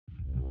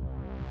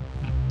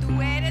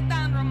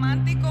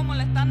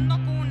molestando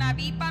con una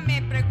pipa,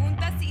 me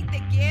pregunta si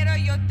te quiero,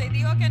 yo te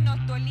digo que no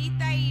estoy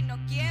lista y no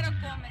quiero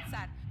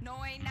comenzar.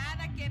 No hay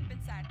nada que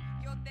pensar,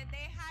 yo te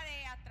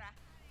dejaré atrás.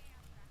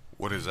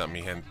 What is up,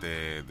 mi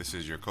gente? This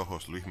is your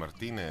co-host Luis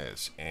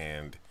Martinez,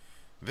 and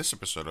this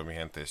episode of Mi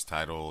Gente is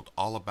titled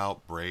All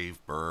About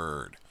Brave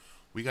Bird.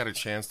 We got a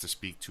chance to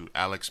speak to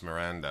Alex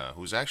Miranda,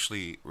 who's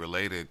actually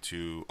related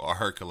to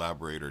our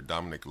collaborator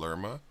Dominic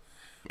Lerma,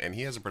 and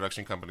he has a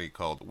production company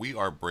called We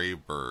Are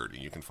Brave Bird,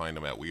 and you can find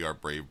him at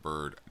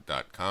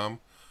wearebravebird.com.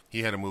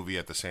 He had a movie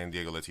at the San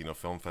Diego Latino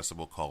Film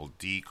Festival called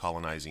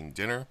Decolonizing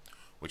Dinner,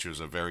 which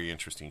was a very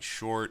interesting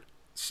short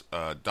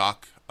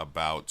doc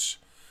about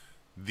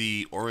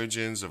the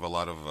origins of a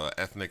lot of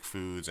ethnic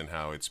foods and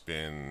how it's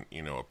been,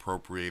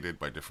 appropriated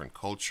by different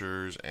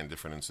cultures and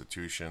different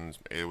institutions.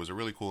 It was a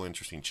really cool,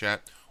 interesting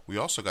chat. We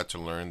also got to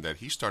learn that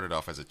he started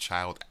off as a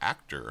child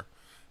actor,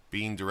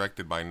 being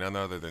directed by none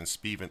other than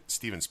Steven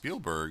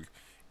Spielberg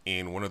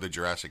in one of the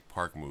Jurassic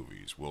Park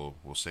movies. We'll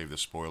save the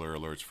spoiler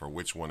alerts for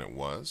which one it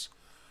was.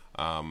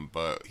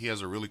 But he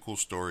has a really cool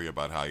story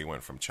about how he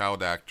went from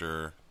child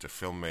actor to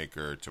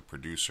filmmaker to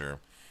producer.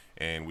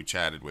 And we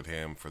chatted with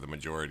him for the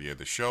majority of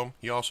the show.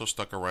 He also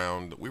stuck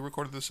around. We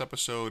recorded this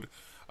episode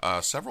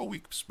several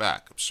weeks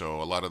back.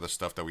 So a lot of the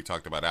stuff that we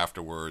talked about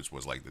afterwards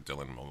was like the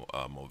Dylan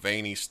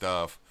Mulvaney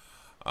stuff,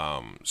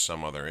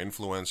 some other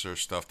influencer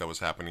stuff that was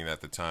happening at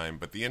the time.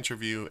 But the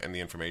interview and the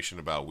information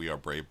about We Are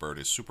Brave Bird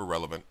is super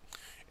relevant.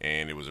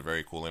 And it was a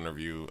very cool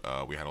interview.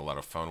 We had a lot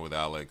of fun with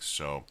Alex.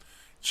 So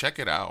check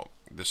it out.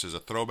 This is a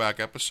throwback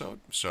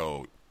episode.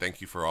 So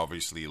thank you for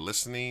obviously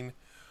listening.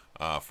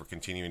 For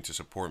continuing to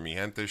support Mi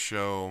Gente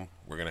show.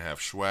 We're going to have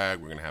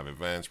swag, we're going to have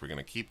events, we're going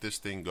to keep this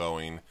thing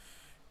going.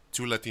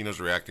 Two Latinos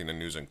reacting to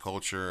news and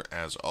culture.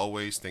 As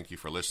always, thank you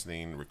for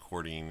listening,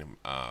 recording,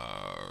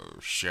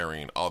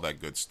 sharing, all that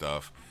good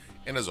stuff.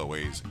 And as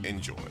always,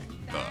 enjoy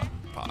the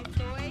pod.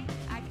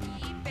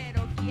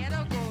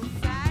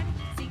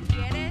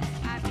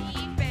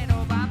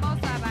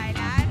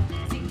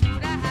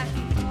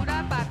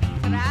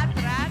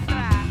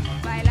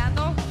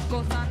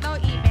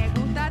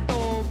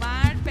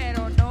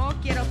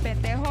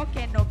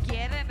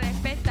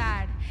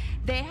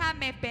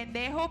 Déjame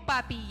pendejo,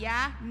 papi,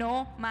 ya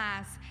no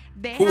más.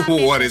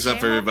 What is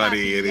up,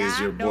 everybody? It is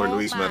your boy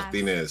Luis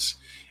Martinez,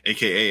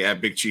 aka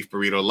at Big Chief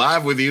Burrito,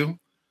 live with you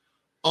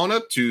on a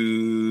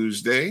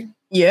Tuesday.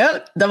 Yeah,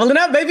 double it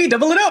up, baby,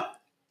 double it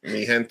up.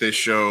 Mi Gente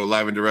show,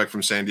 live and direct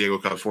from San Diego,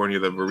 California,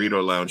 the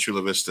Burrito Lounge,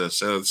 Chula Vista,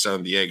 South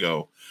San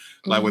Diego.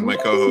 Live with my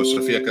co-host,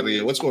 Sofia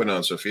Carrillo. What's going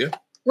on, Sofia?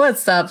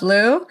 What's up,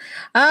 Lou?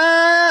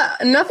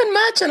 Nothing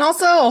much, and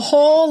also a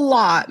whole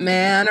lot,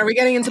 man. Are we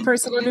getting into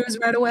personal news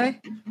right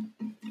away?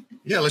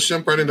 Yeah, let's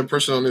jump right into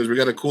personal news. We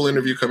got a cool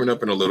interview coming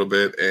up in a little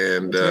bit,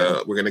 and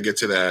we're going to get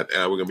to that.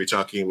 We're going to be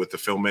talking with the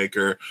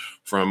filmmaker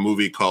from a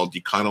movie called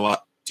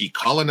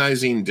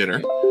Decolonizing Dinner,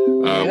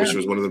 which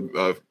was one of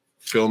the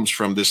films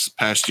from this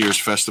past year's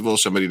festival.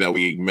 Somebody that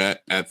we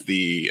met at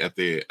the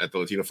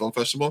Latino Film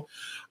Festival,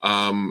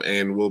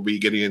 and we'll be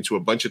getting into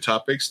a bunch of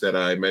topics that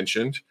I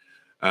mentioned.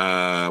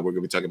 We're going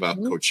to be talking about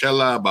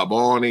Coachella,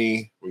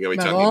 Baboni. We're going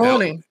to be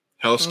talking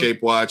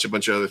Hellscape Watch, a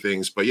bunch of other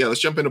things. But yeah, let's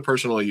jump into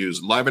personal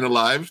news. Live and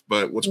alive,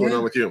 but what's going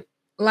on with you?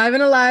 Live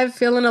and alive,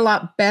 feeling a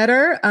lot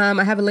better.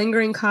 I have a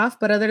lingering cough,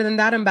 but other than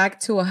that, I'm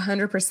back to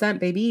 100%,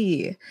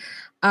 baby.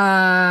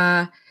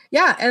 And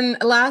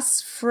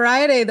last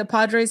Friday, the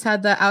Padres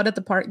had the Out at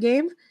the Park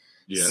game.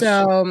 Yes.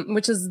 So,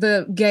 which is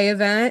the gay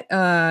event.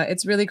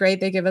 It's really great.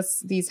 They give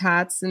us these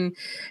hats, and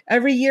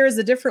every year is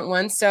a different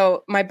one.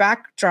 So my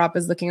backdrop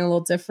is looking a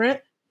little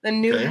different. The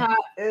new hat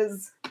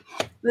is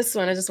this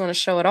one. I just want to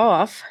show it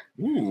off.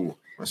 Ooh,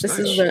 that's this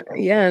nice. Is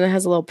and it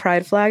has a little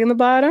pride flag in the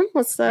bottom.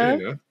 What's that?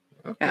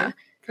 Okay. Yeah.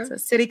 It's a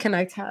City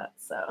Connect hat.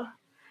 So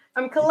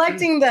I'm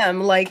collecting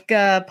them like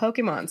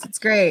Pokemons. It's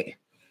great.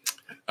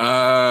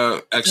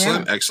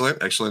 Excellent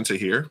to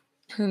hear.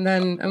 And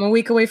then I'm a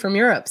week away from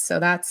Europe, so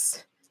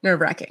that's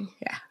nerve-wracking.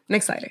 Yeah, and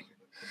exciting.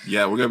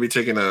 Yeah, we're gonna be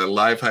taking a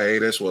live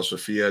hiatus while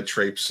Sophia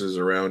traipses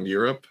around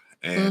Europe,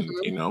 and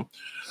we got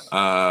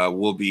a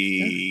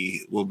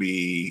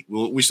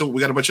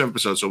bunch of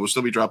episodes, so we'll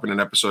still be dropping an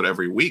episode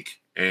every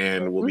week,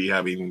 and we'll be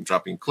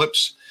dropping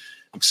clips,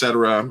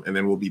 etc. And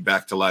then we'll be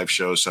back to live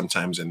shows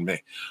sometimes in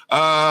May.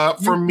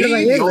 For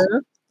me,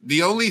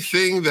 the only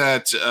thing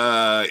that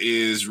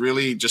is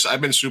really just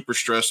I've been super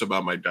stressed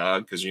about my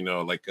dog because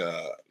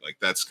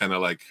that's kind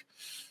of like.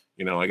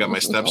 I got my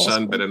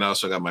stepson, but then I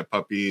also got my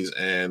puppies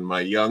and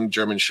my young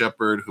German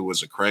Shepherd, who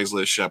was a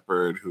Craigslist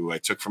Shepherd, who I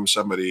took from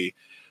somebody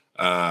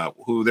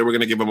who they were going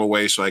to give him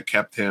away, so I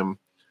kept him.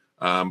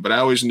 But I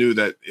always knew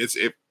that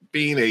it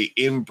being a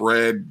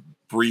inbred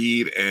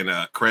breed and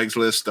a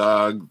Craigslist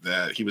dog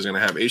that he was going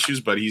to have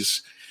issues. But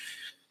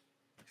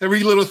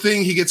every little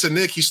thing he gets a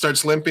nick, he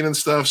starts limping and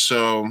stuff.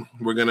 So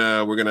we're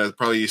gonna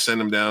probably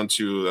send him down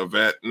to a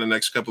vet in the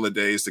next couple of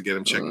days to get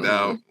him checked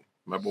out.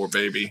 My poor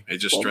baby. It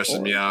just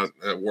stresses me out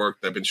at work.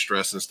 I've been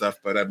stressed and stuff,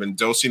 but I've been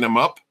dosing him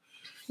up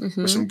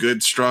with some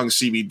good, strong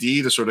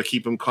CBD to sort of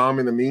keep him calm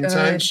in the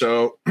meantime.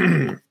 So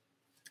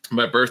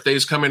my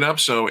birthday's coming up,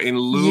 so in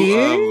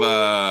lieu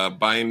of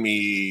buying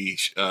me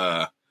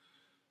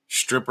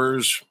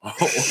strippers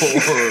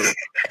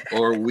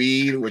or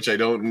weed, which I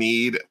don't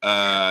need,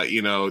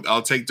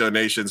 I'll take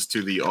donations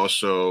to the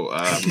also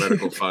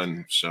medical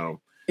fund.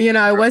 So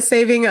I was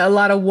saving a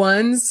lot of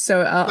ones,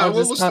 so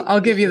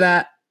I'll give you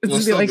that. We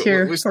still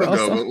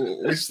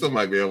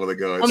might be able to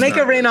go. I'll make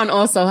it rain on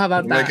also. How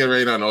about that? Make it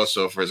rain on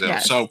also for example.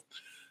 Yes.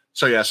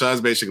 So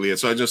that's basically it.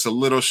 So I'm just a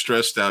little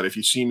stressed out. If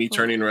you see me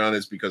turning around,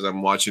 it's because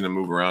I'm watching him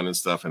move around and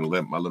stuff and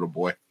limp my little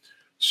boy.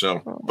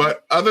 So,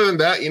 but other than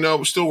that,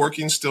 still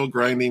working, still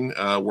grinding,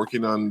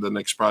 working on the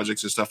next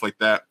projects and stuff like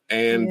that.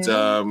 And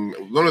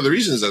one of the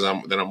reasons that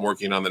I'm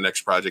working on the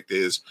next project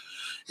is,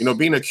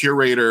 being a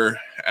curator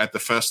at the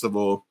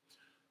festival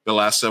the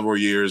last several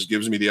years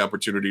gives me the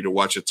opportunity to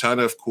watch a ton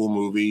of cool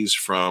movies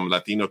from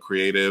Latino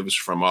creatives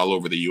from all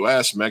over the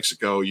U.S.,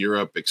 Mexico,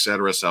 Europe,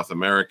 etc., South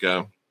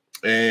America.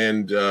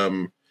 And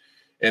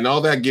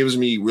all that gives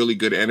me really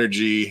good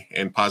energy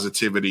and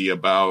positivity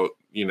about,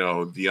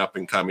 the up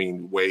and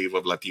coming wave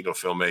of Latino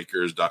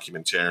filmmakers,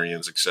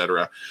 documentarians,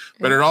 etc.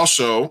 But it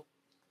also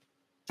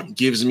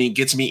gets me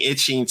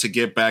itching to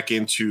get back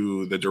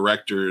into the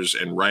directors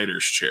and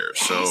writers chair.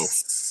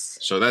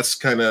 So that's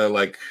kind of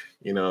like,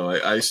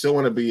 I still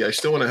want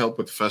to help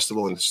with the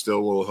festival and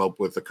still will help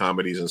with the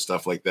comedies and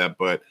stuff like that.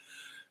 But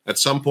at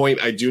some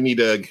point I do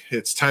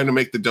it's time to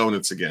make the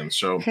donuts again.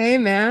 So, hey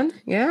man.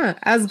 Yeah.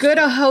 As good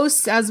a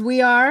host as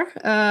we are,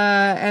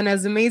 and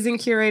as amazing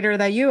curator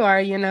that you are,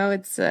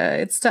 it's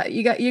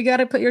you got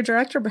to put your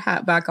director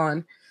hat back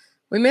on.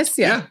 We miss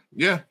you.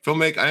 Yeah.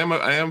 Filmmaker.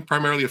 I am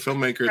primarily a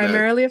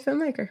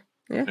filmmaker.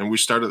 Yeah. And I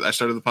started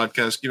the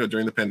podcast,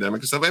 during the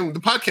pandemic and stuff. And the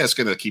podcast is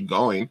going to keep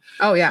going.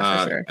 Oh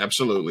yeah, for sure.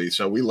 Absolutely.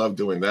 So we love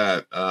doing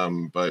that.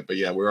 But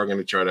yeah, we are going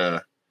to try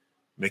to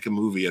make a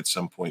movie at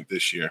some point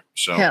this year.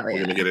 So we're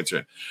going to get into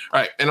it. All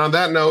right. And on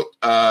that note,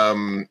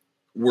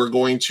 we're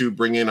going to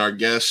bring in our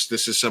guest.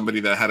 This is somebody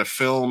that had a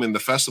film in the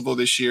festival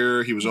this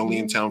year. He was only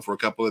in town for a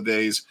couple of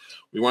days.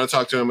 We want to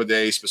talk to him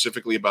today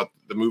specifically about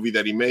the movie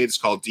that he made. It's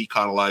called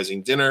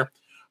Decolonizing Dinner.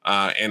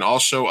 And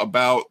also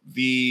about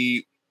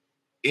the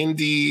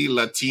indie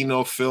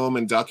Latino film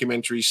and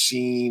documentary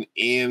scene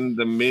in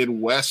the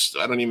Midwest.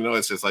 I don't even know.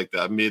 It's like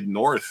the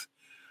mid-north.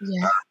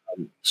 Yeah.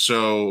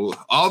 So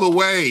all the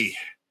way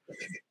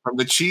from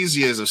the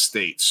cheesiest of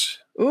states.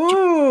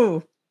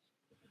 Ooh.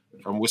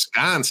 From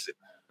Wisconsin.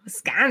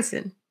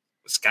 Wisconsin.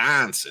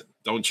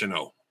 Don't you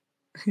know?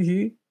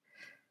 The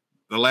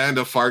land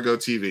of Fargo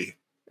TV.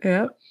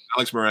 Yep.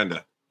 Alex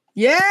Miranda.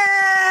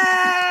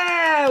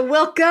 Yeah.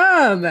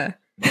 Welcome.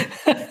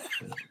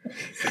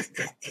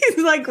 He's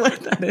like, what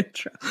that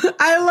intro?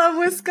 I love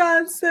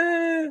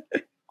Wisconsin.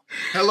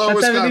 Hello,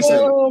 Wisconsin.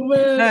 Oh,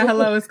 man.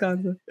 Hello,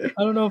 Wisconsin. I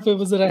don't know if it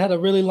was that I had a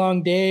really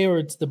long day or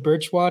it's the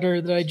birch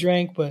water that I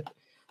drank, but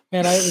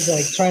man, I was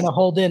like trying to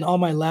hold in all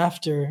my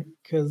laughter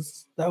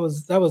because that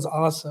was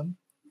awesome.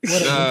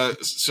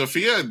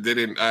 Sophia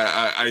didn't.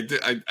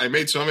 I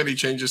made so many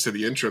changes to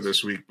the intro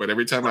this week, but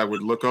every time I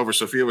would look over,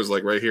 Sophia was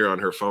like right here on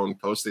her phone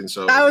posting.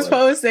 So I was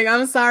posting.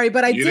 I'm sorry,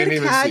 but I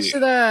did catch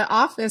the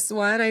Office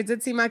one. I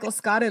did see Michael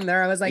Scott in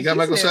there. I was like, you got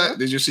Michael Scott?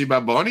 Did you see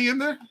Baboni in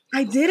there?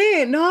 I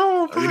didn't.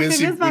 No, you didn't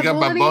see. We got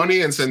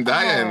Baboni and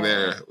Zendaya in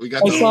there. We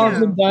got. I saw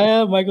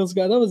Zendaya, Michael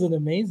Scott. That was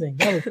amazing.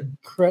 That was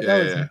incredible.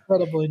 That was an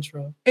incredible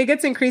intro. It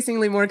gets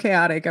increasingly more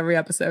chaotic every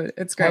episode.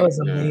 It's great. That was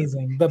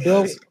amazing. But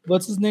Bill,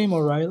 what's his name?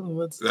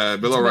 O'Reilly.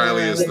 Bill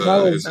O'Reilly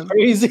is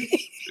crazy.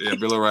 Yeah,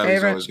 Bill O'Reilly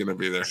is always going to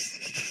be there.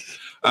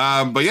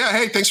 But yeah,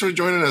 hey, thanks for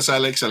joining us,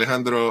 Alex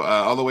Alejandro,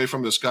 all the way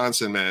from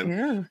Wisconsin,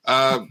 man.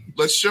 Yeah.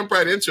 Let's jump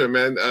right into it,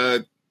 man.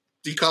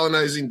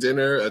 Decolonizing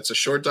Dinner. It's a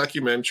short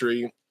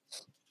documentary,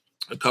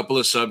 a couple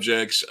of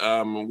subjects.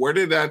 Where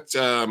did that?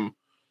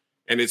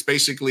 And it's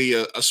basically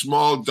a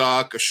short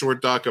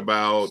doc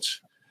about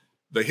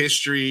the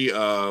history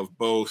of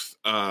both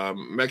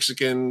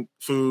Mexican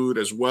food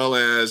as well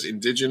as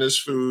indigenous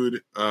food.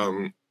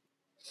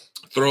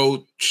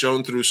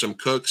 Shown through some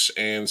cooks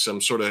and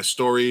some sort of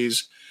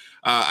stories.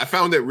 I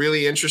found it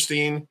really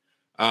interesting,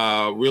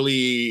 really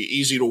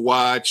easy to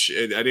watch.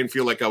 I didn't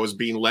feel like I was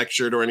being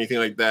lectured or anything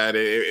like that.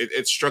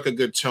 It struck a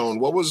good tone.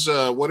 How has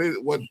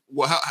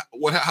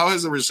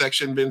the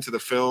reception been to the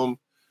film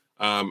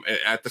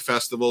at the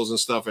festivals and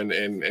stuff? And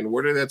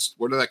where did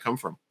that come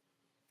from?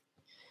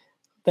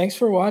 Thanks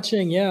for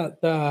watching. Yeah,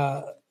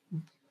 the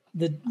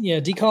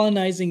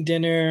Decolonizing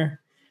Dinner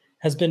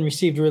has been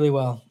received really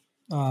well.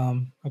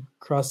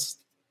 Across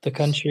the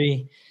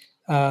country.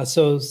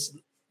 So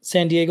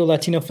San Diego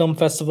Latino Film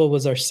Festival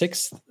was our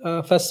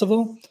 6th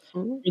festival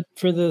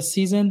for the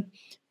season.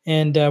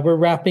 And we're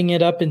wrapping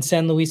it up in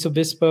San Luis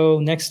Obispo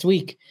next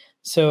week.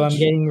 So I'm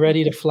getting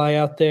ready to fly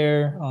out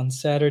there on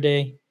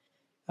Saturday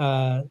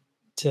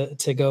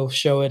to go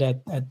show it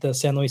at the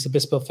San Luis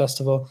Obispo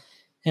Festival.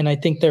 And I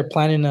think they're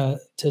planning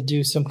to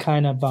do some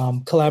kind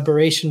of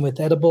collaboration with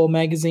Edible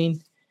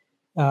Magazine.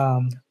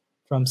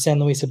 From San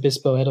Luis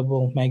Obispo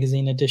Edible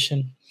Magazine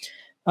edition.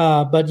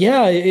 But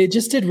yeah, it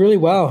just did really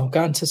well.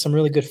 Got into some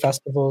really good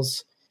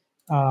festivals.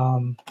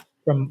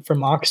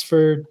 from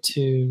Oxford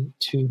to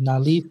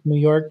Nalif, New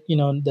York,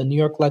 the New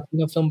York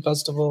Latino Film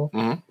Festival,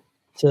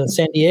 to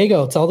San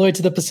Diego. It's all the way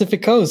to the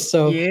Pacific Coast.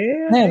 So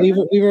yeah, we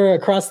were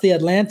across the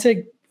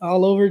Atlantic,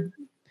 all over,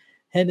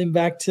 heading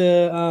back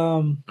to.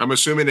 I'm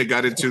assuming it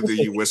got into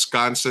the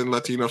Wisconsin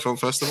Latino Film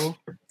Festival.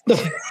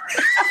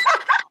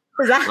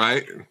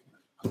 Right?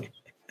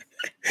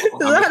 Is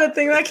that a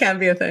thing? That can't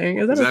be a thing.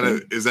 Is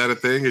that a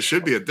thing? It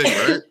should be a thing,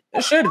 right?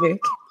 It should be,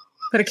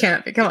 but it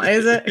can't be. Come on,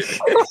 is it?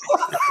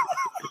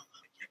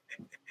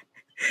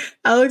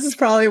 Alex is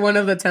probably one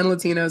of the 10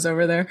 Latinos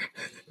over there.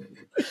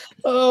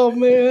 Oh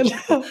man!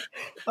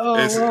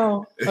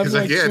 Wow! It's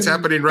like, it's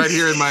happening right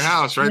here in my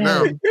house right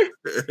now.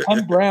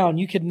 I'm brown.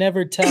 You could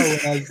never tell when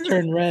I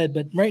turn red,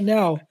 but right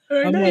now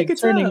I'm like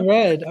turning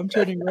red. I'm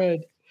turning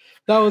red.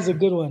 That was a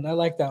good one. I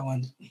like that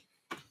one.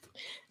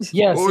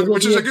 Yes,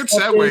 which is a good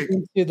segue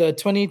into the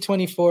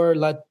 2024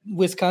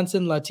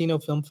 Wisconsin Latino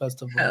Film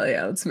Festival. Hell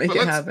yeah, let's make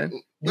it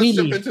happen. Let's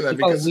jump into that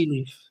because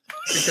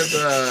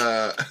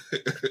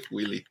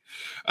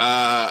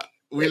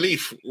We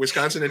Leaf,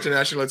 Wisconsin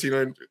International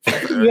Latino.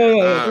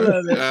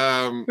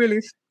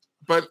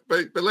 But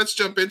let's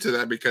jump into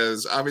that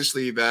because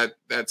obviously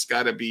that's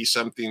got to be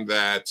something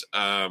that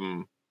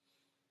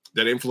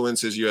that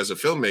influences you as a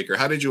filmmaker.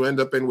 How did you end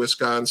up in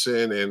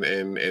Wisconsin,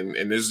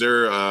 and is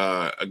there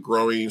a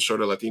growing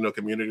sort of Latino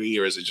community,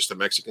 or is it just a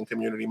Mexican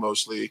community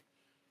mostly?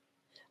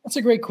 That's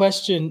a great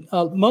question.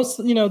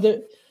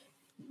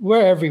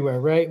 We're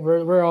everywhere, right?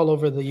 We're all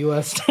over the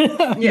U.S.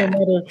 Yeah. No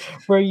matter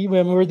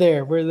when we're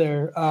there.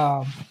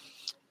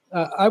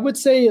 I would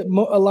say a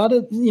lot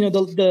of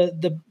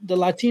the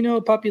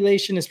Latino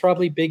population is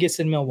probably biggest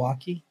in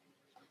Milwaukee.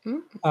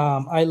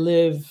 I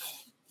live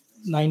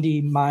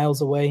 90 miles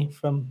away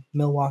from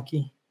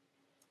Milwaukee,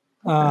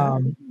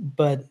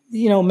 but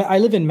I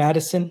live in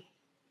Madison.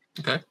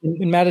 Okay,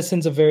 and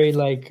Madison's a very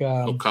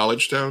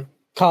college town.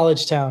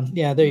 College town,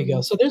 yeah. There you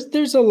go. So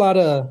there's a lot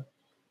of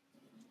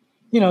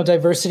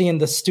diversity in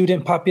the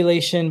student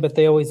population, but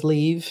they always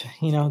leave,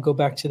 go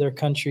back to their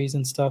countries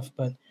and stuff.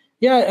 But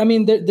yeah, I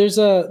mean,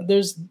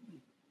 there's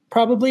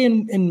probably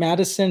in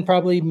Madison,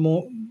 probably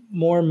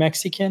more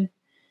Mexican.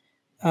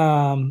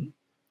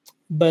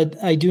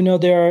 But I do know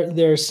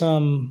there's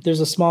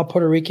a small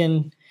Puerto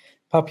Rican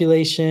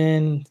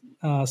population,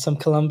 some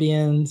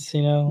Colombians,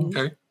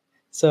 Okay.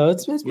 So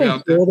it's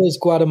been cool. There's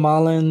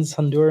Guatemalans,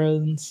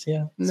 Hondurans,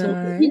 yeah. Nice.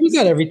 So we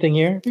got everything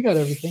here. We got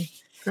everything.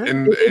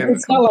 And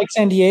it's not like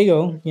San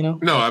Diego, No,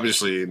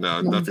 obviously,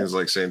 no, nothing's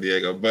like San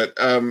Diego. But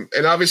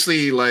and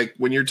obviously, like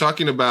when you're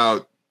talking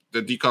about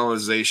the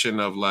decolonization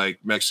of like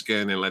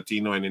Mexican and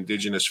Latino and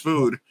indigenous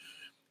food,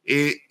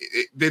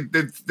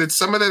 did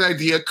some of that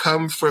idea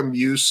come from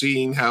you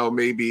seeing how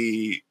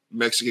maybe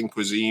Mexican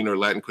cuisine or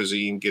Latin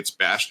cuisine gets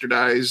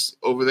bastardized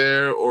over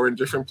there or in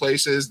different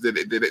places?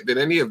 Did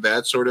any of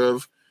that sort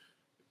of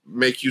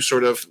make you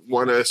sort of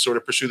want to sort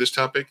of pursue this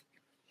topic?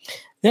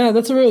 Yeah,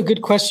 that's a really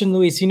good question,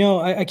 Luis.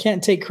 I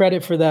can't take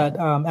credit for that.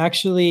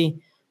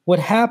 Actually, what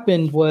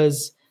happened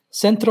was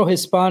Centro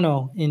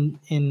Hispano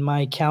in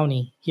my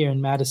county here in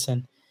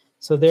Madison.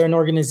 So they're an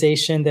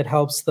organization that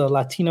helps the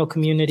Latino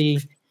community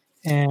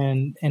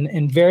and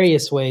in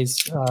various ways,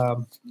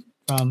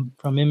 from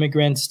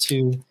immigrants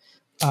to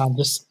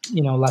just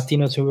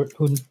Latinos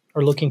who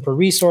are looking for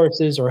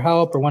resources or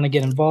help or want to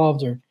get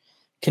involved or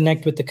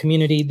connect with the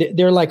community.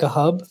 They're like a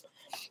hub.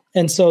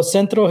 And so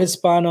Centro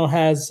Hispano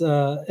has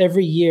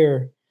every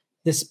year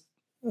this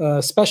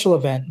special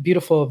event,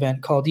 beautiful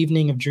event called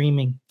Evening of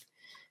Dreaming.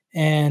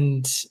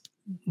 And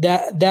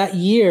that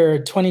year,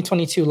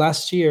 2022,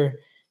 last year,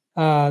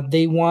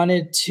 they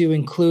wanted to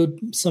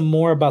include some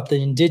more about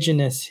the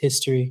indigenous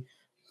history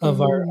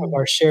of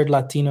our shared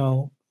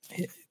Latino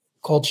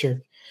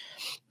culture.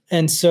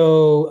 And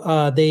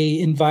so they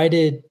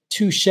invited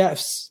two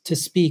chefs to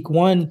speak.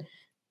 One,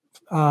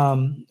 a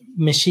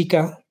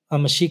Mexica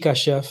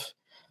chef,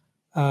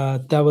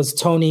 that was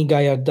Tony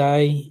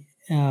Gallarday,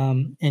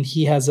 and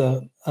he has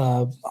a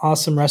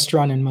awesome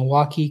restaurant in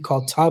Milwaukee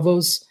called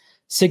Tavo's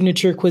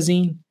Signature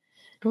Cuisine.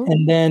 Ooh.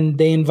 And then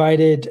they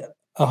invited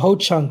a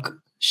Ho-Chunk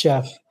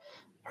chef.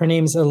 Her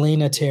name's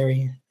Elena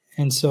Terry,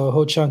 and so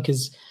Ho-Chunk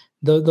is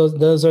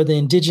those are the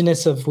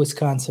indigenous of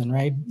Wisconsin,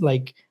 right?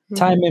 Like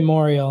time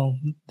immemorial,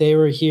 they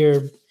were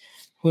here.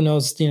 Who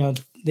knows?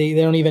 They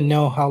don't even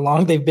know how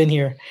long they've been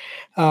here.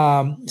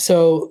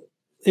 So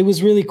it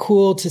was really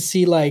cool to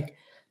see like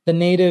the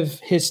native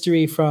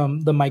history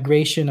from the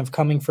migration of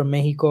coming from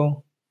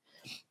Mexico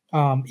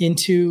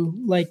into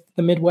like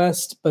the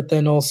Midwest, but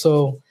then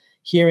also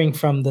hearing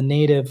from the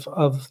native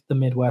of the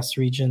Midwest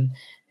region.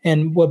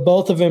 And what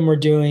both of them were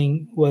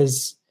doing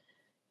was,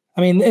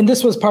 and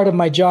this was part of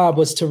my job,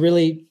 was to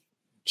really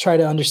try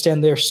to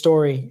understand their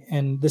story.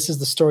 And this is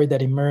the story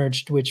that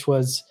emerged, which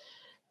was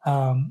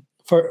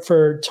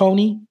for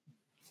Tony,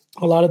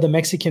 a lot of the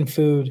Mexican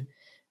food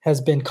has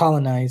been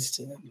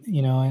colonized,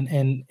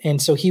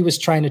 and so he was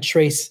trying to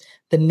trace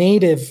the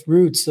native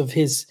roots of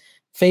his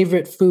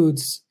favorite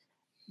foods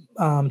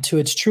to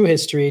its true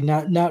history,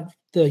 not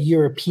the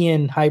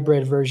European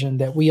hybrid version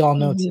that we all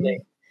know today.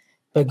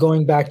 but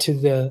going back to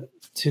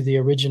the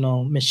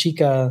original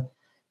Mexica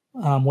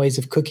ways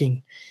of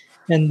cooking.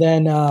 And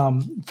then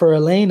for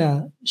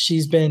Elena,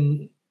 she's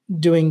been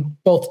doing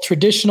both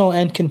traditional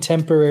and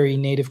contemporary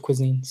native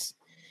cuisines.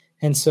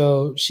 And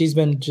so she's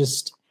been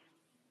just,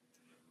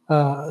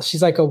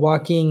 she's like a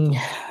walking,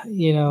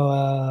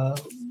 I'm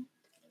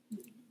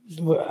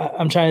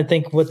trying to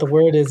think what the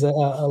word is.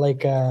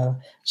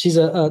 She's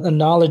a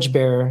knowledge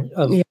bearer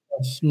of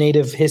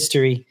native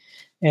history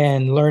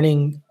and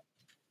learning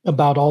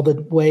about all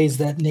the ways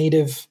that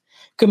native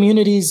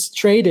communities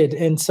traded.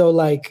 And so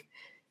like,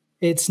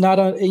 it's not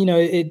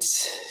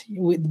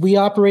we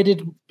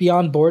operated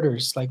beyond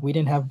borders. Like we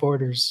didn't have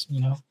borders,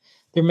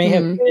 there may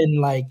have been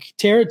like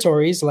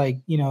territories, like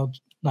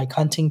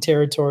hunting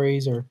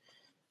territories or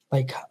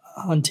like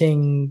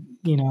hunting,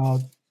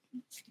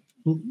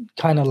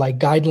 kind of like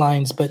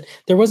guidelines, but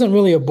there wasn't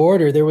really a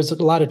border. There was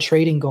a lot of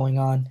trading going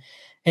on.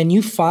 And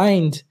you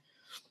find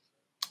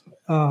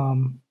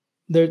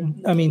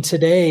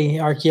today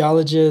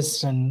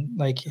archaeologists and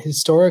like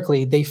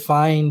historically, they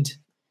find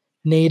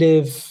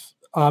native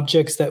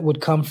objects that would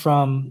come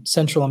from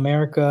Central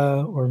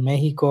America or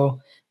Mexico.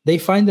 They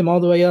find them all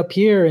the way up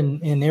here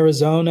in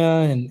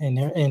Arizona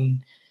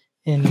and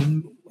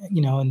in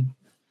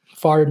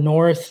far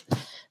north.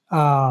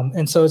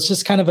 And so it's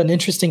just kind of an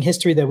interesting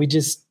history that we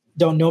just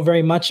don't know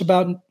very much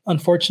about,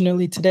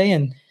 unfortunately, today.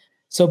 And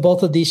so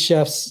both of these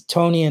chefs,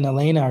 Tony and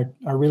Elena,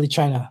 are really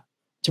trying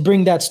to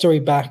bring that story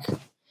back.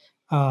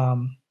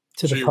 So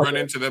you run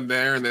into them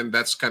there, and then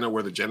that's kind of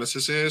where the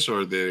genesis is,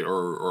 or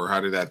how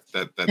did that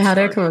how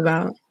did it come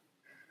about?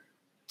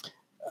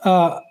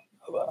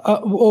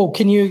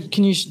 Can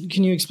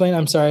you explain?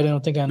 I'm sorry, I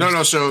don't think I understand.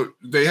 No. So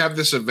they have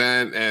this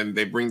event and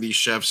they bring these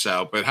chefs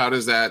out, but how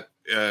does that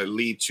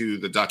lead to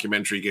the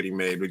documentary getting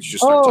made? Would you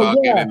just start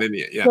talking and then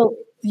So,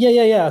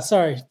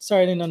 Sorry,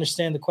 I didn't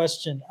understand the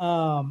question.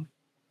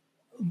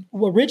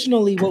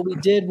 Originally, what we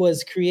did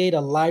was create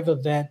a live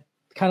event,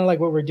 kind of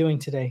like what we're doing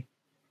today.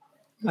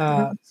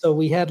 So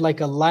we had like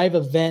a live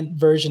event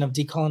version of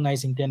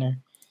Decolonizing Dinner.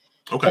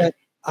 Okay. But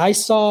I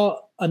saw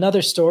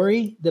another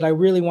story that I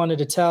really wanted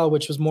to tell,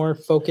 which was more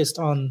focused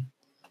on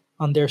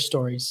their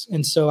stories.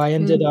 And so I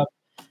ended up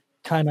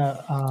kind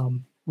of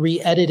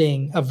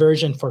re-editing a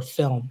version for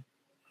film.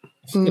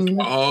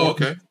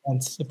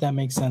 If that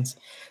makes sense.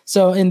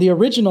 So in the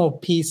original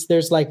piece, there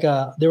was like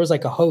a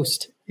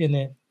host in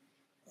it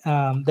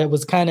that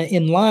was kind of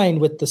in line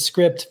with the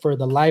script for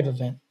the live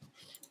event.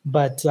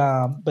 But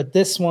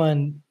this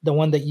one, the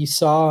one that you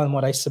saw and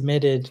what I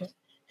submitted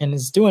and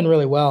is doing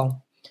really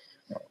well,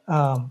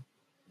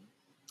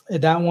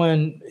 that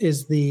one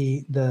is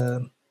the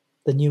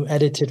new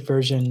edited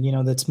version,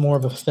 that's more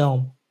of a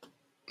film.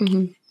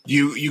 Mm-hmm.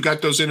 You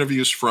got those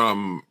interviews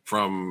from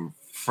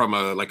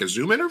a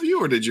Zoom interview,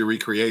 or did you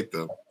recreate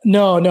them?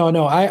 No.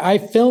 I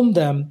filmed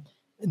them.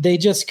 They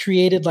just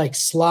created like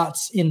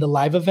slots in the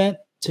live event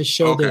to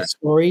show their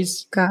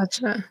stories.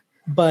 Gotcha.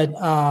 But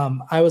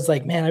I was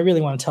like, man, I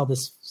really want to tell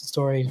this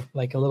story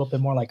like a little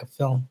bit more like a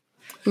film.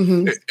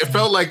 Mm-hmm. It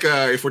felt like,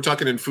 if we're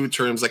talking in food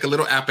terms, like a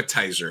little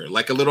appetizer,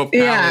 like a little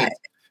palate. Yeah,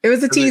 it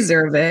was a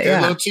teaser of it.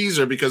 A little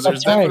teaser, because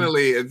there's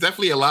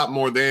definitely a lot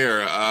more there.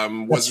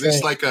 Was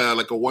this like a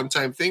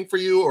one-time thing for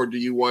you, or do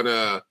you want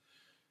to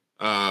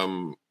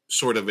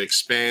sort of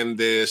expand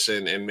this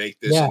and make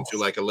this into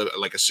like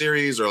a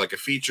series or like a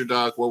feature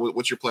doc?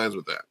 What's your plans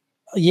with that?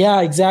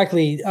 Yeah,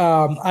 exactly.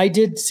 I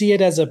did see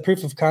it as a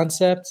proof of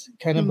concept,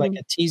 kind of like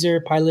a teaser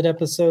pilot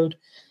episode.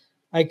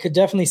 I could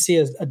definitely see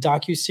a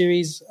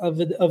docu-series of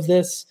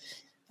this.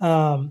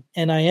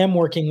 And I am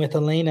working with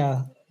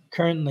Elena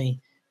currently.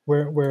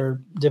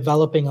 We're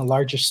developing a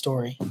larger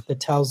story that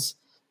tells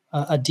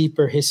a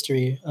deeper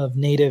history of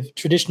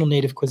traditional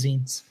native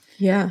cuisines.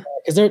 Yeah.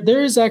 Because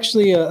there is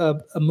actually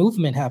a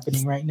movement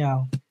happening right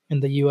now in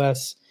the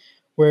U.S.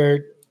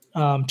 where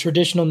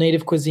traditional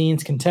native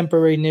cuisines,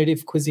 contemporary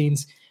native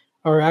cuisines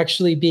are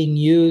actually being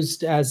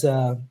used as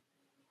a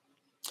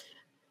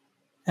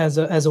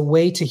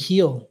way to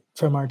heal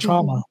from our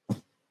trauma.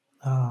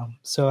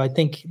 So I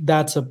think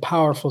that's a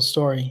powerful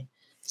story.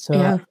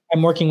 So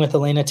I'm working with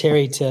Elena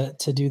Terry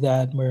to do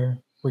that. We're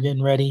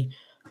getting ready.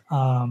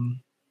 And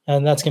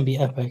that's going to be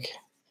epic.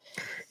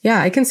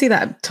 Yeah, I can see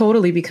that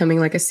totally becoming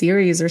like a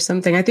series or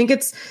something. I think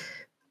it's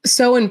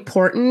so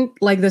important,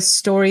 like the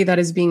story that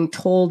is being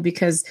told,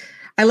 because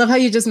I love how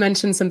you just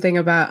mentioned something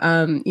about,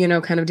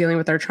 kind of dealing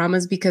with our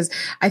traumas, because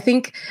I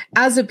think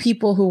as a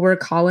people who were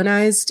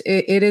colonized,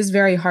 it is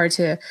very hard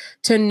to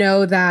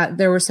know that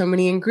there were so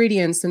many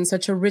ingredients and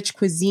such a rich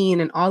cuisine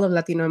in all of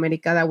Latin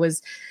America that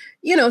was,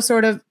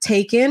 sort of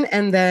taken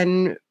and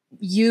then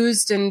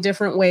used in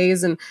different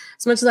ways. And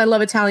as much as I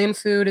love Italian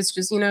food, it's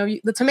just,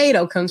 the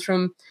tomato comes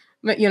from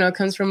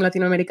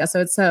Latin America.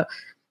 So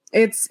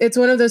it's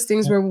one of those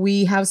things where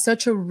we have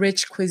such a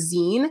rich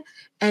cuisine,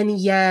 and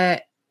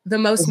yet the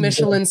most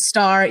Michelin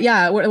star,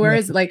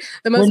 whereas like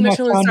the most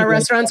Michelin star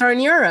restaurants are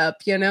in Europe,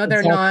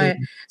 they're not.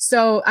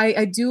 So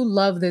I do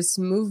love this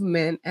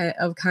movement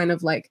of kind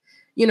of like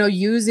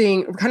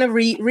using kind of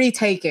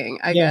retaking,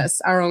 I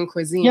guess, our own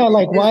cuisine. Yeah,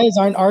 like why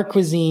aren't our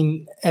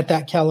cuisine at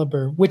that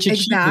caliber? Which it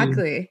should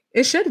be.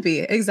 It should be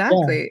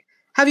exactly. Yeah.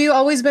 Have you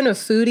always been a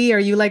foodie? Are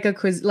you like a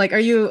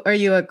are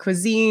you a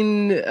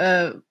cuisine?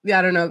 I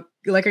don't know.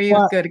 Like, are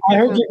you good?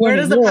 Where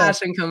does the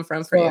passion come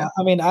from for you?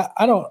 I mean,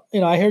 I don't.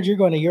 I heard you're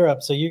going to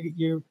Europe, so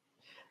you're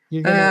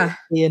gonna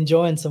be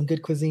enjoying some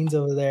good cuisines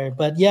over there.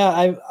 But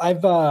yeah,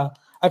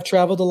 I've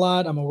traveled a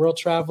lot. I'm a world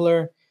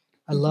traveler.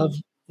 I love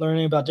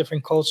learning about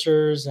different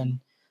cultures, and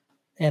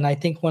I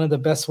think one of the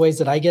best ways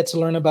that I get to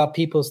learn about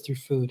people is through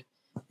food,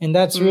 and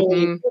that's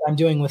really what I'm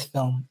doing with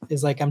film.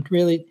 Is like I'm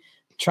really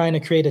trying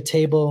to create a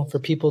table for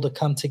people to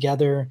come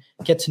together,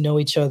 get to know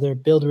each other,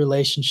 build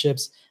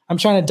relationships. I'm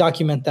trying to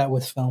document that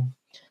with film.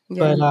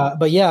 Yeah.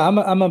 But yeah,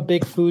 I'm a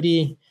big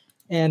foodie,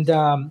 and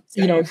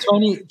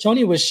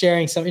Tony was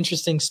sharing some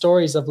interesting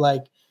stories of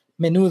like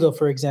menudo,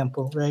 for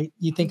example, right?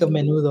 You think of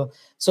menudo.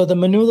 So the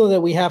menudo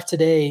that we have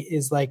today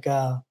is like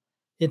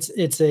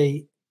it's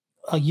a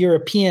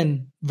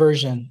European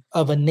version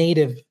of a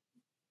native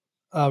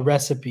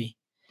recipe.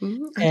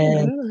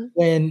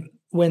 And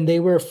when they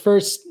were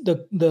first,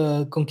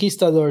 the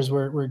conquistadors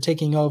were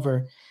taking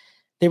over,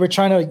 they were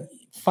trying to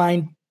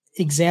find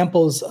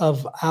examples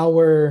of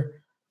our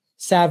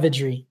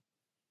savagery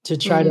to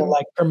try to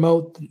like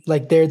promote,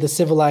 like they're the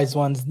civilized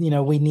ones,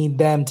 we need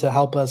them to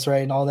help us,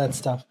 right? And all that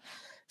stuff.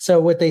 So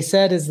what they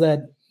said is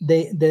that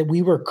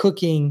we were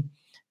cooking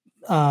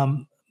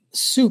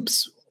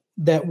soups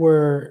that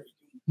were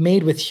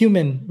made with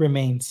human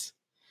remains.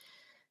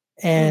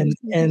 And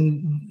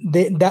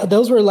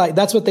those were like,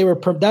 that's what they were.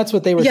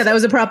 Yeah, that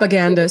was a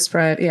propaganda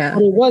spread. Yeah.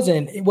 But it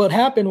wasn't. What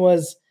happened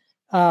was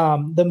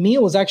the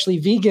meal was actually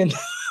vegan.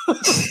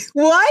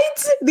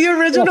 What? The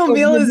original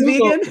meal is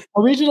vegan?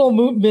 Original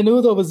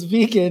menudo was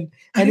vegan.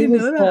 And it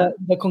was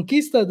the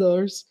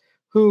conquistadors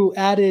who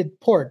added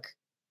pork.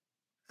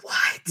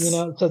 What?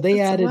 So they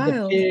added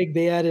the pig,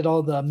 they added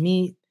all the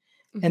meat,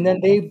 and then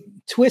they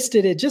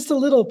twisted it just a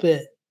little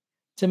bit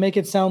to make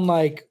it sound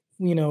like,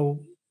 we're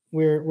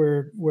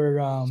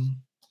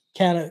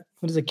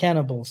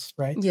cannibals,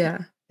 right? Yeah.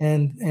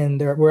 And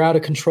we're out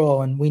of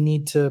control and we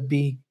need to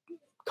be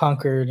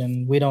conquered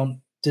and we don't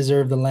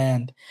deserve the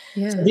land.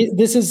 Yeah. So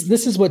this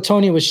is what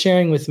Tony was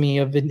sharing with me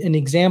of an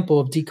example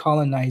of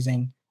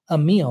decolonizing a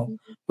meal,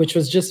 which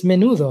was just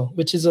menudo,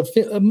 which is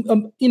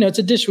it's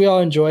a dish we all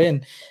enjoy.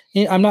 And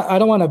I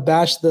don't want to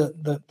bash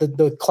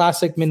the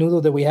classic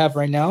menudo that we have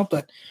right now,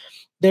 but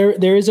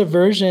there is a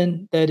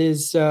version that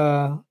is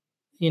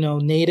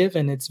native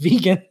and it's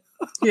vegan.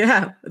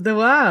 Yeah.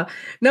 Wow.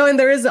 No, and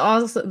there is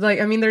also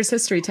there's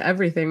history to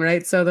everything,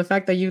 right? So the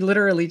fact that you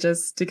literally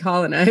just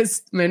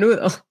decolonized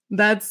menudo,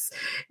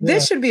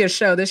 this should be a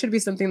show. This should be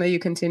something that you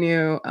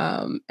continue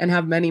and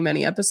have many,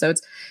 many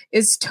episodes.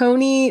 Is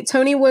Tony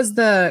was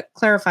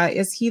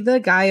is he the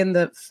guy in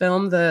the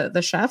film,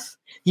 the chef?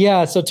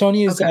 Yeah. So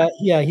Tony is,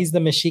 he's the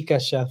Mexica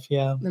chef.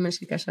 Yeah. The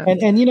Mexica chef.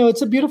 And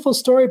it's a beautiful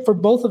story for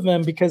both of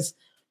them because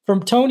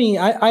from Tony,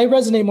 I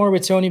resonate more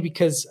with Tony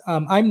because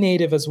I'm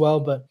native as well,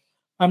 but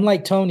I'm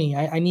like Tony.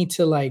 I need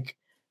to like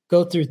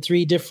go through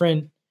three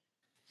different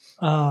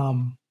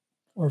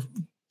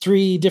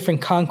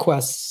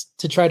conquests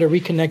to try to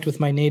reconnect with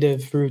my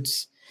native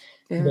roots,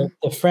 the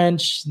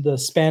French, the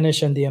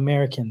Spanish, and the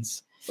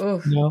Americans.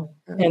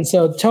 And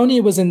so Tony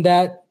was in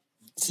that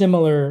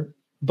similar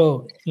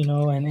boat,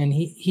 and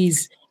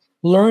he's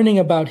learning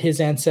about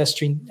his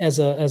ancestry as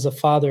a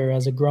father,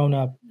 as a grown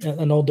up,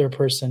 an older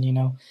person,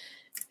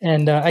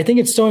 And I think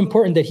it's so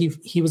important that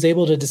he was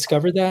able to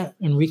discover that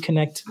and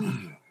reconnect.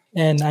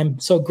 And I'm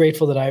so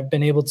grateful that I've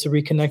been able to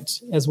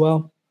reconnect as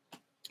well.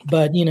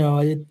 But,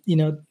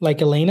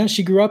 like Elena,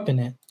 she grew up in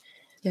it.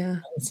 Yeah.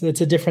 It's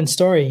a different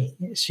story.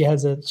 She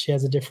has a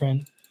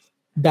different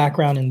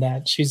background in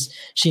that.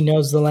 She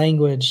knows the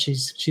language.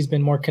 She's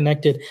been more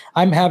connected.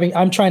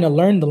 I'm trying to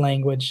learn the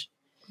language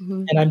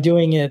and I'm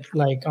doing it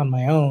like on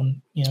my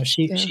own.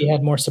 She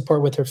had more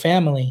support with her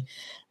family.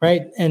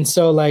 Right. And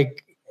so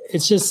like,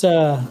 it's just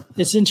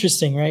it's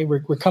interesting, right?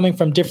 We're coming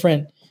from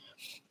different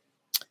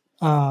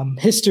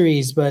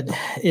histories, but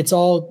it's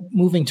all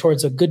moving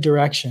towards a good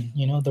direction,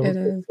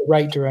 the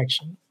right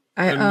direction.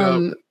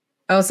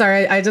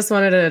 Sorry. I just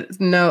wanted to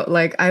note,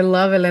 like, I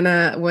love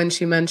Elena when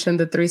she mentioned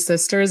the three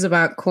sisters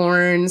about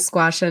corn,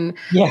 squash, and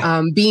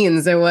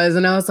beans.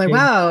 And I was like,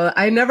 wow,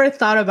 I never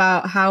thought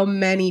about how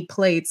many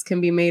plates can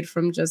be made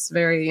from just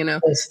very,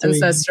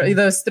 ancestral,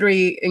 those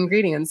three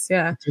ingredients.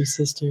 Yeah. Three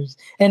sisters.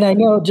 And I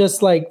know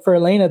just like for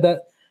Elena,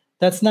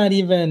 that's not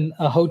even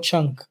a whole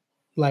chunk,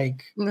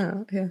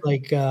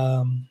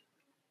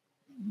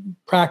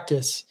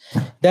 practice.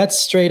 That's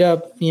straight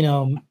up,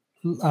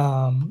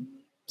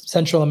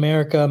 Central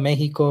America,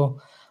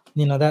 Mexico,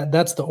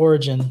 that's the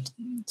origin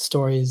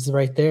stories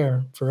right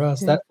there for us.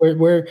 That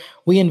where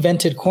we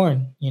invented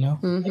corn,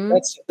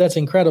 that's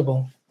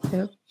incredible.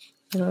 Yeah.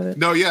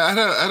 No, yeah, I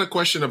had a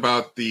question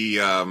about the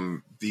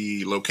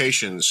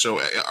locations.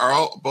 So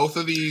both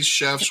of these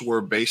chefs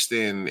were based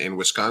in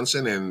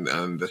Wisconsin,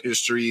 and the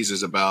histories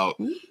is about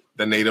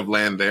the native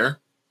land there?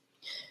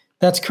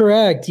 That's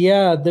correct.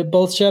 Yeah,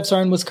 both chefs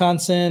are in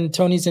Wisconsin.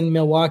 Tony's in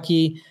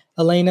Milwaukee.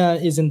 Elena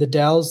is in the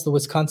Dells, the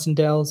Wisconsin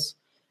Dells.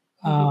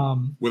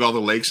 With all the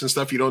lakes and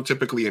stuff, you don't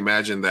typically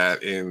imagine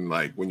that in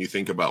like when you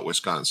think about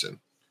Wisconsin.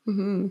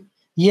 Mm-hmm.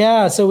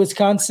 Yeah, so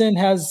Wisconsin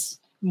has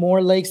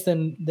more lakes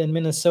than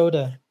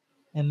Minnesota,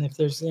 and if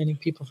there's any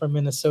people from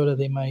Minnesota,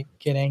 they might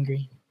get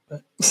angry.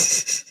 But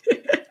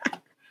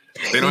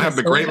they don't have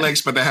the Great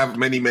Lakes, but they have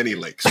many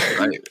lakes,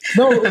 right?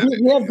 No,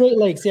 we have Great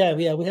Lakes. Yeah,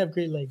 we have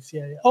Great Lakes.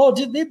 Yeah. Oh,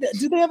 do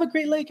they have a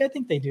Great Lake? I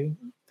think they do.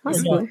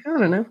 Possibly. I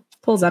don't know.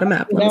 Pulls out a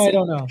map. No, I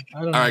don't know.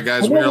 All right,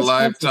 guys, we are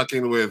live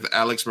talking with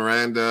Alex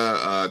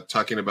Miranda,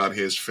 talking about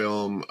his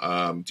film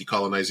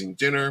Decolonizing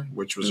Dinner,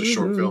 which was a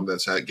short film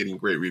that's getting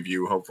great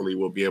review. Hopefully,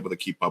 we'll be able to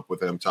keep up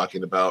with him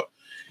talking about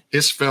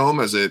his film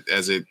as it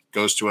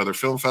goes to other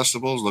film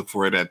festivals. Look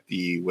for it at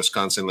the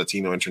Wisconsin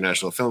Latino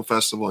International Film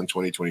Festival in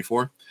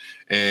 2024.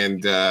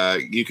 And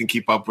you can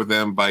keep up with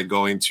them by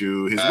going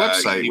to his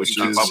website, which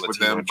is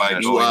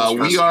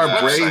We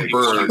Are Brave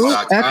Birds.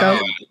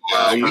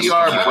 We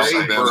Are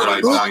Brave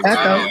Birds.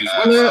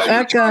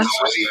 Echo.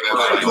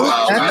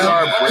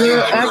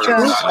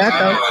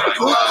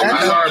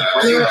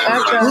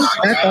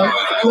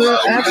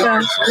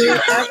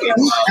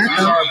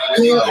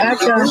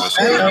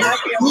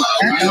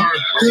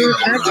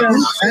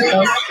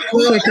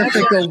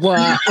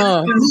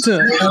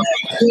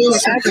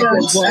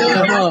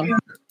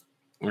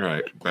 All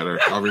right, better.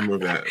 I'll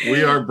remove that.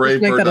 We are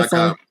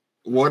bravebird.com.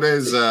 What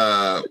is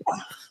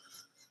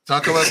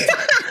talk about?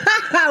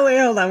 Wait,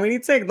 hold on. We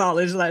need to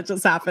acknowledge that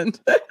just happened.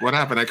 What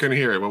happened? I couldn't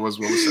hear it. What was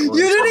you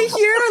didn't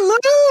hear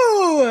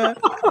Lou.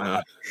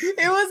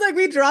 It was like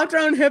we dropped our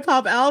own hip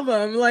hop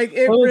album. Like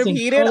it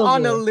repeated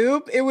on a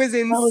loop. It was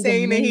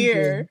insane to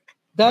hear.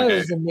 That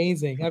was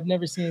amazing. I've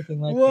never seen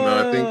anything like that.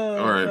 No, I think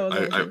all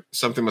right. I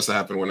something must have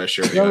happened when I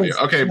shared the audio.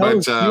 Okay,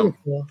 but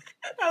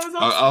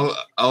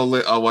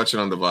I'll watch it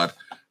on the VOD.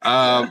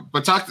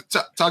 But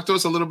talk to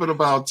us a little bit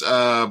about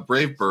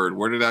Brave Bird.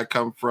 Where did that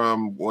come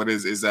from? What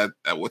is that?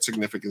 What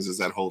significance does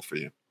that hold for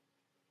you?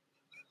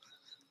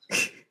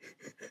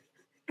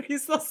 Are you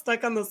still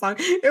stuck on the song?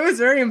 It was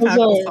very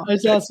impactful. I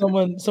saw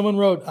someone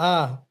wrote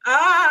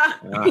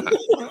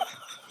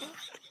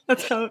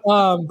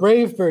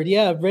Brave Bird.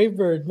 Yeah, Brave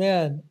Bird,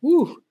 man.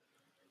 Woo.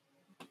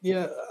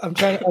 Yeah, I'm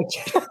trying to.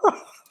 All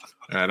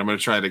right, I'm going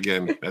to try it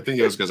again. I think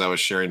it was because I was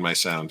sharing my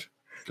sound.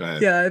 Go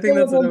ahead. Yeah, I think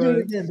that's what it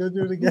was. Don't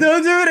do it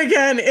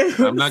again.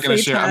 I'm not going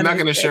to share. I'm not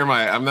going to share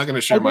my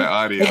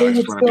audio. I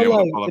just want to be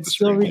able to pull up the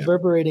screen. It's still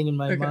reverberating in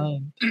my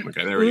mind.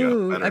 Okay, there we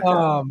go.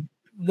 Better.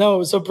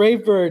 No, so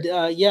Brave Bird.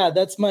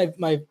 That's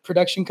my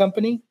production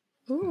company.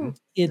 Ooh,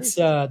 it's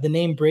the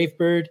name Brave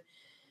Bird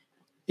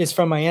is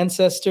from my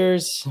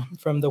ancestors,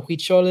 from the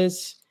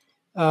Huicholes.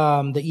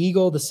 The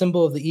eagle, the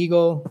symbol of the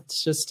eagle.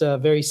 It's just a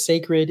very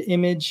sacred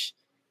image,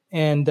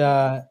 and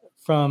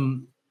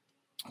from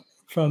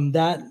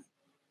that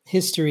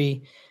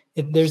history,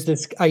 there's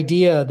this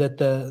idea that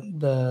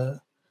the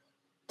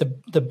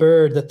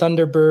bird, the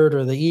thunderbird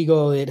or the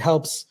eagle, it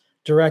helps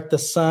direct the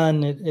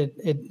sun.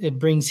 It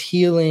brings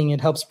healing.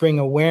 It helps bring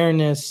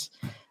awareness.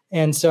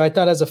 And so I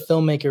thought as a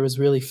filmmaker it was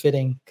really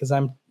fitting because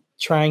I'm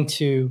trying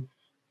to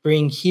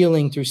bring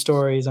healing through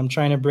stories. I'm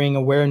trying to bring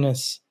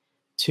awareness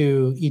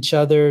to each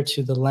other,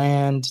 to the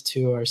land,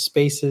 to our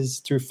spaces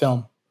through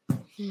film.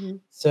 Mm-hmm.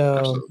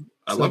 So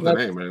I love the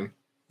name, man.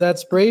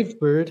 That's Brave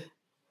Bird.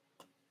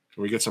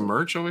 Can we get some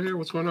merch over here?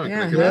 What's going on?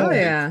 Yeah, hell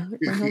yeah.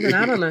 They're holding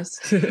out on us.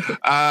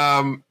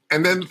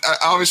 And then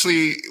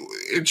obviously,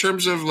 in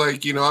terms of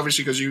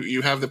obviously because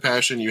you have the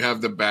passion, you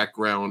have the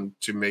background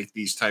to make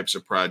these types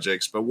of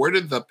projects, but where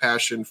did the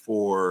passion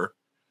for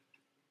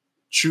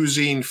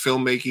choosing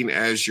filmmaking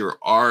as your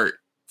art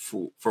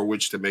for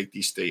which to make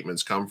these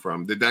statements come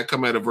from? Did that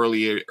come at an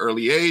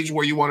early age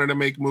where you wanted to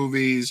make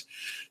movies?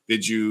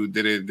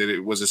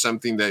 Was it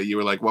something that you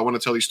were like, well, I want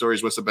to tell these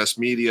stories. What's the best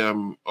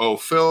medium? Oh,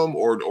 film,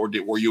 or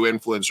were you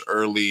influenced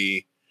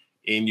early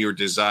in your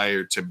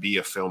desire to be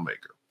a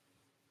filmmaker?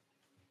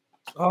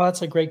 Oh,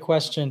 that's a great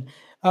question.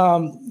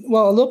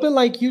 Well, a little bit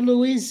like you,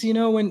 Luis,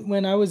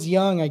 when I was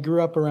young, I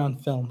grew up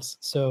around films.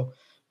 So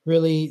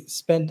really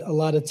spent a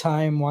lot of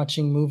time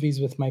watching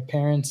movies with my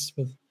parents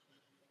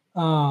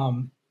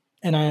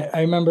and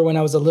I remember when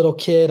I was a little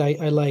kid,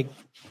 I like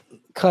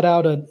cut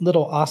out a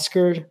little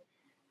Oscar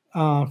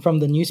from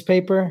the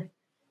newspaper.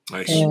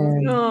 Nice.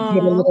 And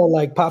put a little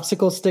like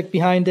popsicle stick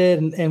behind it.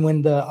 And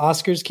when the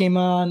Oscars came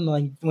on,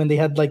 like when they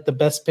had like the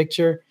best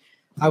picture,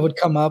 I would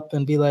come up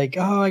and be like,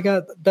 oh, I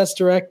got best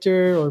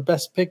director or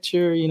best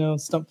picture,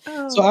 stuff.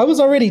 Oh. So I was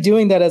already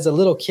doing that as a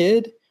little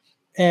kid.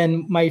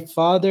 And my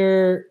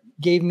father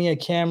gave me a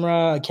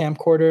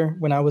camcorder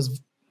when I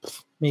was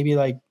maybe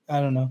like, I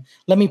don't know,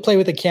 let me play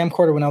with a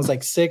camcorder when I was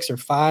like 6 or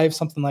 5,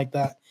 something like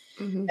that.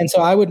 Mm-hmm. And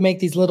so I would make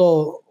these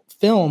little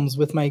films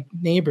with my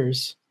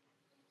neighbors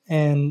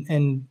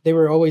and they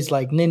were always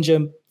like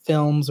ninja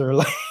films or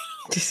like,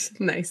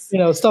 nice,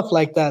 stuff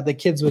like that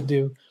kids would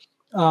do.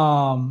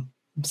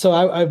 So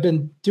I've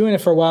been doing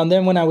it for a while. And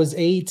then when I was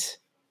 8,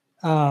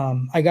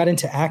 I got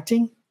into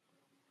acting.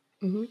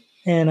 Mm-hmm.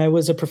 and I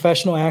was a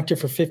professional actor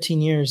for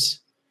 15 years.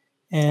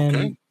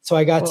 And so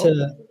I got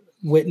to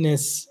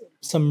witness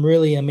some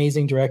really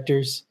amazing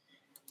directors,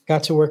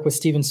 got to work with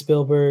Steven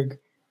Spielberg,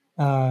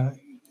 got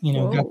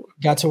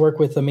to work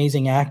with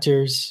amazing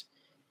actors,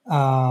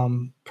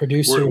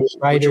 producers,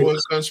 writers.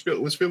 Which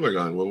was Spielberg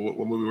on?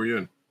 What movie were you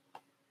in?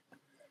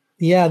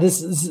 Yeah,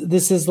 this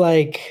is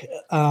like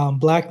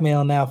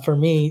blackmail now for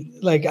me.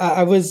 Like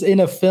I was in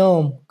a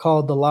film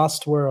called The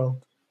Lost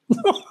World.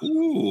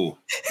 Ooh.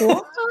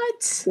 What?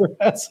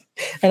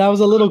 And I was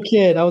a little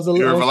kid. You're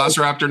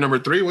Velociraptor number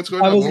 3? What's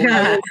going on? I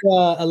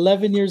was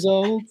 11 years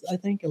old, I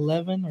think,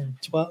 11 or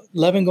 12,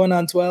 11 going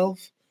on 12.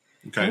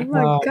 Okay. Oh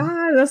my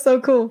God, that's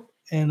so cool.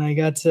 And I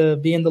got to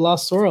be in The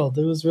Lost World.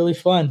 It was really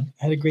fun.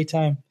 I had a great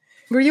time.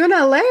 Were you in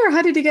LA, or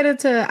how did you get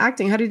into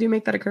acting? How did you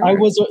make that occur?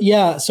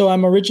 So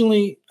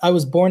I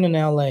was born in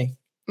LA.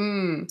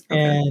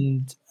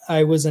 And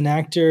I was an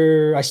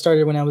actor. I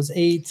started when I was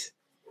 8,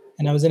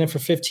 and I was in it for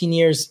 15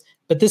 years.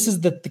 But this is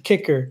the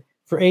kicker.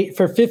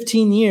 For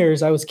 15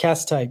 years, I was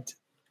cast typed.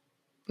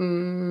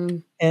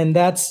 And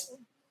that's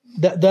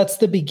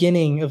the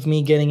beginning of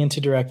me getting into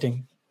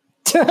directing.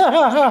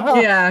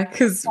 Yeah,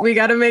 because we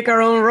got to make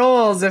our own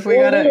roles if we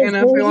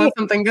if we want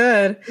something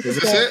good. Is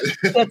this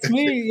it? That's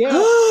me.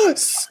 Yeah.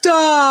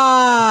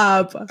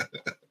 Stop.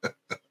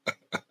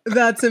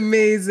 That's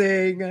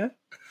amazing.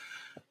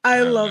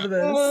 I love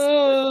this.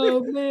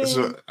 Oh man!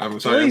 So,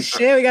 I'm sorry. Holy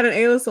shit, we got an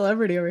A-list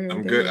celebrity over here.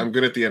 I'm good. I'm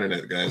good at the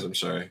internet, guys. I'm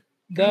sorry.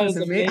 That was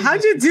amazing.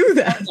 How'd you do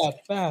that? That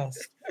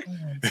fast.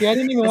 See, I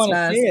didn't even want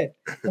to say it.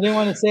 I didn't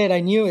want to say it.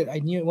 I knew it.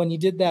 When you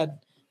did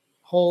that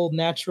whole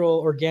natural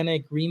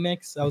organic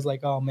remix, I was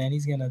like, oh man,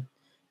 he's gonna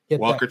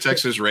get Walker, that.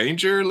 Texas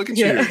Ranger. Look at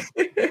you.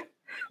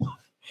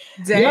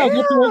 Damn. Yeah, I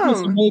got to work with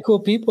some really cool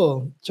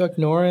people. Chuck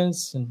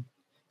Norris and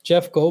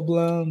Jeff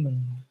Goldblum.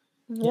 And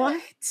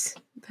what?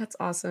 That's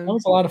awesome. That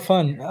was a lot of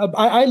fun.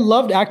 I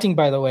loved acting,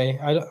 by the way.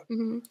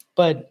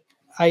 But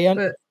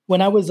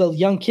when I was a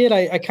young kid,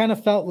 I kind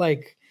of felt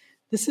like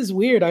this is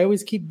weird. I'm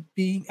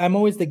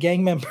always the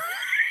gang member.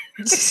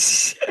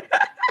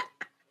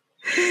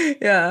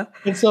 Yeah.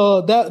 And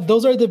so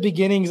those are the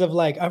beginnings of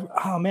like, I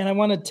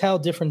want to tell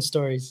different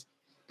stories.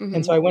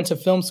 And so I went to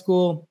film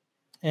school,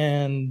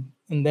 and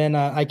then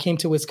I came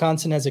to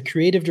Wisconsin as a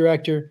creative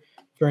director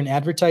for an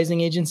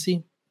advertising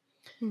agency.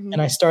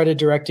 And I started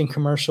directing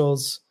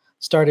commercials,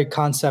 started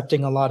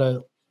concepting a lot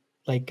of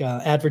like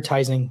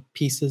advertising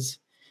pieces.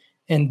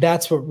 And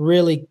that's what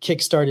really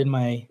kickstarted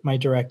my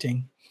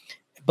directing.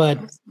 But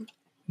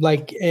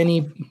like I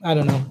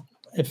don't know,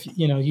 if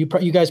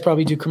you guys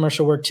probably do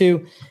commercial work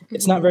too,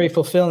 it's not very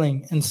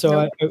fulfilling. And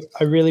so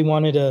I really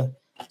wanted to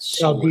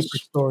tell deeper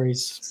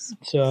stories.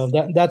 So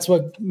that's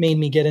what made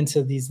me get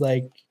into these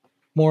like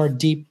more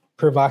deep,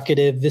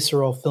 provocative,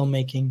 visceral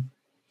filmmaking.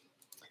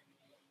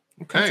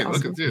 Okay, awesome.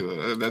 Look at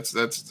you.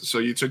 That's so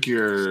you took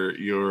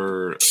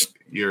your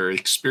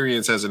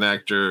experience as an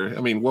actor.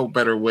 I mean, what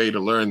better way to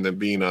learn than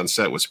being on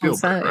set with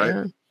Spielberg,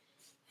 right?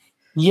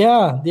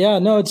 Yeah.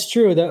 No, it's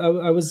true that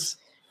I was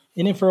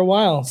in it for a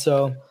while.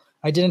 So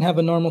I didn't have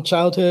a normal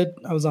childhood.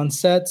 I was on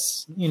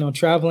sets,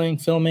 traveling,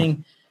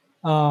 filming.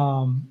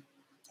 And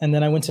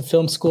then I went to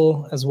film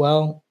school as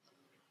well,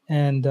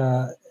 and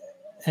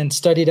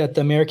studied at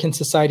the American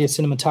Society of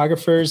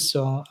Cinematographers.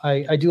 So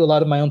I do a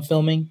lot of my own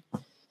filming.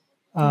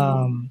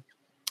 I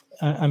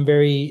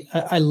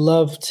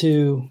love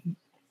to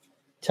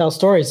tell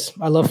stories.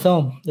 I love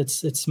film.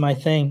 It's my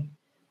thing.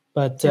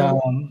 But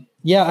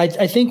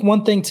I think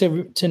one thing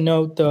to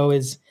note though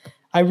is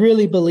I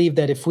really believe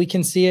that if we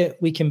can see it,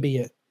 we can be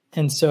it.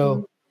 And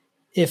so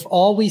if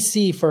all we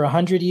see for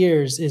 100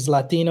 years is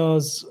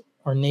Latinos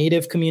or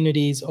Native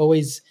communities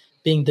always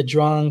being the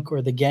drunk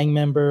or the gang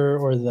member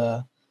or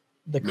the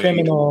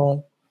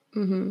criminal,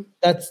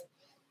 that's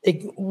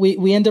it,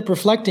 we end up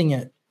reflecting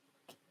it,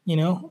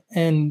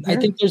 and I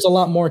think there's a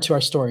lot more to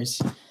our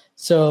stories.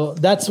 So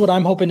that's what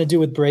I'm hoping to do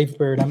with Brave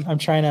Bird. I'm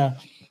trying to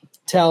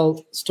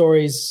tell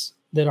stories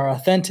that are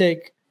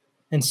authentic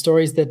and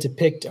stories that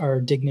depict our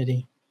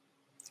dignity.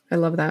 I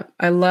love that.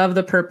 I love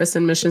the purpose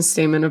and mission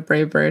statement of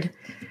Brave Bird.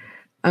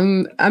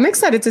 I'm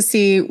excited to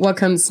see what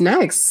comes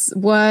next.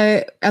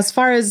 As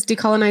far as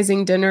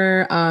Decolonizing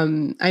Dinner,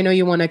 I know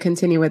you want to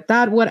continue with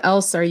that. What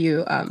else are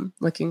you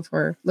looking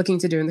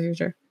to do in the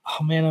future?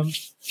 Oh man,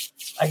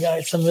 I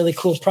got some really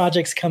cool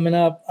projects coming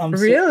up. I'm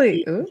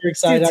really super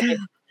excited.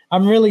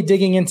 I'm really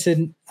digging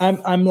into.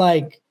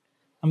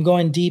 I'm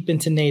going deep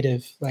into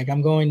native. Like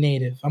I'm going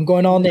native. I'm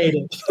going all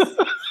native.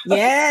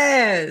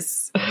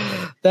 Yes.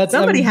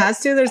 Somebody has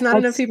to. There's not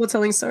enough people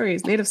telling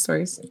stories, native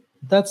stories.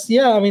 This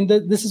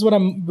is what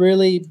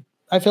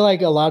I feel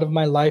like a lot of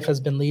my life has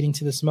been leading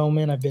to this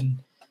moment. I've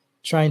been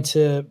trying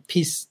to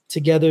piece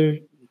together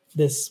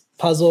this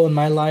puzzle in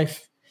my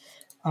life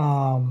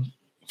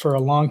for a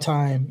long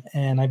time.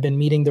 And I've been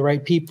meeting the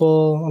right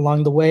people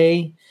along the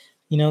way.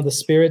 The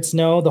spirits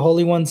know, the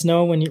holy ones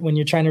know when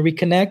you're trying to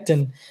reconnect,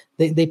 and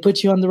they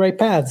put you on the right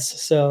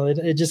paths. So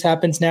it just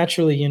happens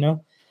naturally,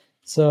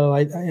 So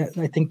I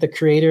think the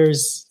creator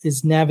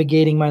is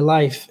navigating my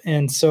life.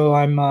 And so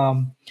I'm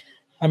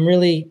I'm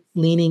really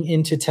leaning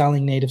into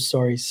telling Native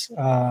stories.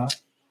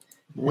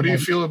 What do you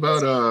feel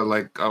about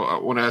I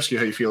want to ask you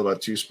how you feel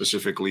about two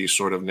specifically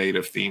sort of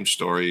Native themed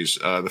stories.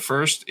 The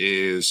first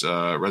is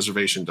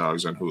Reservation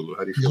Dogs on Hulu.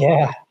 How do you feel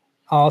about that?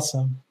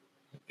 Awesome.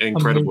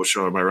 Incredible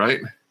show, am I right?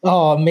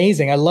 Oh,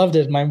 amazing. I loved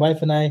it. My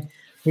wife and I,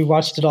 we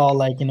watched it all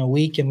like in a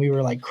week and we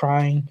were like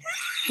crying.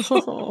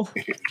 I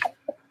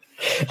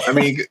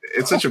mean,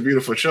 it's such a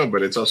beautiful show,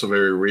 but it's also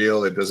very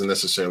real. It doesn't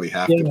necessarily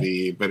have to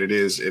be, but it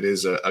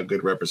is a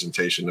good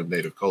representation of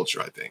Native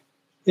culture, I think.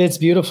 It's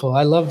beautiful.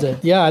 I loved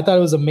it. Yeah, I thought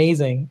it was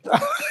amazing.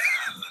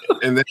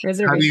 And then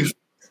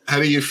how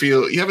do you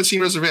feel? You haven't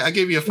seen Reservation? I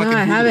gave you a fucking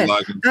I Hulu haven't.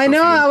 login. I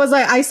know. I was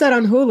like, I said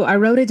on Hulu. I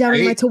wrote it down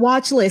in my to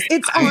watch list.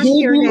 It's on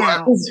here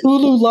now. It's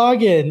Hulu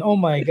login. Oh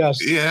my gosh.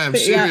 Yeah, I'm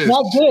serious.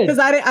 Not good. Because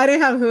I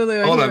didn't have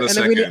Hulu. Hold on a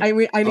second. I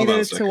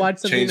needed to watch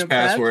something. Change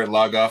password,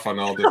 log off on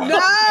all devices.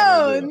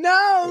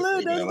 No,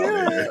 Lou, don't do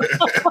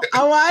it.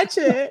 I'll watch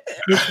it.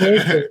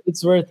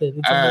 It's worth it.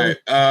 All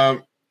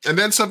right. And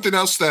then something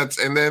else how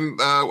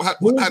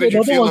did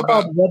you feel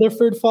about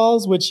Rutherford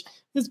Falls, which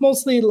is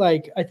mostly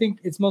I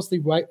think it's mostly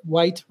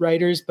white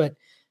writers, but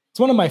it's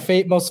one of my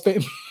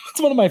it's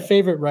one of my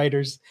favorite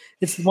writers.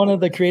 It's one of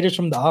the creators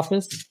from The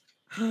Office.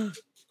 Oh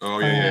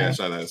yeah, I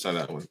saw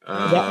that one.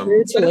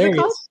 It's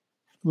hilarious.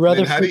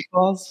 Rutherford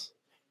Falls.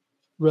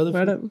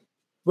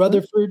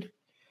 Rutherford.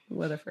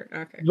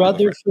 Okay.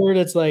 Rutherford.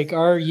 It's like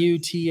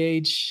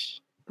RUTH.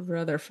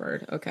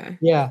 Rutherford. Okay.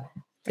 Yeah.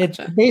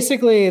 Gotcha.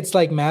 It's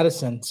like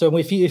Madison. So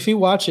if you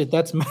watch it,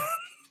 that's Madison.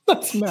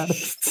 That's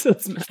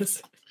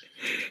Madison.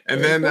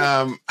 And then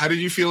how did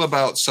you feel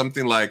about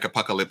something like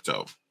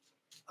Apocalypto?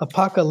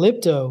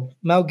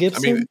 Mel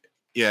Gibson. I mean,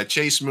 yeah,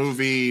 chase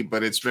movie,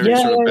 but it's very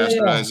sort of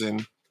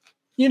bastardizing.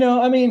 Yeah.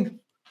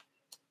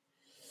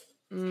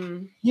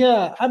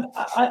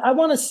 I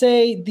want to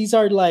say these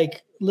are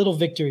like little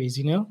victories,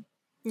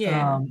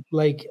 Yeah.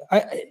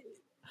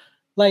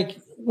 Like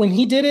when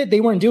he did it,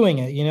 they weren't doing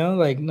it,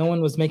 like no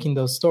one was making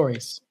those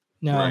stories.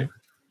 No, right.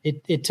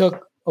 It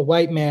took a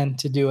white man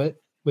to do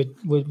it with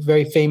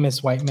very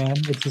famous white man,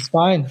 which is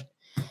fine.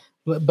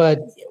 But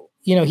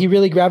he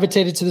really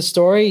gravitated to the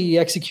story. He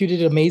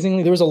executed it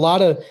amazingly. There was a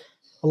lot of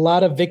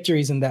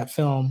victories in that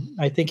film.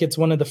 I think it's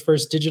one of the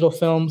first digital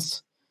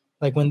films,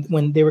 like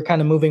when they were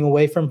kind of moving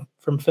away from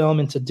film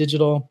into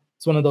digital.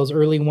 It's one of those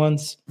early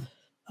ones.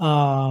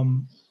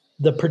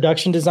 The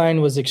production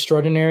design was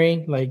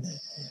extraordinary.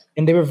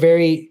 And they were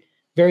very,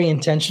 very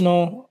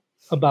intentional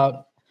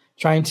about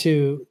trying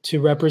to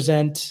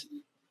represent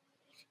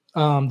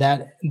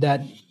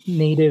that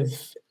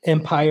native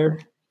empire.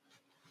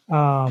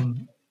 I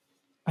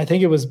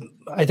think it was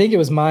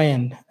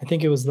Mayan. I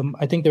think they were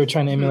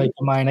trying to emulate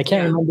the Mayan. I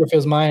can't remember if it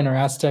was Mayan or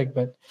Aztec,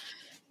 but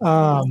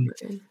I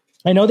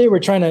know they were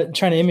trying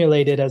to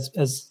emulate it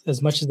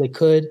as much as they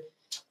could.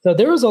 So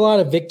there was a lot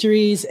of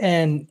victories,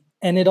 and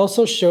it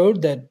also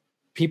showed that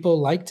people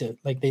liked it.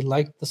 Like they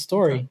liked the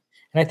story. Okay.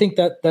 And I think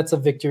that's a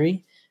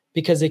victory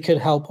because it could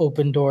help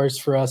open doors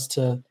for us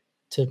to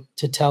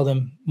tell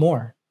them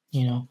more,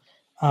 I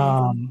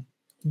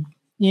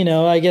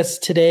guess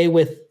today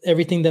with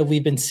everything that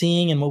we've been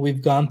seeing and what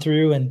we've gone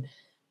through, and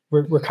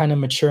we're kind of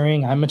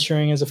maturing. I'm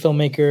maturing as a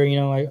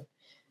filmmaker.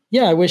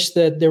 I wish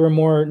that there were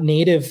more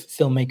native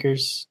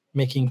filmmakers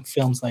making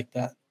films like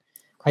that.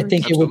 I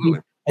think it would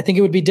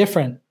be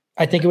different.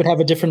 I think it would have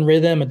a different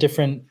rhythm, a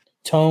different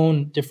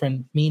tone,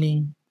 different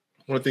meaning.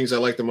 One of the things I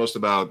like the most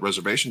about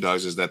Reservation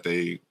Dogs is that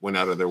they went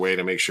out of their way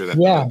to make sure that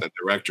the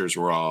directors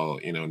were all,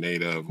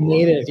 native,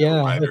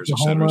 writers,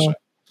 etc.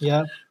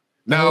 Yeah.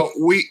 Now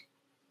we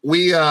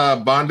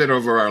bonded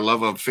over our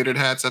love of fitted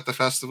hats at the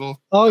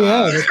festival. Oh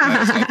yeah,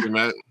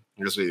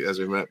 as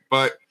we met.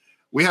 But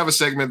we have a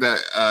segment that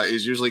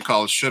is usually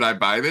called "Should I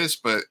Buy This?"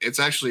 But it's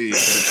actually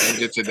going to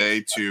change it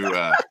today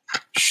to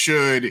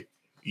 "Should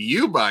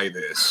You Buy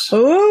This?"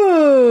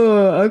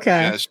 Oh,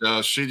 okay. Yeah,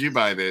 so should you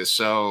buy this?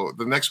 So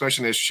the next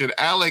question is: should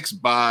Alex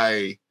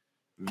buy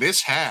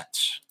this hat?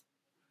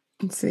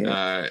 Let's see.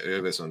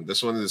 This one.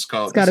 This one is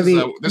called.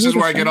 This is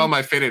where I get all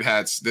my fitted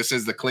hats. This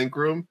is the Clink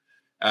Room.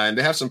 And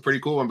they have some pretty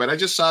cool one, but I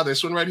just saw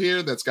this one right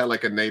here that's got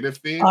like a native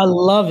theme. I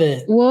love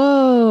it.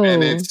 Whoa!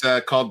 And it's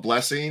called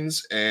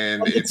Blessings,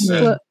 and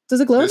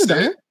does it glow in the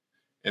dark?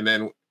 And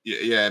then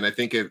and I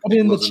think it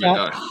glows in the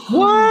dark.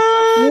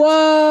 What?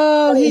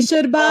 Whoa! He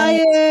should buy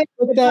it.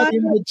 Put that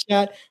in the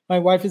chat. My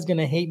wife is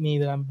gonna hate me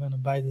that I'm gonna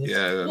buy this.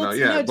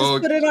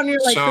 Just put it on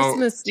your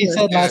Christmas. She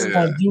said last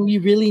time, "Do we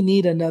really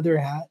need another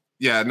hat?"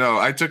 Yeah, no,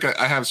 I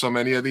have so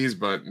many of these,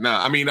 but no,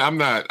 I mean, I'm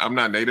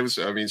not native,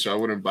 so I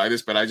wouldn't buy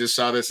this, but I just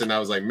saw this and I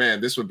was like, man,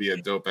 this would be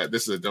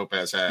this is a dope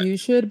ass hat. You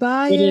should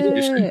buy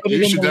it.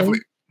 You should definitely.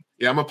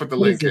 Yeah, I'm gonna put the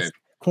link in.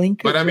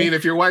 Clink. But I mean,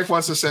 if your wife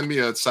wants to send me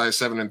a size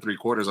 7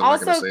 3/4, I'm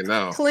not gonna say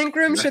no. Clink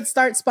Room should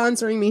start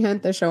sponsoring Mi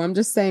Gente show. I'm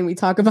just saying, we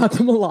talk about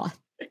them a lot.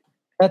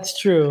 That's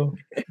true.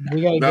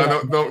 We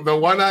gotta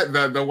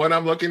the one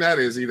I'm looking at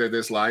is either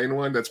this lion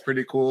one that's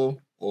pretty cool,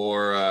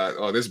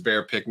 or this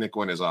bear picnic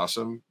one is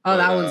awesome. Oh,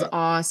 that one's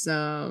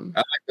awesome. I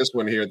like this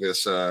one here.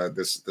 This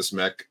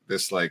mech.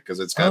 This like because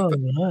it's got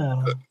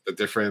the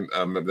different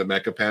the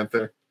Mecha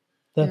Panther.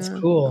 That's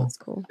cool. That's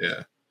cool.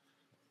 Yeah.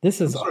 This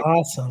is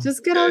awesome.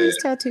 Just get all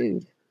these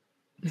tattooed.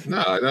 No,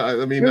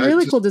 I mean they're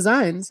really cool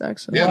designs,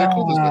 actually. Yeah, they're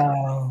cool designs.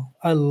 Wow,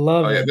 I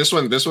love it. Yeah, this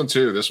one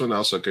too. This one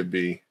also could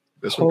be.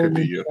 This one could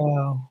be you.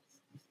 Wow.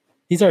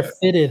 These are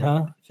fitted,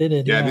 huh?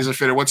 Fitted. Yeah, these are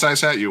fitted. What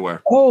size hat you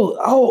wear? Oh!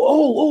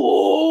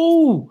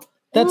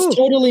 That's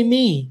totally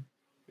me.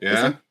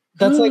 Yeah.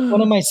 That's like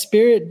one of my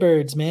spirit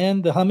birds,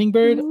 man. The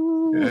hummingbird.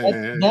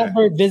 That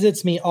bird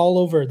visits me all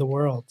over the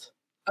world.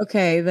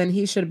 Okay, then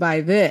he should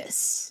buy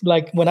this.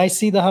 Like when I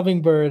see the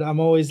hummingbird,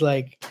 I'm always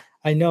like,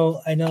 I know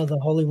the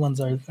holy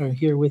ones are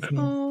here with me.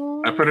 Aww.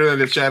 I put it in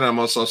the chat. I'm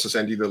also supposed to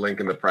send you the link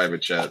in the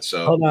private chat.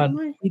 So hold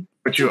on.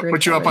 Put you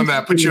up on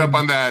that.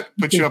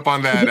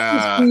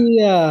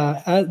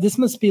 This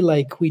must be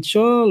like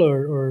Huichol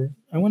or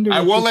I wonder.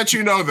 I will let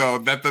you know though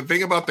that the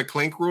thing about the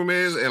clink room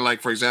is, and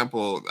like for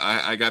example,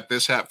 I got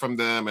this hat from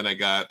them, and I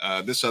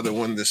got this other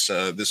one. This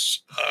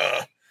is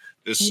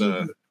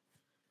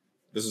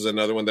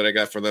another one that I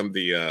got for them.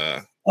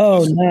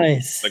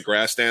 Nice. The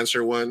grass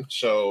dancer one.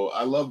 So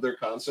I love their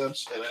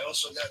concepts, and I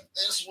also got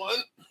this one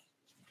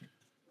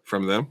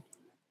from them,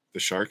 the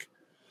shark.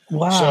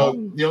 Wow.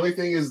 So the only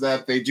thing is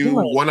that they do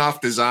one-off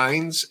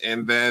designs,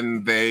 and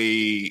then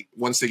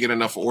once they get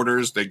enough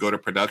orders, they go to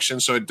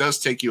production. So it does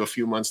take you a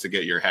few months to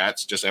get your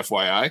hats, just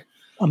FYI.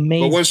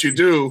 Amazing. But once you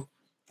do,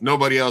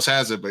 nobody else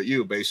has it but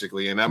you,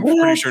 basically. And I'm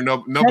pretty sure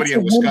nobody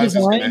in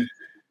Wisconsin is gonna.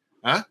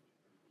 Huh?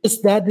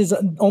 Is that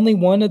only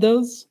one of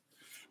those?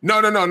 No.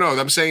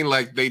 I'm saying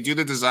like they do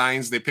the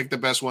designs, they pick the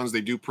best ones,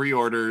 they do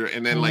pre-order,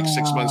 and then like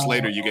 6 months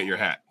later, you get your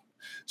hat.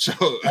 So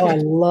I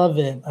love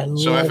it.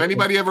 So if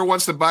anybody ever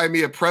wants to buy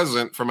me a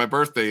present for my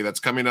birthday that's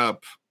coming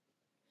up,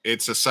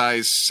 it's a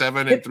size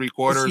 7 3/4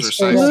 or size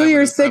 7.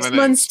 You're 6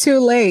 months too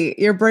late.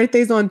 Your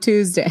birthday's on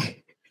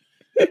Tuesday.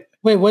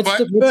 Wait, what's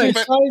your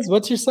size?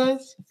 What's your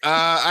size?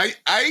 I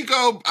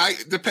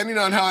depending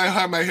on how I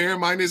have my hair,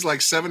 mine is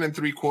like 7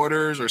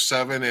 3/4 or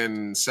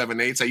 7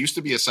 7/8. I used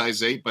to be a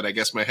size 8, but I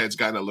guess my head's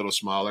gotten a little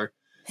smaller.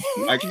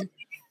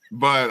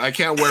 But I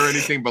can't wear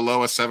anything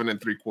below a 7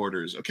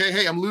 3/4. Okay,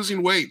 hey, I'm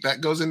losing weight. That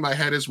goes in my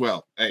head as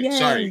well. Hey, Yay.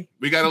 Sorry,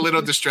 we got a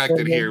little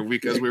distracted here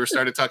because we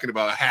started talking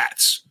about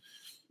hats.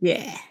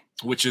 Yeah,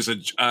 which is a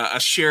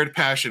shared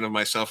passion of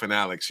myself and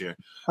Alex here.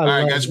 All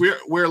right, guys,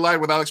 we're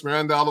live with Alex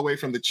Miranda all the way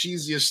from the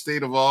cheesiest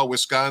state of all,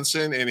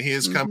 Wisconsin, and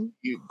his company,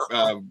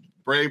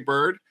 Brave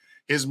Bird,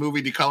 his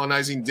movie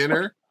Decolonizing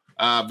Dinner.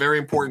 Very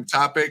important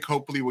topic.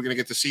 Hopefully, we're going to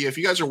get to see. If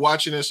you guys are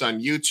watching us on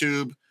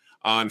YouTube,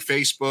 on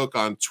Facebook,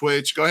 on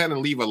Twitch, go ahead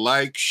and leave a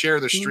like, share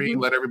the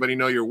stream, let everybody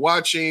know you're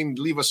watching.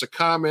 Leave us a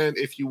comment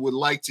if you would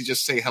like to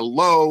just say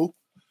hello.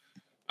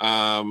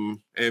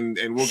 And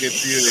we'll get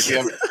to you if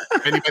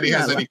anybody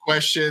has any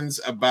questions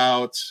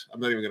about. I'm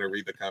not even going to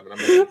read the comment.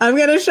 I'm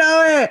going to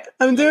show it.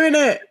 I'm doing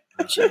it.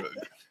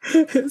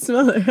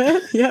 Smell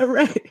it. Yeah,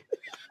 right.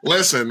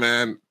 Listen,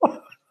 man.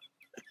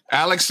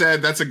 Alex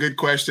said that's a good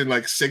question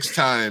like 6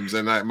 times,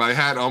 and my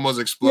hat almost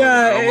exploded.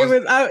 Yeah,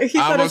 he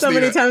said it so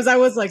many times. I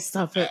was like,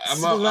 "Stop it!"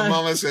 I'm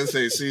almost gonna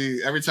say,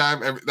 "See, every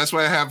time." That's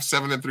why I have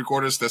 7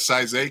 3/4 to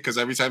size 8, because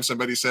every time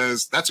somebody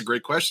says that's a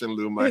great question,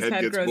 Lou, my head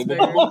gets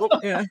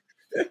yeah.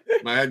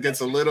 My head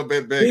gets a little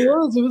bit bigger.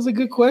 It was a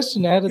good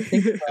question. I had to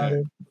think about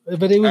it,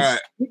 but it was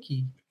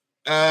tricky.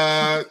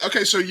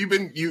 Okay, so you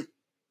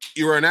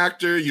were an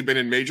actor. You've been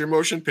in major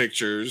motion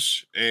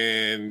pictures,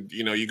 and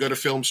you go to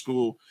film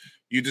school.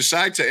 You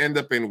decide to end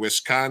up in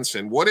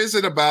Wisconsin. What is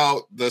it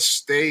about the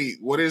state?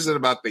 What is it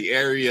about the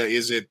area?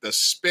 Is it the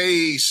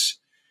space?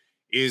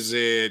 Is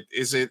it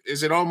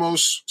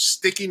almost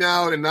sticking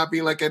out and not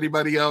being like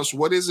anybody else?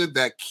 What is it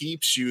that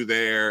keeps you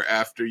there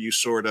after you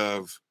sort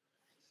of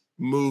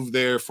move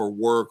there for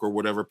work or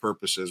whatever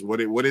purposes?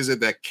 What is it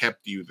that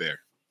kept you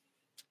there?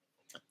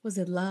 Was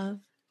it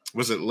love?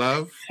 Was it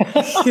love?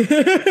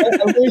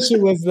 I wish it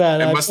was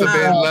that. It must have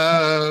been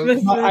love.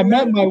 I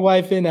met my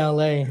wife in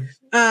LA.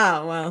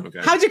 Oh, well. Okay.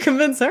 How'd you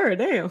convince her?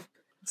 Damn.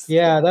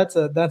 Yeah, that's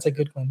a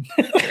good one.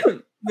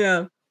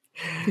 Yeah.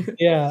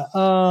 Yeah.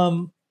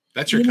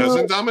 That's your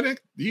cousin,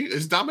 Dominic?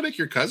 Is Dominic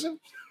your cousin?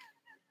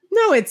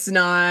 No, it's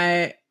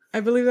not. I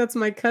believe that's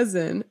my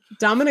cousin.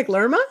 Dominic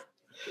Lerma?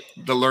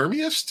 The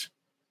Lermiest?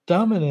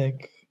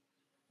 Dominic.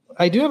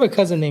 I do have a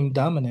cousin named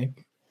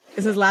Dominic.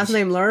 Is his last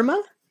name Lerma?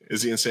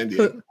 Is he in San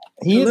Diego?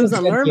 He lives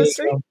on Lerma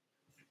Street?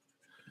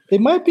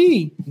 It might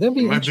be.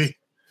 It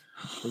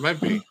might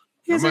be.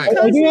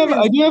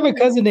 I do have a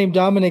cousin named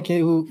Dominic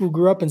who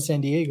grew up in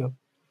San Diego.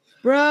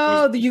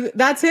 Bro,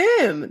 that's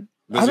him.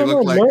 I don't know.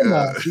 Like,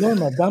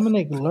 Lerma.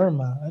 Dominic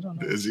Lerma. I don't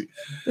know. Does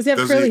he have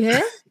curly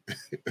hair?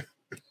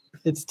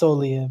 It's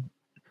totally him.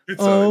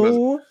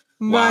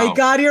 My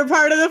God, you're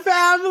part of the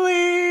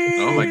family.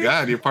 Oh my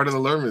God, you're part of the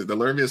Lerma. The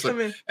Lerma is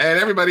and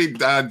everybody,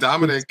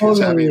 Dominic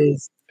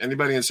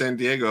anybody in San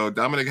Diego,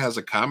 Dominic has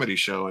a comedy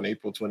show on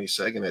April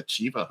 22nd at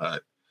Chiva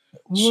Hut.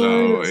 What?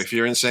 So if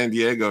you're in San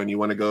Diego and you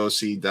want to go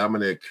see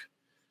Dominic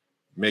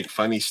make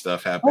funny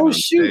stuff happen on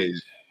shoot.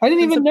 stage. I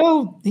didn't even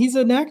know he's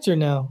an actor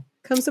now.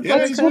 Comes to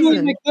play He's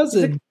my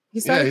cousin.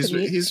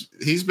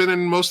 He's been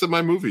in most of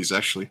my movies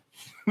actually.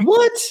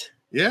 What?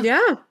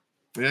 Yeah.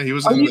 Yeah, he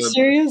was. Are you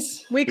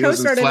serious? We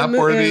co-starred in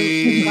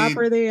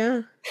Flapworthy.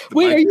 Yeah.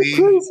 Wait, are you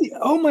crazy?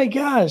 Oh my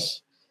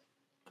gosh,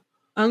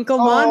 Uncle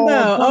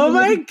Mondo! Oh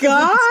my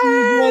god,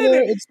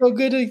 it's so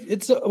good.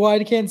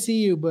 I can't see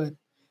you, but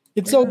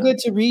it's so good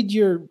to read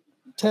your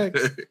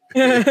text.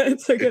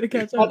 It's so good to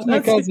catch up. That's my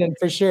cousin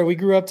for sure. We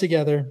grew up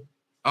together.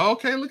 Oh,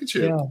 okay, look at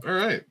you. Yeah. All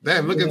right,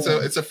 damn! Look,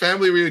 it's a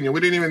family reunion. We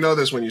didn't even know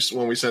this when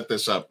we set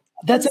this up.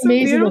 That's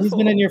amazing that he's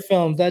been in your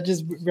films. That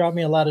just brought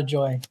me a lot of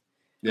joy.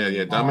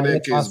 Yeah.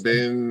 Dominic has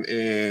been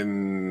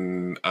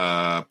in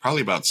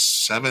probably about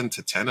 7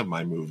 to 10 of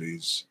my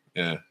movies.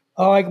 Yeah.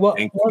 Oh,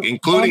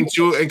 including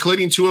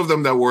two of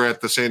them that were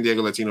at the San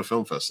Diego Latino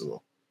Film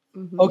Festival.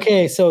 Mm-hmm.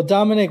 Okay, so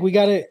Dominic, I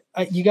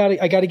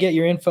gotta get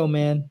your info,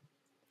 man.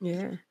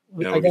 Yeah.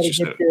 I gotta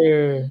get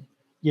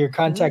your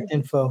contact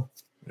info.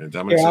 Yeah,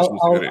 Dominic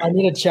I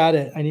need to chat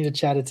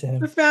it. To him.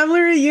 The family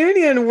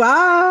reunion.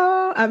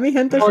 Wow. A mi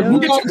gente.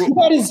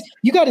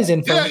 You got his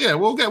info. Yeah.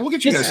 We'll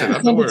get you guys set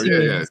up. Don't worry.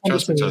 Yeah.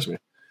 Trust me.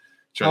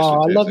 I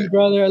love you,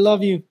 brother. I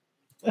love you.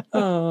 Oh.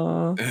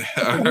 All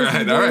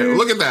right.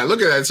 Look at that.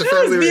 It's a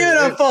family reunion.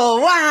 Beautiful.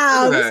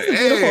 Wow. This is a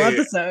beautiful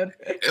episode.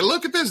 Hey,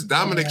 look at this.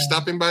 Dominic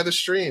stopping by the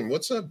stream.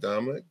 What's up,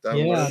 Dominic?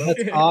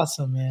 That's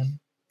awesome,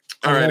 man.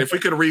 All right. If we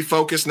could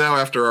refocus now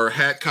after our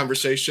hat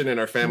conversation and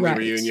our family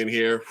reunion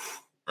here.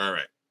 All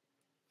right.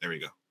 There we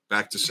go.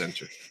 Back to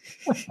center.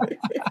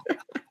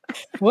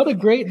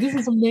 This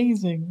is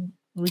amazing.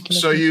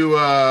 So you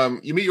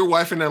meet your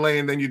wife in LA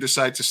and then you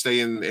decide to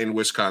stay in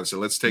Wisconsin.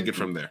 Let's take it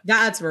from there.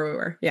 That's where we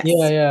were. Yes.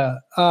 Yeah.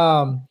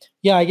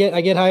 I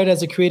get hired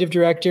as a creative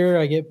director.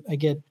 I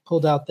get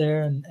pulled out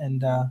there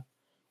and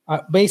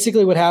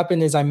basically what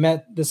happened is I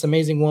met this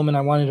amazing woman.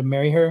 I wanted to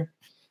marry her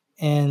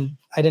and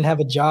I didn't have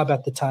a job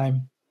at the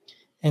time.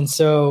 And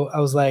so I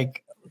was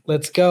like,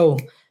 let's go.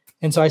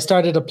 And so I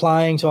started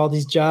applying to all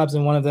these jobs,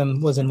 and one of them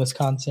was in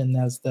Wisconsin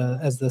as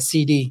the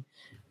CD.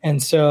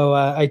 And so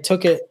I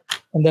took it,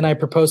 and then I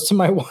proposed to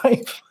my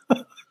wife,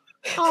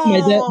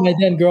 my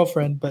then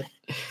girlfriend.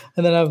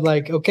 And then I was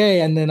like,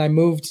 okay. And then I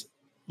moved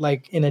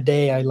like in a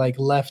day. I like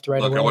left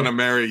right away. I want to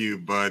marry you,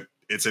 but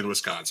it's in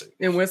Wisconsin.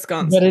 In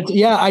Wisconsin. But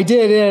I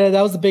did. Yeah,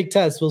 that was the big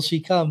test. Will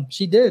she come?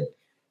 She did.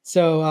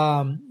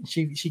 So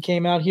she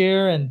came out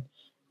here, and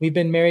we've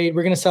been married.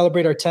 We're gonna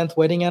celebrate our 10th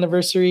wedding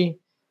anniversary.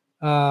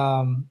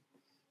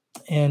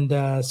 And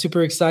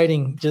super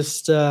exciting.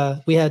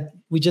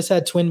 We just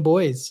had twin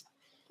boys.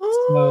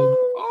 So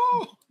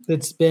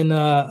it's been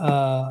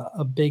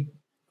a big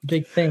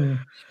thing.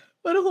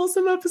 What a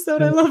wholesome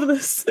episode. I love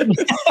this.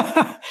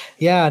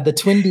 Yeah, the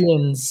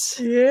Twindians.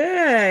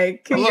 Yeah.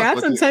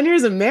 Congrats on 10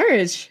 years of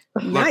marriage.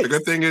 Nice. The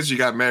good thing is you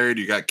got married,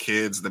 you got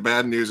kids. The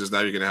bad news is now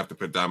you're going to have to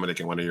put Dominic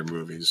in one of your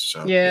movies.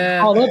 So.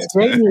 Yeah. Oh, that's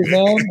great news,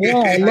 man. Yeah,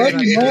 I love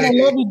you, man. I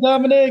love you,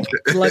 Dominic.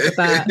 Look at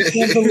that. I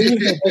can't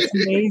believe it. That's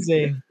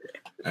amazing.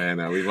 I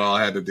know. We've all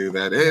had to do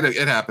that.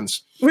 It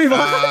happens. We've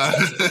all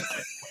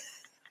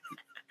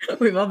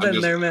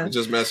been there, man. I'm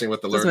just messing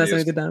with the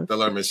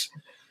learners.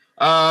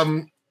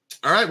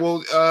 All right.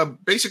 Well,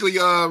 basically,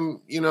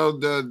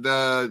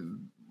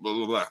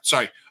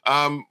 sorry.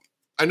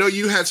 I know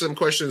you had some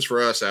questions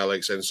for us,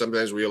 Alex, and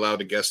sometimes we allow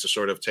the guest to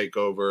sort of take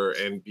over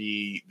and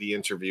be the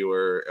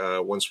interviewer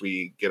once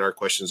we get our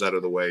questions out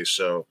of the way.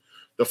 So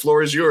the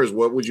floor is yours.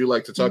 What would you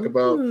like to talk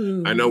about?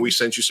 I know we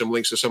sent you some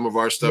links to some of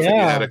our stuff, and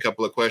you had a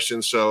couple of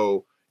questions,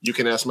 so you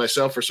can ask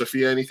myself or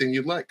Sophia anything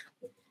you'd like.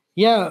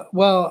 Yeah.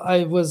 Well,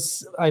 I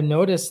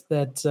noticed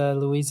that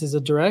Luis is a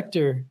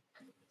director.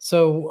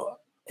 So,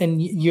 and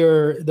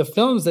the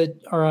films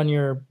that are on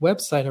your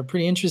website are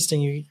pretty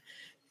interesting.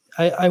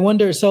 I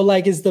wonder, so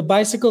like, is The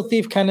Bicycle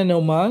Thief kind of an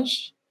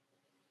homage?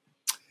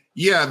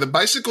 Yeah, The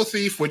Bicycle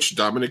Thief, which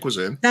Dominic was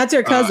in. That's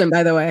your cousin,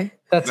 by the way.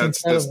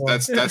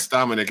 That's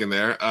Dominic in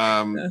there.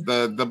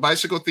 The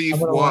Bicycle Thief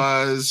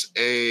was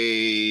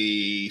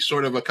a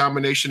sort of a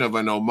combination of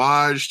an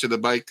homage to The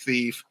Bike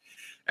Thief,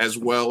 as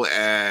well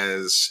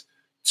as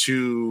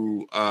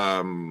to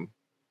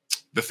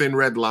The Thin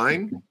Red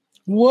Line.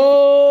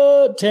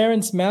 What?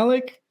 Terrence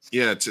Malick?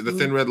 Yeah, to The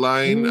Thin Red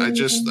Line. I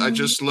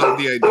just love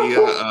the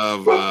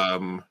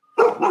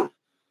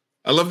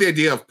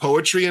idea of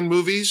poetry in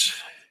movies,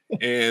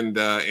 and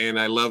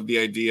I love the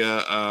idea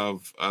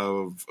of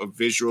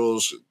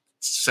visuals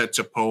set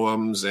to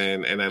poems,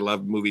 and I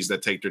love movies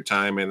that take their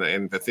time,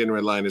 and The Thin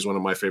Red Line is one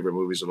of my favorite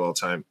movies of all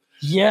time.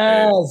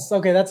 Yes.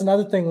 Okay, that's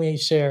another thing we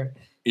share.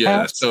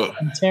 Yeah, so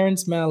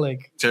Terrence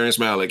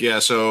Malick. Yeah,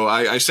 so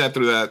I sat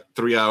through that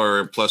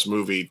 3-hour plus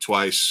movie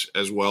twice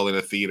as well in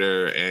a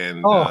theater,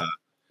 and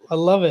I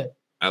love it.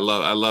 I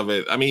love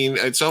it. I mean,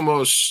 I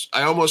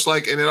almost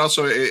like, and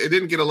it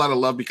didn't get a lot of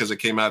love because it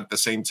came out at the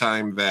same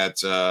time that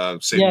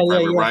Saving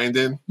Private Ryan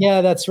did.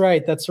 Yeah, that's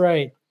right.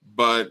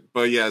 But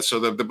yeah, so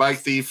the Bike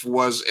Thief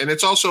was, and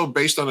it's also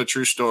based on a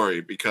true story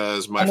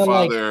because my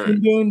father. Like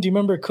Kundun, do you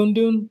remember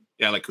Kundun?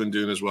 Yeah, like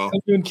Kundun as well.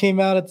 Kundun came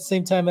out at the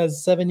same time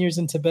as 7 Years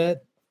in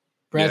Tibet.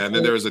 Yeah, and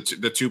then there was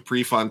the two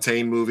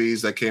Prefontaine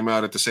movies that came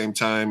out at the same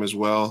time as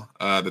well.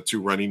 The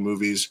two running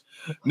movies.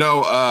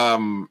 No,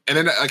 and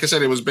then like I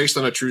said, it was based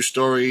on a true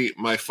story.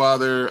 My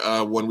father,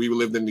 when we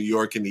lived in New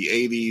York in the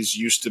 80s,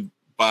 used to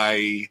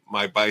buy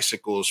my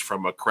bicycles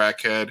from a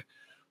crackhead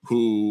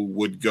who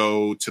would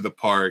go to the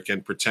park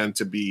and pretend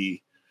to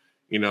be,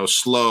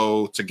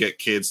 slow to get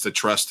kids to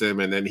trust him,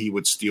 and then he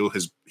would steal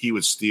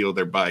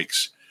their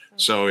bikes.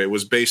 So it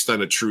was based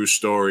on a true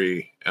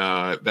story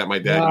that my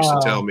dad used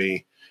to tell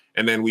me.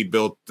 And then we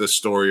built the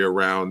story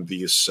around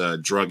this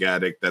drug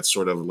addict that's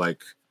sort of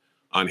like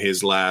on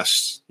his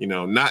last,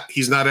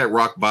 he's not at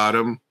rock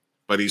bottom,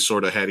 but he's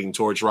sort of heading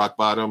towards rock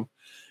bottom.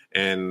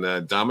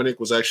 And Dominic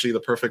was actually the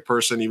perfect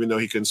person, even though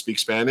he couldn't speak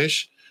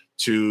Spanish,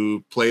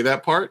 to play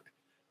that part.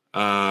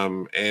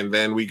 And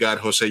then we got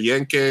Jose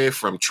Yenke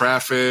from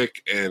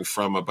Traffic and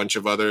from a bunch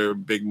of other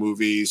big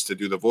movies to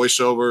do the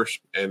voiceover.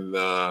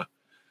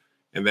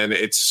 And then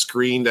it's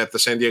screened at the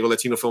San Diego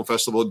Latino Film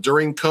Festival.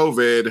 During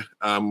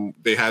COVID,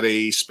 they had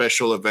a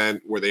special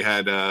event where they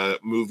had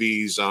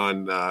movies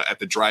on at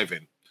the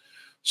drive-in.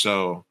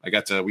 So we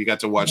got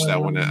to watch that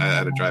one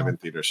at a drive-in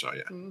theater. So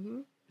yeah,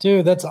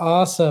 dude, that's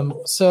awesome.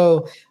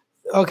 So,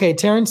 okay,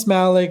 Terrence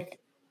Malick,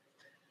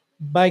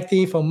 Bike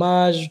Thief,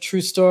 Homage,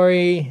 True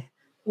Story.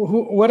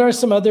 What are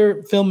some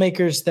other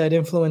filmmakers that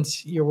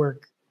influence your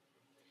work?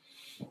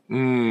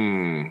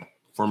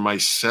 For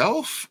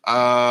myself,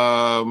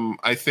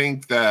 I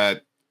think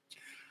that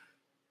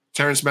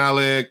Terrence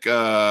Malick,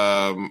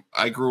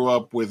 I grew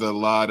up with a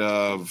lot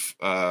of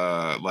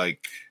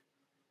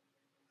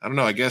I don't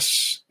know,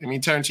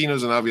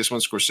 Tarantino's an obvious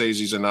one,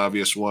 Scorsese's an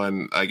obvious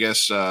one. I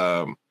guess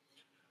Terrence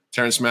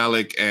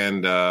Malick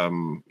and,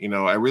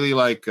 I really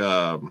like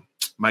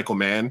Michael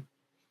Mann.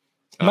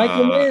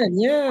 Michael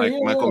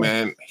Mann, Michael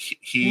Mann,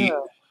 he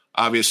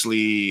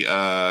obviously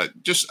I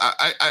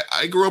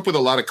grew up with a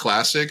lot of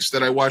classics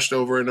that I watched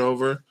over and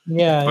over.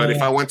 But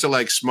if I went to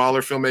like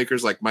smaller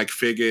filmmakers like Mike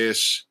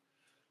Figgis,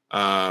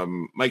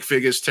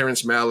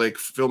 Terrence Malick,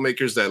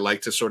 filmmakers that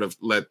like to sort of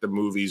let the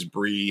movies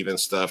breathe and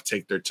stuff,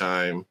 take their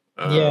time.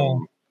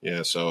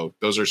 So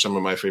those are some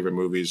of my favorite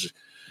movies,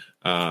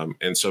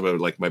 and some of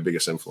like my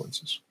biggest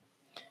influences.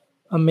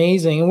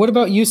 Amazing. And what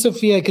about you,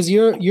 Sophia? Because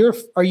are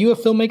you a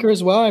filmmaker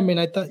as well? I mean,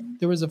 I thought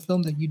there was a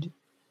film that you did.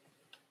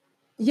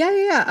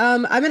 Yeah.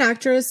 I'm an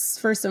actress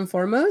first and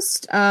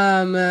foremost.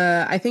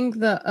 I think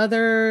the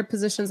other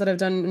positions that I've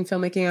done in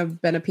filmmaking, I've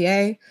been a PA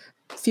a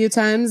few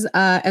times,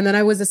 and then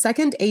I was a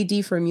second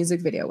AD for a music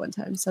video one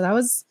time. So that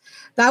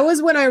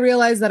was when I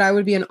realized that I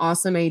would be an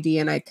awesome AD,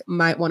 and I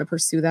might want to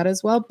pursue that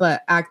as well.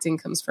 But acting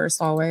comes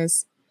first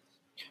always.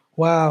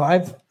 Wow,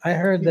 I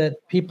heard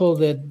that people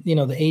that the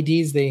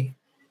ADs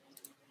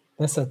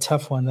that's a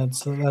tough one.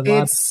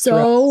 It's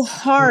so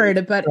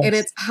hard, but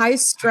it's high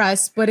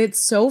stress, but it's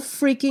so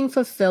freaking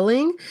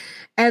fulfilling.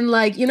 And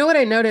like, what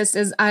I noticed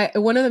is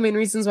one of the main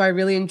reasons why I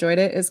really enjoyed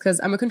it is because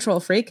I'm a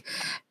control freak,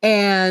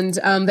 and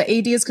the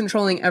AD is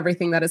controlling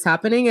everything that is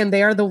happening, and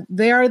they are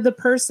the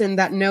person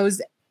that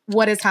knows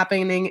what is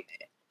happening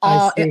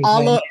all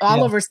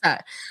over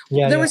set.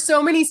 There were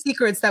so many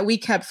secrets that we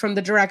kept from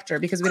the director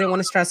because we didn't want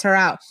to stress her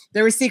out.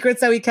 There were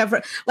secrets that we kept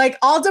from like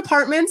all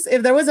departments.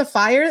 If there was a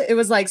fire, it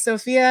was like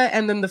Sophia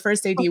and then the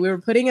first AD. We were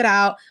putting it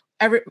out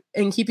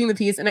and keeping the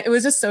peace, and it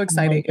was just so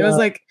exciting. It was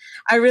like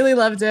I really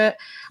loved it.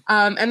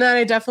 And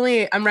then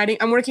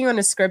I'm working on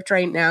a script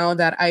right now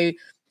that I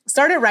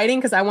started writing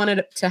because I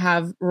wanted to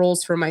have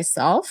roles for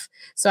myself.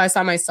 So I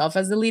saw myself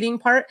as the leading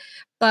part.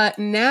 But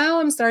now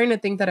I'm starting to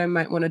think that I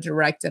might want to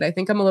direct it. I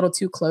think I'm a little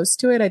too close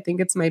to it. I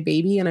think it's my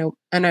baby, and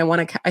I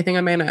want to. I think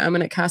I'm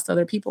gonna cast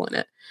other people in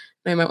it,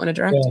 and I might want to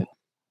direct it.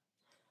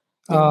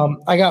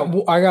 I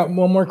got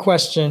one more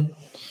question.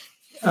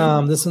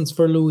 This one's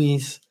for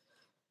Luis.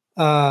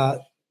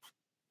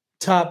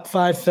 Top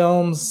 5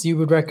 films you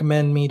would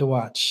recommend me to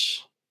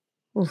watch.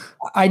 Oof.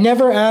 I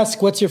never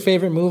ask what's your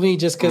favorite movie,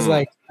 just because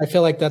I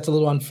feel like that's a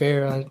little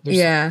unfair.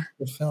 There's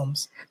good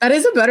films. That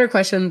is a better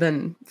question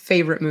than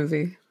favorite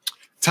movie.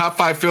 Top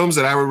 5 films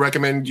that I would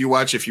recommend you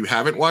watch if you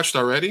haven't watched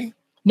already?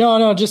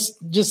 No, just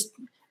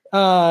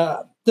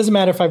doesn't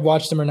matter if I've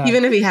watched them or not.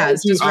 Even if he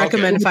has, just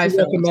recommend 5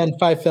 films. Recommend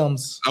 5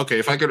 films. Okay,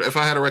 if I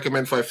had to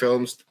recommend 5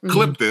 films,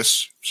 clip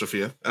this,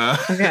 Sophia.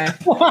 Okay.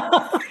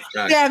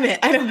 Damn it,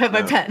 I don't have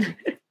my pen.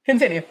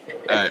 Continue.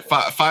 All right,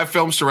 5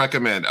 films to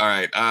recommend. All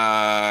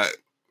right.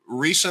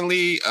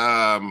 Recently,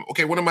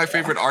 one of my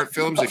favorite art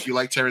films, if you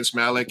like Terrence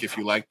Malick, if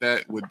you like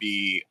that, would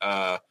be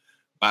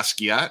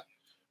Basquiat,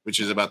 which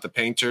is about the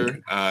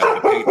painter,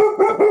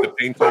 the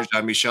painter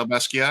Jean-Michel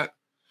Basquiat.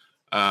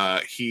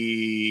 I'm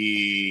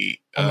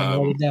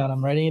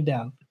writing it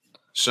down.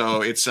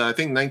 So it's I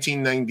think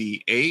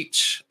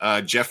 1998.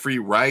 Jeffrey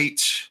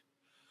Wright,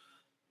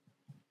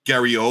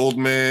 Gary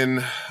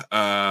Oldman.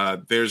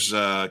 There's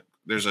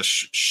a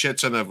shit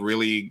ton of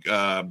really.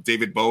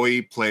 David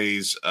Bowie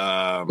plays.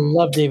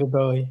 Love David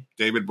Bowie.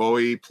 David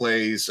Bowie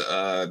plays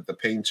the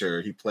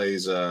painter. He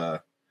plays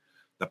the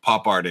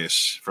pop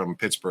artist from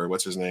Pittsburgh.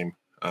 What's his name?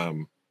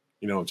 You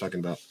know what I'm talking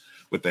about.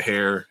 with the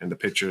hair and the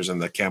pictures and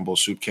the Campbell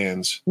soup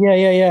cans.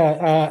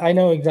 Yeah. I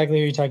know exactly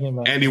who you're talking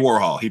about. Andy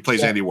Warhol. He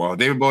plays Andy Warhol.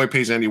 David Bowie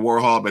plays Andy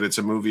Warhol, but it's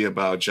a movie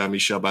about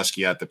Jean-Michel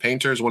Basquiat, the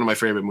painter. It's one of my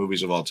favorite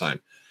movies of all time.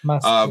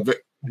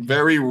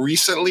 Very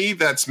recently,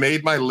 that's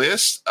made my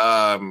list.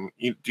 Do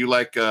you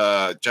like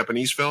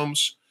Japanese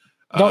films?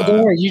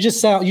 Don't worry. You just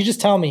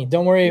tell me.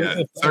 Don't worry.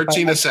 Yeah.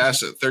 13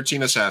 Assassins.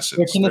 13 Assassins.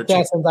 13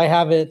 Assassins. I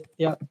have it.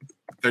 Yeah.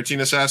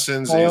 13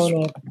 Assassins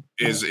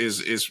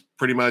is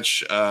pretty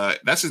much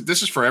this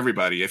is for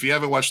everybody. If you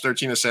haven't watched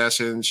 13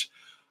 Assassins,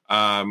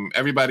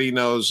 everybody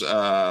knows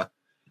Miike,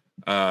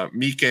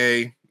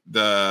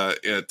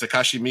 the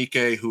Takashi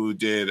Miike, who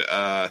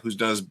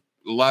does a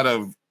lot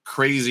of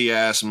crazy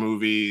ass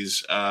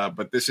movies.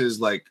 But this is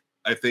like,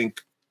 I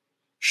think,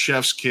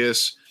 chef's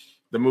kiss.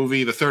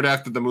 The third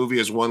act of the movie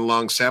is one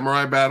long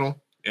samurai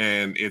battle,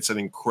 and it's an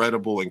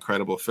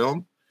incredible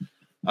film.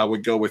 I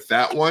would go with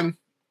that one.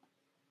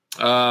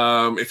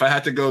 If I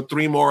had to go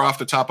 3 more off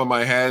the top of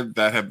my head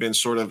that have been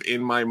sort of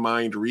in my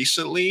mind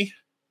recently,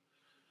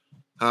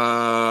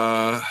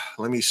 let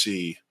me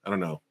see. I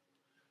don't know.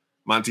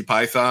 Monty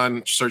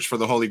Python, Search for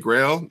the Holy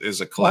Grail is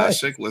a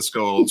classic. Let's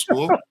go old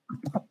school.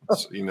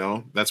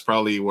 So, that's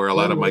probably where a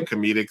lot of my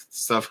comedic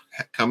stuff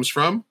comes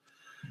from.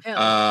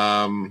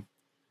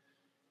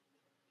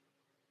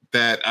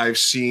 That I've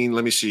seen.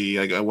 Let me see.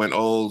 I went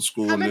old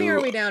school. How many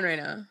are we down right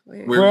now?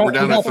 We're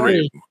down to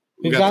 3.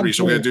 We got 3,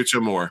 so we're gonna do 2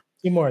 more.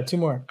 Two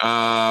more.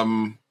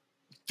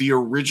 The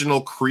original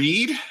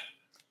Creed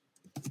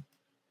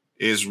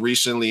is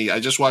recently. I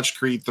just watched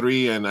Creed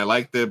 3 and I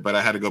liked it, but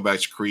I had to go back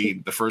to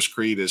Creed. The first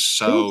Creed is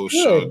so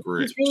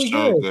great,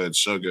 really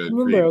so good. I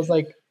remember, Creed. I was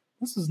like,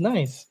 this is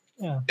nice.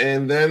 Yeah.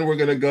 And then we're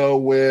gonna go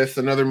with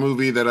another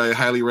movie that I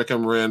highly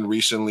recommend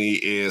recently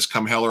is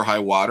Come Hell or High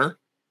Water.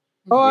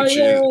 Which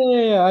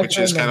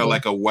is kind of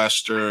like a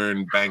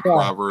Western bank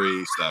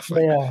robbery stuff.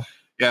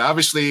 Yeah,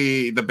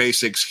 obviously the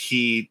basics,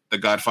 Heat, The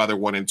Godfather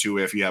 1 and 2,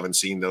 if you haven't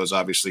seen those,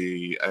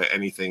 obviously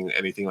anything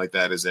like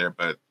that is there.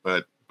 But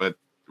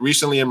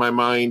recently in my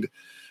mind,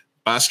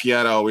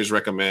 Basquiat I always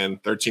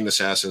recommend, 13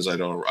 Assassins I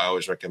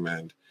always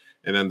recommend.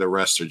 And then the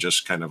rest are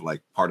just kind of like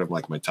part of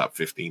like my top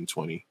 15,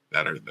 20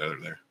 that are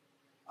there.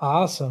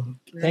 Awesome.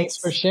 Nice. Thanks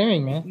for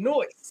sharing, man.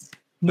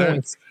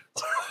 Nice.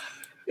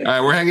 All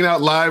right, we're hanging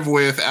out live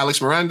with Alex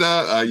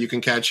Miranda. You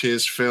can catch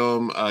his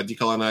film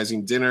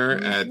Decolonizing Dinner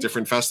at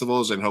different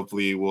festivals, and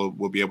hopefully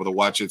we'll be able to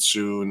watch it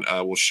soon.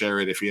 We'll share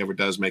it if he ever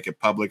does make it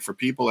public for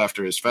people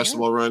after his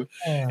festival run.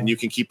 And you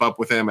can keep up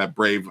with him at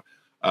Brave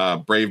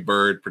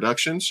Bird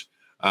Productions.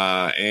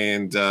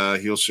 And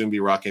he'll soon be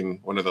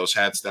rocking one of those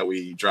hats that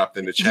we dropped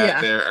in the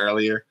chat there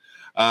earlier.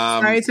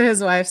 Sorry to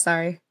his wife.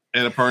 Sorry.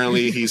 And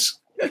apparently he's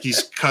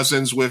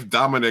cousins with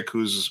Dominic,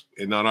 who's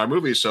in on our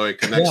movie, so it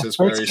connects us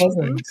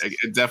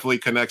it definitely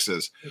connects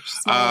us.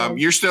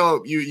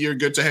 You're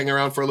good to hang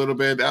around for a little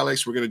bit,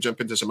 Alex. We're going to jump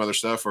into some other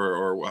stuff,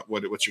 or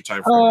what's your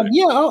time frame?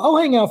 I'll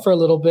hang out for a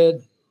little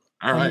bit.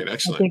 All right,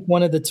 excellent. I think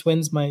one of the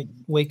twins might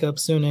wake up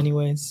soon,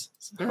 anyways.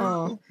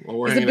 Oh,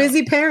 he's a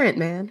busy parent,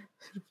 man.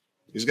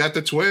 He's got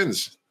the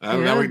twins.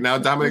 Now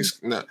Dominic's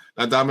going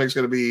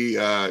to be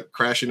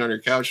crashing on your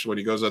couch when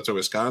he goes up to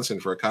Wisconsin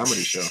for a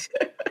comedy show.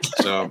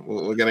 So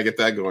we're going to get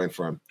that going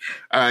for him.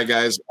 All right,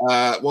 guys.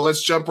 Well,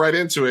 let's jump right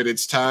into it.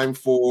 It's time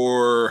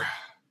for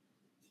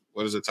 –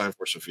 what is it time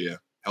for, Sophia?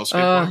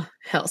 Hellscape Watch?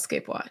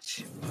 Hellscape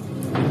Watch.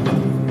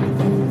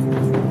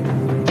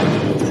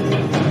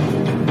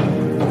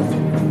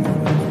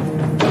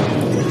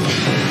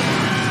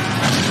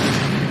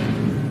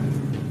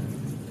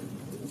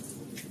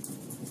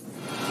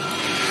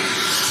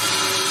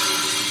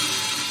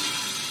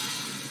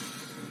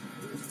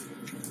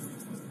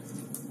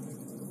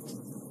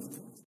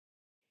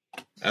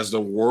 As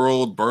the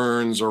world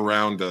burns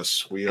around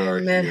us, we are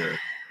here.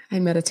 I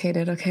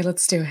meditated. Okay,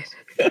 let's do it.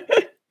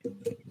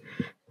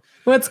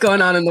 What's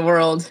going on in the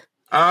world?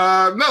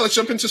 Let's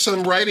jump into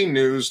some writing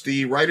news.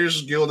 The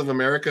Writers Guild of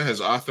America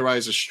has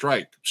authorized a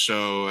strike.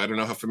 So I don't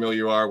know how familiar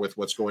you are with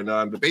what's going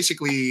on, but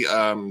basically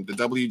the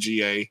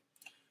WGA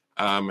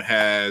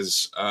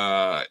has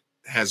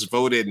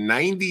voted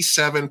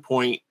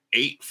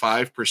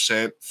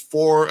 97.85%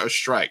 for a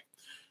strike.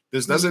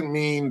 This doesn't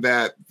mean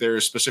that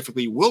there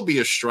specifically will be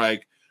a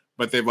strike,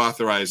 but they've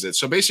authorized it.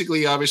 So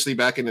basically, obviously,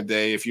 back in the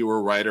day, if you were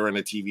a writer on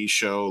a TV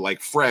show like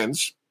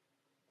Friends,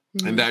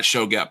 and that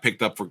show got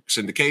picked up for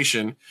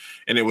syndication,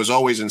 and it was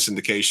always in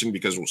syndication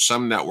because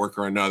some network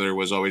or another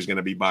was always going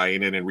to be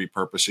buying it and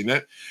repurposing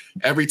it.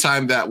 Every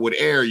time that would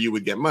air, you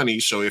would get money.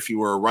 So if you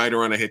were a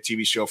writer on a hit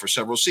TV show for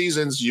several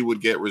seasons, you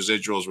would get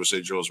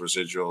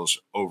residuals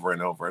over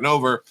and over and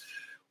over.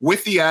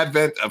 With the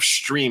advent of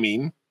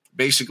streaming,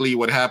 basically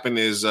what happened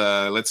is,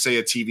 let's say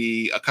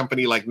a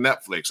company like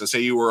Netflix, let's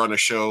say you were on a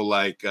show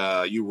like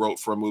you wrote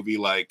for a movie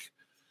like,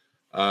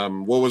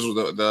 what was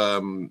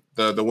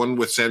the one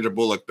with Sandra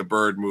Bullock, the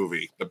Bird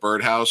movie, the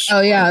Birdhouse?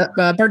 Oh yeah,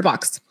 Bird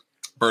Box.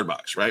 Bird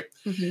Box, right?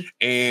 Mm-hmm.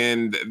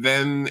 And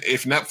then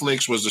if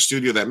Netflix was the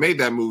studio that made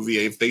that movie,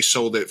 if they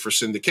sold it for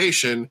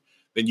syndication,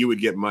 then you would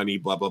get money,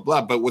 blah, blah,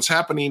 blah. But what's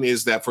happening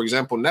is that, for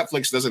example,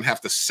 Netflix doesn't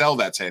have to sell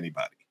that to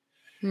anybody.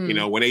 You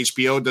know, when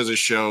HBO does a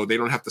show, they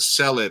don't have to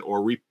sell it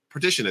or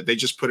repartition it. They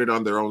just put it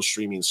on their own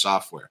streaming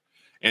software.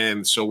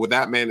 And so what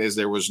that meant is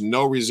there was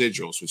no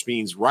residuals, which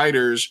means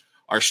writers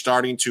are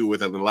starting to,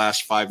 within the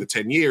last 5 to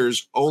 10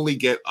 years, only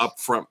get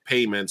upfront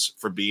payments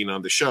for being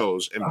on the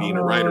shows and being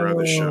a writer on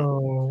the show.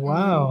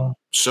 Wow.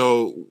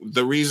 So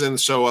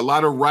a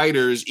lot of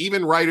writers,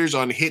 even writers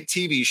on hit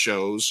TV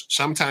shows,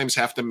 sometimes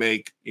have to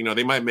make, you know,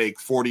 they might make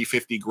 40,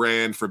 50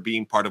 grand for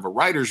being part of a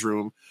writer's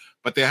room,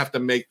 but they have to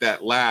make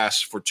that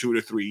last for 2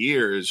 to 3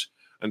 years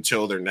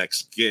until their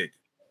next gig.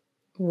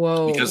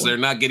 Whoa. Because they're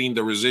not getting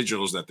the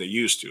residuals that they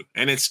used to.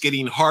 And it's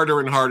getting harder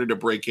and harder to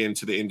break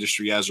into the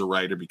industry as a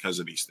writer because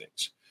of these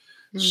things.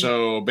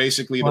 So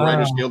basically, the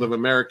Writers Guild of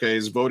America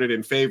is voted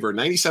in favor.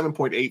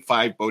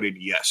 97.85 voted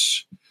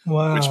yes.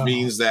 Wow. Which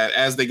means that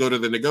as they go to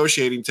the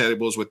negotiating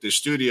tables with the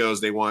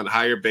studios, they want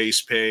higher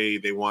base pay.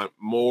 They want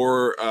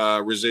more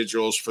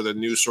residuals for the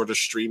new sort of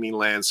streaming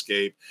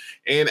landscape.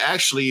 And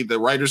actually, the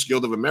Writers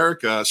Guild of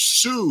America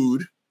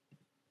sued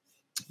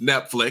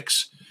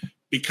Netflix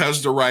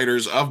because the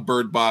writers of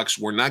Bird Box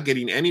were not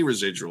getting any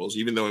residuals,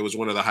 even though it was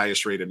one of the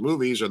highest rated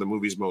movies or the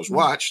movies most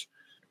watched.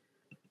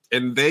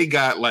 And they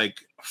got like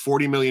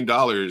 $40 million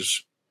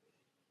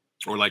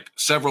or like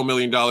several $1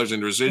 million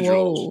in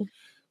residuals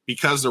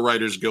because the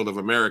Writers Guild of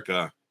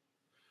America,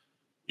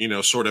 you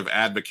know, sort of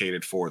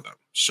advocated for them.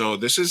 So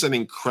this is an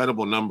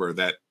incredible number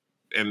that,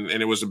 and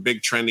it was a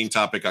big trending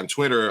topic on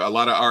Twitter. A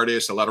lot of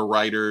artists, a lot of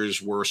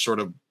writers were sort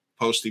of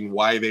posting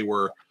why they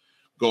were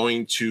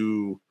going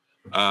to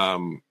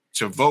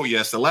vote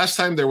yes. The last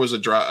time there was a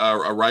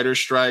writer's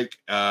strike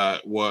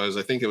was,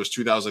 I think it was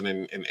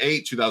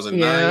 2008,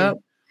 2009. Yep.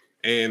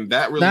 And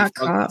that really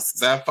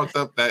fucked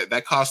up.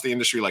 That cost the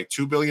industry like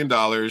 $2 billion.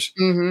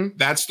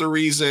 That's the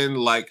reason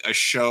like a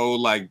show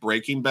like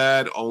Breaking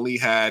Bad only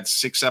had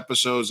 6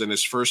 episodes in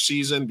its first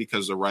season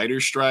because of the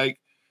writer's strike.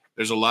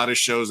 There's a lot of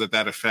shows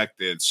that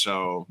affected.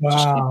 So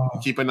just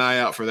keep an eye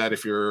out for that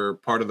if you're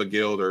part of the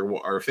guild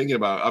or are thinking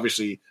about.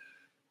 Obviously,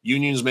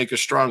 unions make us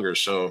stronger.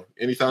 So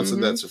any thoughts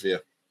on that,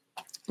 Sophia?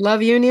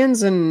 Love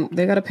unions, and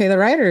they got to pay the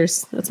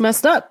writers. That's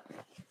messed up.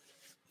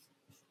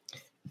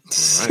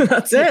 Right.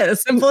 That's it.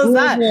 As simple as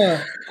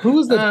that.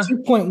 Who's the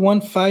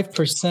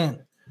 2.15%?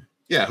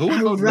 Yeah, who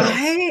would vote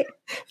right?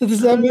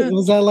 Does that mean,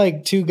 was that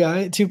like two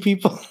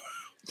people?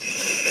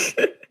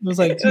 It was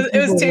like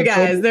it was 2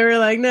 guys. They were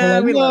like,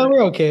 "No,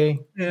 we're okay.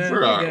 Yeah,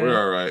 we're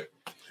all right."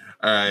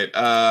 All right.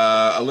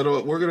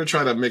 We're going to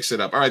try to mix it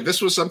up. All right.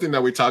 This was something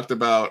that we talked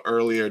about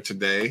earlier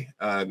today.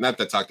 Not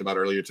that talked about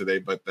earlier today,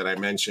 but that I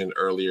mentioned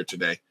earlier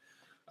today.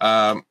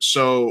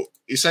 So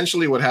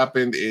essentially what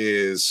happened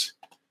is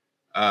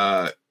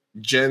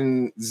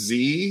Gen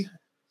Z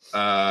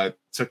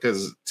took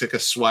a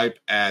swipe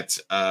at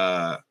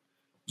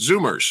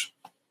Zoomers.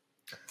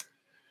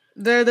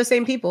 They're the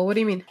same people. What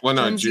do you mean? Well,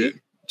 no,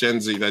 Gen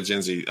Z, not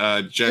Gen Z.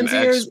 Gen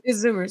X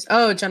is Zoomers.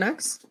 Oh, Gen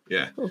X?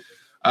 Yeah. Cool.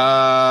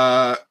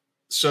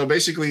 So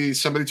basically,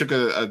 somebody took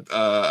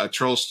a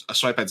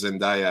swipe at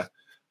Zendaya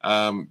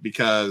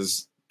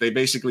because they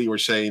basically were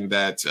saying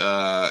that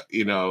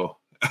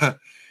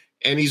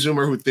any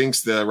Zoomer who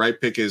thinks the right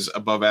pick is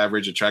above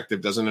average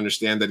attractive doesn't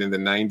understand that in the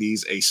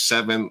 90s, a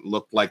 7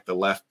 looked like the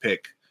left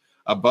pick.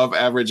 Above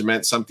average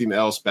meant something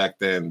else back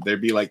then.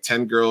 There'd be like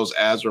 10 girls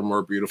as or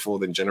more beautiful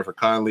than Jennifer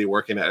Connelly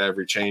working at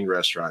every chain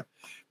restaurant.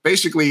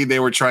 Basically, they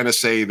were trying to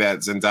say that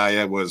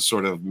Zendaya was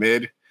sort of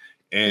mid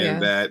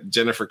and that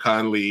Jennifer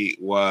Connelly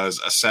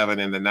was a 7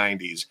 in the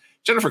 90s.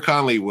 Jennifer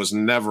Connelly was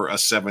never a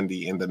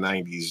 70 in the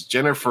 90s.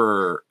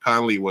 Jennifer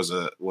Connelly was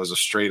a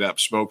straight up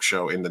smoke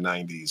show in the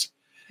 90s.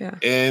 Yeah.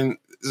 And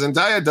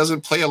Zendaya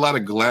doesn't play a lot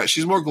of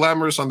she's more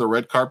glamorous on the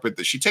red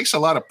carpet. She takes a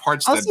lot of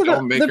parts also that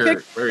don't make her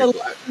very good.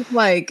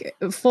 Like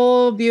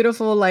full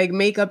beautiful like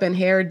makeup and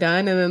hair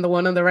done, and then the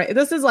one on the right.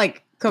 This is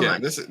like come on.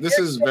 This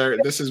is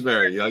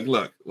very like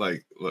look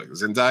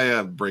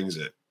Zendaya brings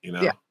it. You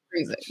know. Yeah,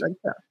 brings it. Like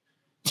that.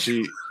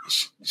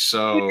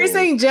 So you're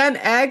saying Gen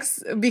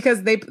X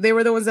because they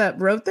were the ones that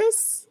wrote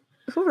this.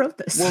 Who wrote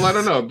this? Well, I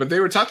don't know, but they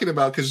were talking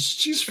about because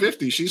she's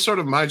 50. She's sort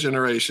of my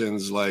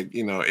generation's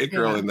it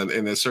girl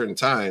in a certain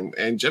time,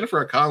 and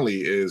Jennifer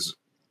Connelly is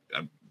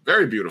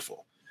very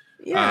beautiful.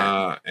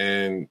 Yeah,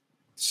 and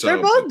so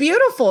they're both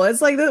beautiful.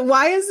 It's like,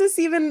 why is this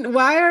even?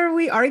 Why are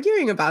we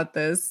arguing about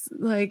this?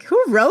 Like, who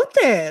wrote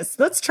this?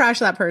 Let's trash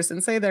that person.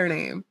 Say their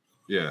name.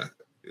 Yeah.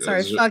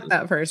 Sorry, fuck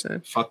that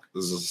person. Fuck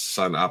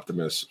Son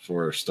Optimus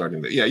for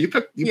starting that. Yeah, you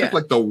picked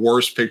like the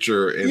worst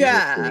picture in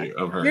history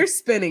of her. You're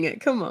spinning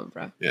it. Come on,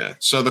 bro. Yeah.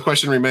 So the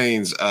question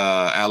remains,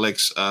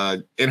 Alex,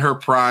 in her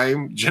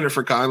prime,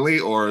 Jennifer Connelly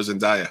or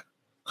Zendaya?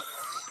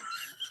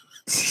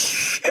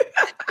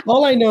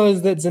 All I know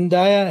is that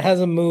Zendaya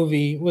has a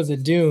movie, was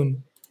it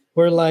Dune,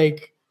 where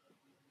like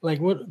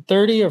what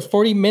 30 or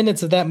 40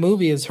 minutes of that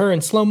movie is her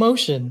in slow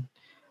motion.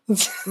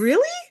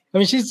 Really? I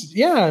mean,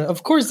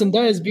 of course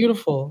Zendaya is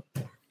beautiful.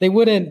 They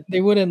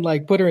wouldn't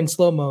like put her in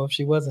slow-mo if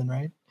she wasn't,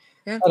 right?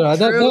 Yeah, I don't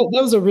know.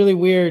 That was a really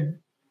weird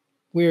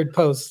weird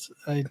posts.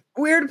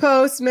 Weird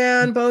posts,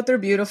 man. Both are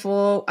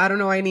beautiful. I don't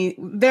know.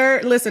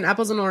 Listen,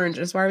 apples and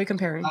oranges. Why are we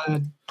comparing?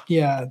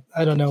 Yeah,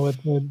 I don't know what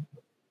that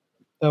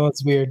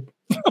was weird.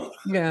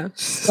 Yeah.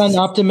 An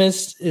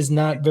optimist is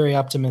not very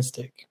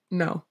optimistic.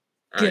 No.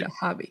 All Get right. a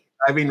hobby.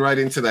 Diving right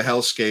into the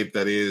hellscape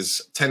that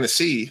is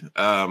Tennessee.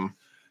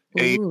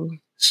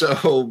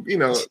 So,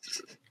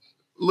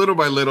 little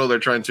by little, they're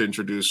trying to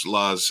introduce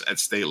laws at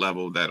state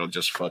level that'll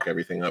just fuck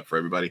everything up for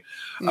everybody.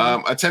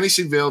 A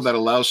Tennessee bill that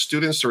allows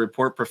students to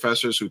report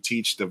professors who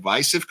teach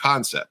divisive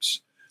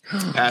concepts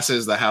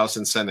passes the House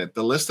and Senate.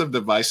 The list of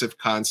divisive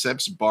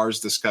concepts bars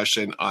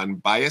discussion on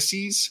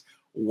biases,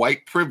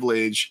 white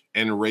privilege,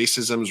 and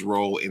racism's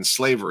role in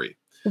slavery.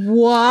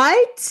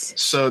 What?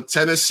 So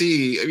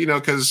Tennessee,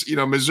 because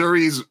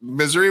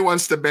Missouri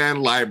wants to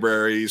ban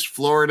libraries.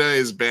 Florida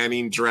is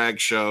banning drag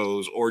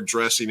shows or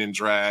dressing in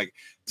drag.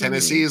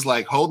 Tennessee is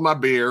like, hold my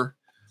beer.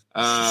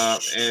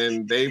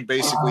 And they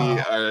basically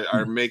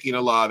are making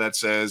a law that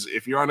says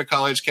if you're on a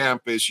college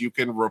campus, you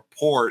can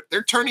report.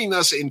 They're turning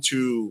us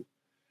into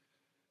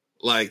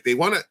like they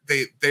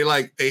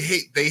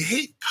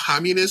hate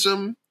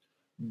communism,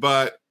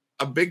 but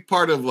a big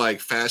part of like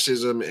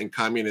fascism and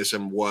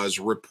communism was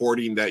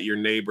reporting that your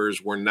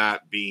neighbors were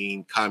not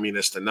being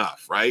communist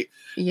enough, right?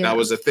 Yeah. That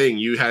was the thing.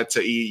 You had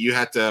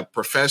to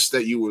profess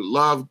that you would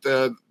love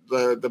the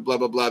blah,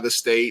 blah, blah, the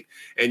state.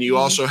 And you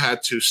also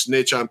had to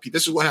snitch on people.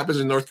 This is what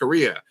happens in North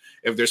Korea.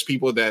 If there's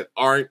people that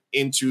aren't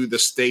into the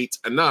state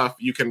enough,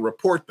 you can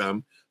report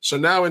them. So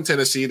now in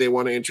Tennessee, they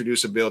want to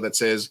introduce a bill that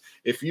says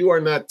if you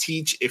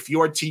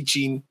are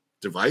teaching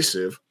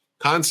divisive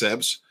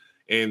concepts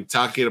and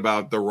talking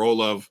about the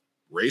role of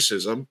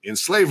racism in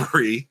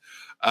slavery,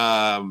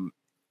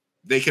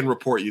 they can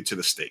report you to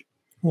the state.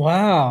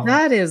 Wow.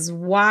 That is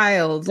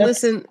wild.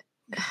 Listen.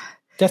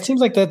 That seems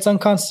like that's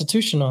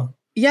unconstitutional.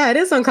 Yeah, it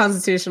is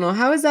unconstitutional.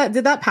 How is that?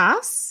 Did that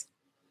pass?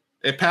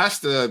 It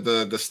passed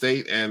the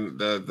state and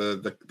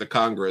the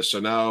Congress. So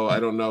now I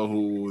don't know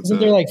who. Isn't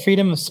there like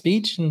freedom of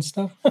speech and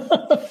stuff?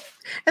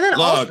 And then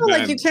also,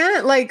 like, you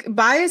can't, like,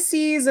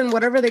 biases and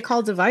whatever they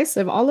call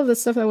divisive, all of the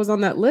stuff that was on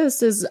that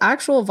list is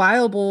actual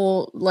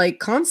viable, like,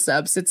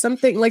 concepts. It's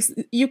something, like,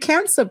 you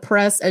can't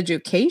suppress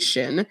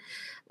education.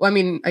 Well, I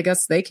mean, I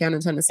guess they can in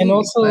Tennessee. And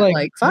also,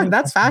 like fuck,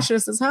 that's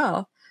fascist as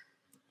hell.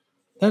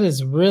 That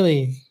is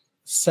really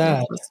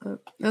sad.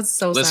 That's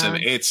so sad. Listen,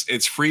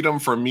 it's freedom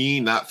for me,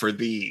 not for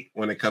thee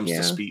when it comes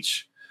to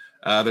speech.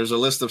 There's a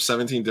list of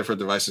 17 different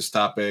divisive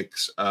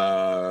topics,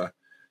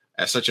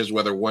 such as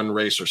whether one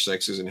race or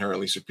sex is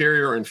inherently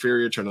superior or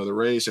inferior to another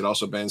race. It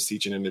also bans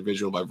teaching an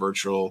individual by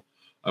virtue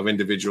of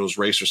individuals'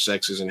 race or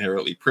sex is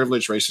inherently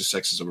privileged, racist,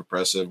 sexism,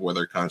 oppressive,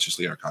 whether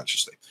consciously or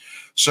unconsciously.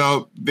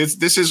 So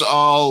this is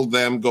all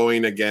them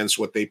going against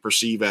what they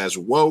perceive as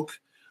woke,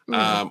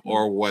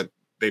 or what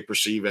they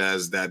perceive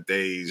as that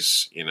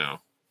day's,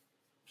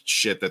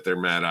 shit that they're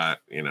mad at,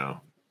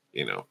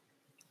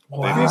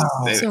 Wow.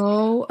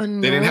 So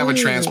annoying. They didn't have a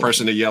trans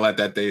person to yell at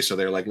that day, so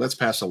they're like, let's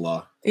pass a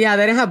law. Yeah,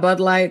 they didn't have Bud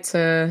Light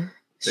to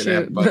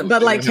shoot.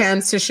 Bud Light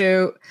cans to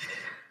shoot.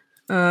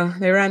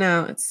 They ran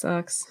out. It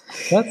sucks.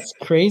 That's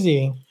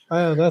crazy.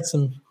 Oh, that's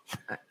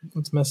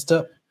messed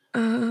up.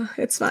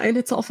 It's fine.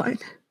 It's all fine.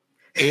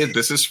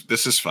 This is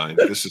fine.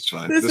 This is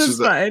fine. This is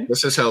fine.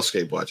 This is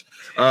Hellscape Watch.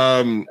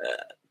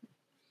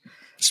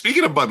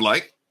 Speaking of Bud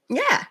Light.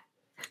 Yeah.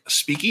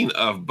 Speaking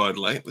of Bud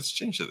Light, let's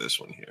change to this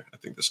one here. I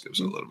think this gives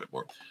a little bit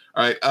more.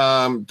 All right.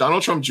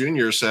 Donald Trump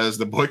Jr. says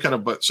the boycott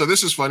of Bud. So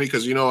this is funny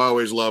because, I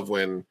always love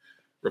when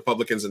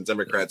Republicans and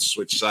Democrats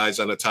switch sides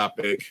on a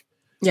topic.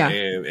 Yeah.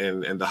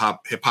 And the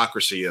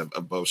hypocrisy of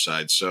both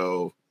sides.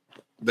 So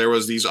there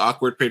was these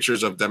awkward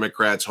pictures of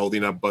Democrats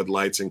holding up Bud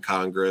Lights in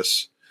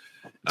Congress.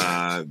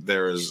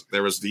 There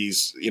was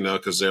these,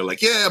 because they're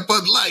like, yeah,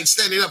 Bud Light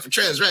standing up for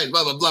trans rights,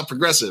 blah, blah, blah,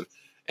 progressive.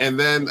 And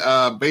then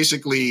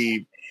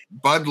basically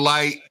Bud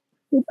Light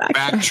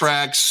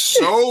backtracks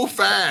so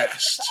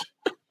fast.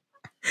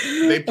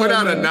 They put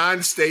out a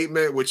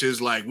non-statement, which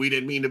is like, we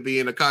didn't mean to be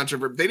in a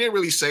controversy. They didn't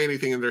really say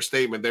anything in their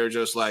statement. They were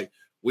just like,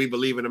 we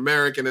believe in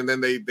American. And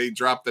then they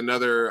dropped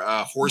another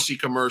horsey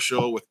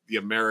commercial with the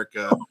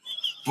America.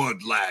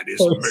 Bud Light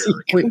is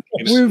American.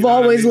 We've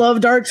always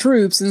loved our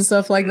troops and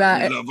stuff like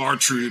that. We love our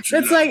troops.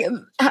 It's like,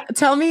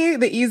 tell me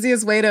the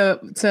easiest way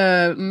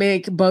to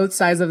make both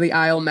sides of the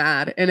aisle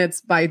mad, and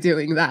it's by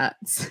doing that.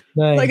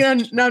 Nice.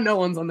 Like now no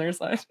one's on their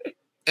side.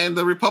 And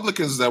the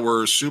Republicans that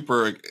were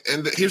super,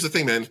 and here's the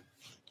thing, man.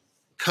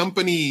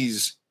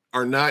 Companies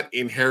are not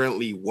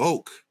inherently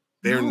woke.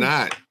 They're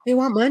not. They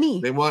want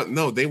money. They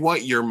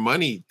want your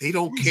money. They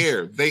don't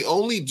care. They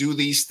only do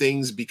these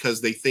things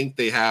because they think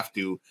they have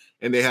to.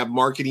 And they have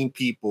marketing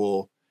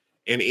people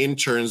and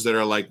interns that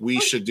are like,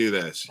 we should do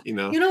this, You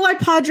know why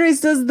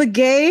Padres does the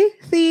gay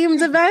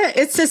themed event?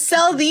 It's to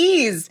sell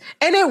these.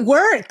 And it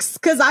works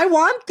because I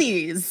want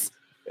these.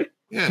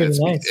 Yeah,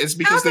 it's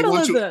because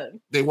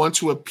they want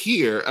to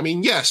appear. I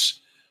mean, yes,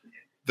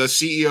 the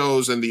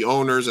CEOs and the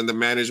owners and the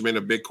management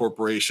of big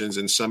corporations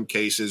in some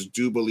cases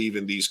do believe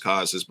in these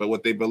causes, but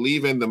what they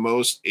believe in the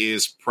most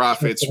is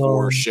profits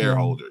for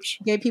shareholders.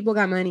 Gay people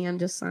got money, I'm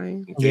just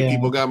saying. Gay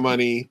people got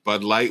money.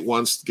 Bud Light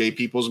wants gay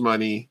people's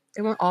money.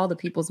 They want all the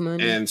people's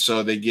money. And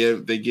so they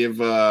gave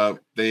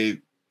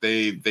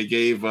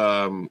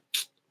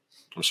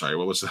I'm sorry,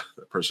 what was the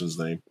person's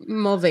name?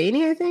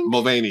 Mulvaney, I think.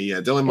 Mulvaney,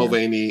 yeah. Dylan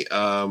Mulvaney.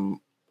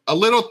 A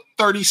little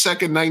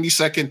 30-second,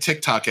 90-second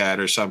TikTok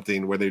ad or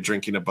something where they're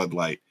drinking a Bud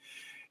Light.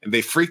 And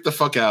they freak the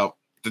fuck out.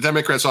 The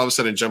Democrats all of a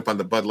sudden jump on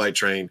the Bud Light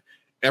train.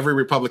 Every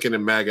Republican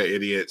and MAGA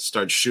idiot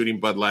starts shooting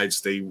Bud Lights.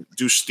 They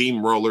do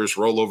steamrollers,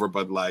 roll over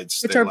Bud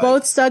Lights. Which are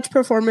both such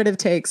performative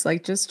takes.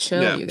 Like, just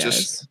chill, you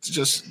guys.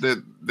 Just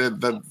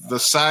the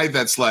side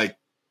that's like,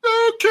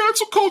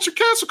 cancel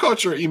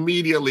culture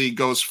immediately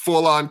goes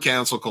full on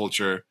cancel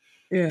culture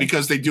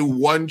because they do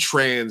one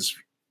trans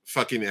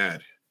fucking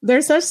ad.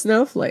 They're such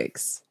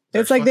snowflakes.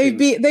 It's like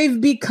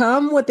they've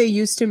become what they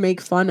used to make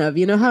fun of.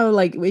 You know how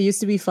like it used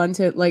to be fun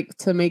to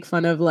make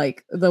fun of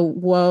like the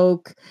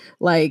woke,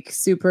 like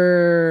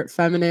super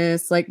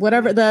feminist, like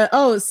whatever the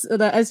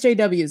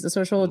SJWs, the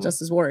social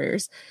justice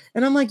warriors.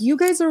 And I'm like, you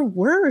guys are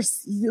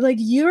worse. Like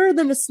you're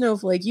the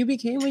snowflake. You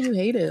became what you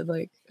hated.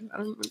 Like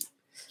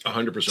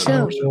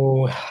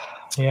 100%.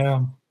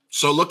 Yeah.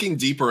 So looking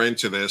deeper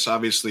into this,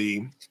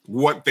 obviously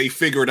what they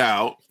figured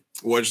out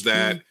was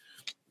that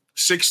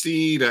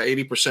 60 to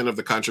 80% of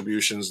the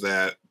contributions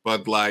that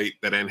Bud Light,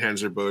 that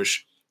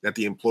Anheuser-Busch, that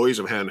the employees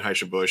of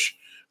Anheuser-Busch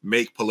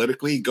make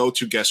politically go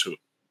to guess who?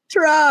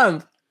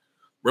 Trump.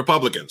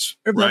 Republicans.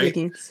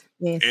 Yes.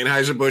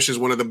 Anheuser-Busch is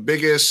one of the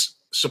biggest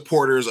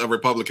supporters of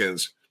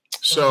Republicans.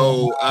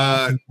 So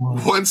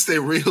once they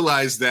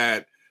realized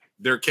that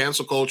their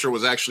cancel culture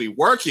was actually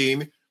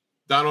working,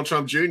 Donald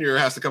Trump Jr.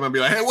 has to come and be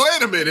like, hey,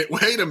 wait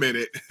a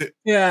minute.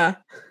 Yeah.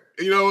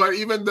 You know,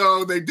 even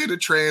though they did a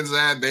trans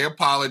ad, they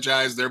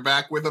apologized. They're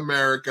back with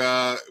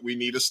America. We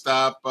need to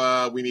stop.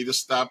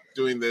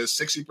 Doing this.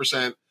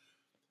 60%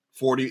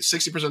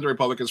 to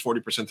Republicans,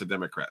 40% to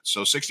Democrats.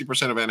 So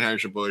 60% of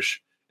Anheuser-Busch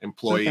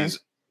employees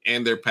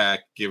and their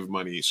PAC give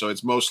money. So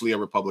it's mostly a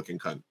Republican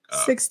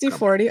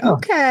 60-40.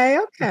 Okay.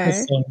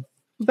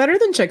 Better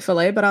than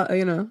Chick-fil-A, but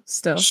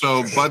still.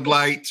 So Bud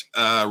Light,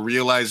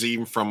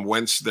 realizing from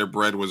whence their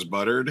bread was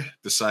buttered,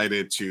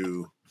 decided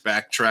to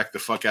backtrack the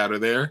fuck out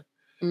of there.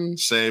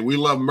 Say, we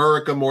love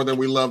America more than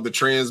we love the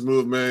trans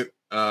movement.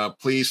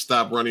 Please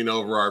stop running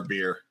over our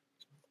beer.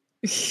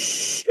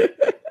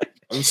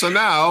 And so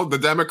now the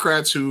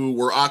Democrats who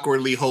were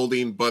awkwardly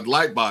holding Bud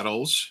Light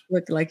bottles,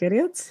 looking like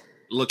idiots,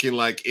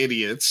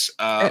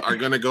 are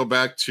going to go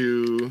back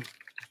to,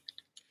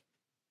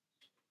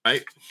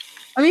 right?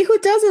 I mean, who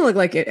doesn't look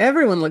like it?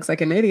 Everyone looks like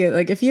an idiot.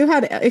 Like if you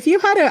had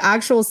an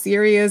actual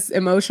serious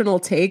emotional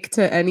take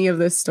to any of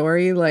this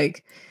story,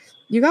 like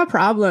you got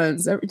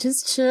problems.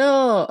 Just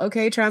chill.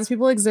 Okay. Trans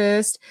people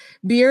exist.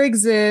 Beer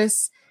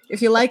exists.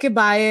 If you like it,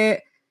 buy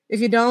it. If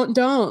you don't.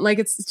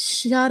 Like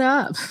shut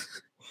up.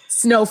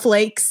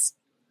 Snowflakes.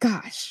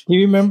 Gosh. Do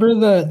you remember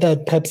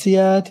that Pepsi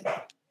ad?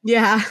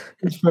 Yeah.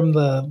 It's from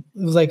it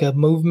was like a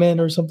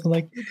movement or something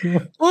like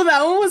that. Well,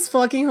 that one was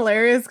fucking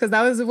hilarious because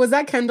was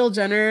that Kendall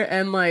Jenner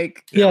and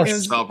like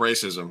solve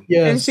racism.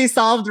 Yes. And she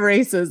solved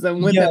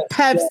racism with a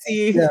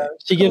Pepsi. Yeah.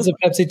 She gives a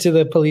Pepsi to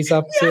the police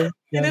officer.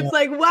 And it's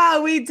like,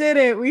 wow, we did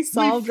it. We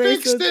solved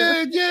racism. Fixed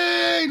it.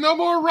 Yay! No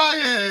more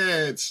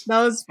riots.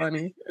 That was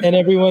funny. And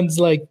everyone's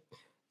like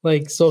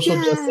social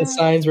justice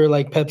signs were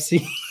like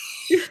Pepsi.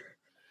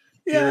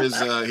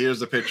 Here's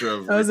the picture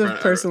of that was a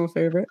personal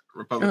favorite.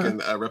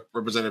 Republican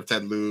Representative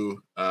Ted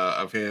Lieu,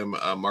 of him,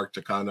 Mark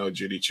Takano,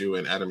 Judy Chu,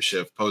 and Adam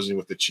Schiff posing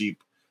with the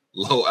cheap,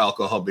 low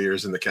alcohol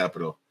beers in the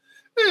Capitol.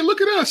 Hey, look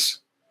at us,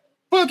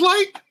 Bud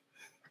Light.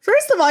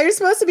 First of all, you're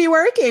supposed to be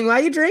working. Why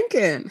are you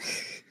drinking?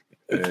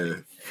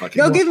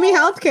 Go give me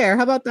health care.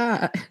 How about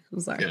that? I'm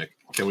sorry. Yeah.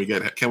 Can we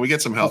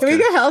get some health care? Can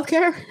we get health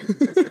care?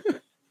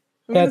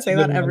 I'm going to say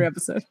that every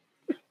episode.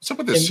 What's up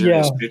with this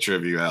serious picture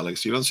of you,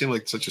 Alex? You don't seem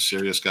like such a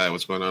serious guy.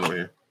 What's going on over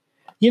here?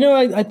 You know,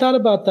 I thought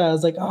about that. I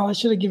was like, I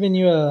should have given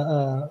you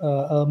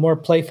a more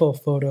playful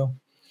photo.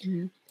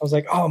 Mm-hmm. I was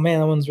like, oh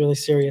man, that one's really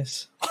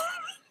serious.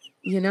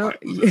 You know,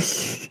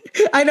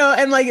 I know,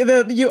 and like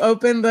you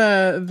opened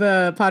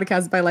the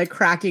podcast by like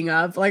cracking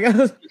up, like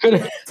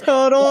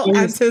total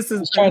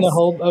anticipation.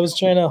 I was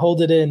trying to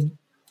hold it in.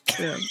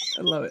 Yeah,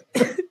 I love it.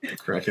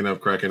 cracking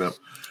up.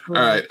 All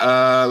right,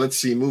 let's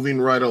see. Moving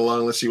right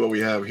along. Let's see what we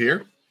have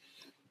here.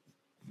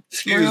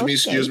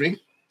 Excuse me.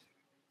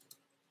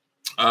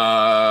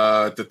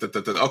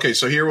 Okay,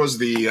 so here was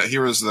the.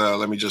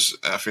 Let me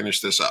just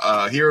finish this.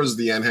 Here is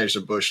the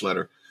Anheuser-Busch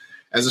letter.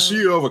 As the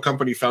CEO of a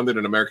company founded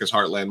in America's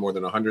heartland more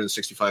than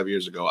 165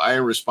 years ago, I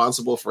am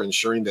responsible for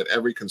ensuring that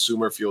every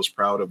consumer feels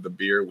proud of the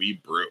beer we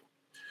brew.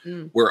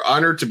 We're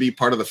honored to be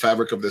part of the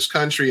fabric of this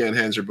country.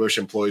 Anheuser-Busch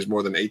employs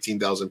more than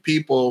 18,000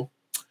 people.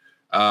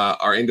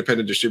 Our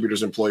independent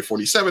distributors employ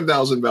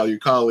 47,000 valued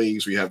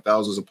colleagues. We have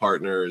thousands of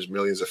partners,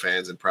 millions of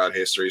fans, and proud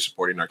history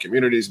supporting our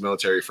communities,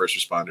 military, first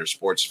responders,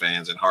 sports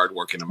fans, and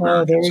hardworking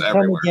Americans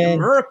everywhere.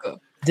 America.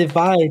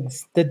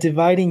 divides, the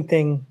dividing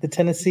thing, the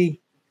Tennessee.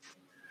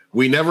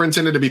 We never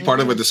intended to be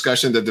part of a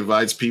discussion that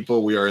divides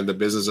people. We are in the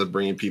business of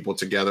bringing people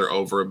together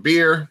over a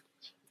beer.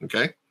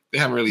 Okay. They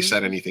haven't really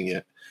said anything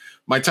yet.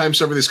 My time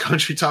serving this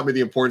country taught me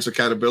the importance of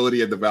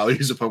accountability and the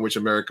values upon which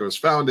America was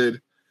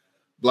founded.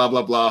 Blah,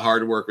 blah, blah.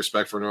 Hard work,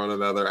 respect for one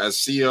another. As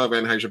CEO of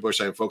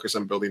Anheuser-Busch, I am focused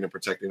on building and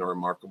protecting our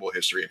remarkable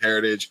history and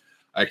heritage.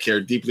 I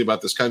care deeply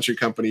about this country,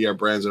 company, our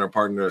brands, and our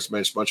partners.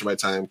 I spent much of my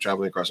time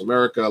traveling across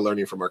America,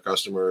 learning from our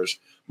customers.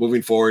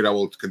 Moving forward, I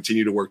will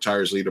continue to work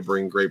tirelessly to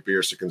bring great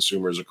beers to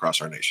consumers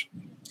across our nation.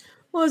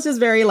 Well, it's just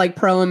very like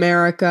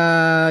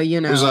pro-America, you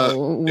know.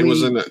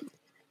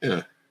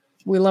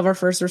 We love our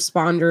first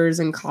responders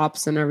and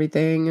cops and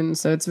everything. And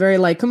so it's very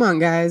like, come on,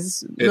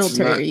 guys,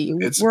 military,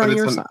 we're on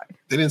your side.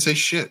 They didn't say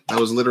shit. That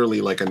was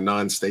literally like a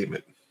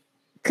non-statement.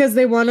 Because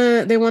they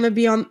wanna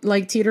be on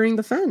like teetering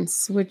the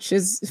fence, which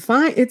is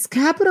fine. It's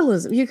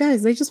capitalism, you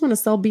guys. They just want to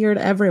sell beer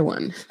to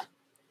everyone.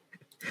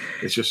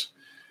 It's just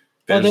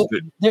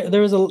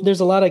there's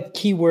a lot of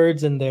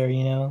keywords in there,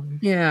 you know.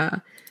 Yeah,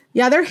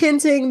 they're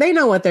hinting. They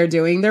know what they're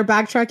doing. They're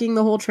backtracking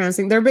the whole trans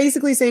thing. They're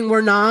basically saying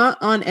we're not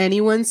on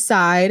anyone's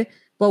side,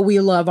 but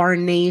we love our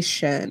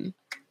nation.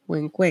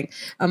 Wink, wink.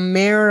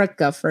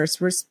 America,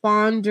 first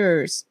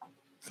responders.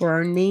 For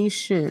our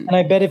nation. And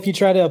I bet if you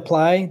try to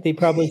apply, they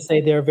probably say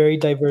they're very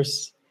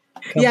diverse.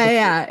 Company.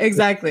 Yeah,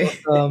 exactly.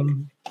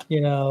 You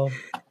know,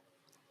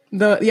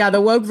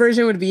 the woke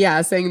version would be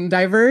saying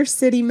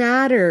diversity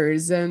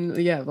matters and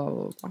blah,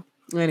 blah, blah.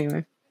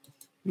 Anyway.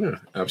 Yeah,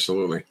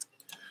 absolutely.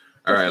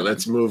 All right,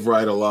 let's move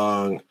right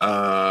along.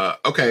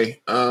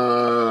 Okay.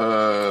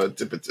 All right.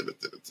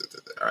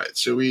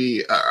 So do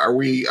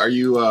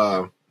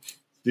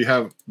you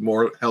have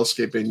more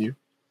hellscape in you?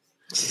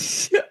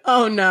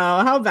 Oh no,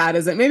 how bad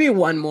is it? Maybe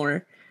one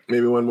more.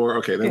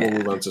 Okay, then we'll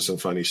move on to some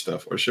funny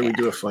stuff. Or should we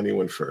do a funny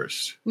one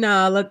first?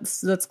 No,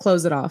 let's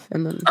close it off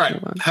and then all right.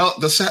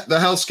 The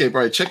hellscape. All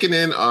right, checking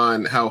in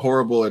on how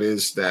horrible it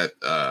is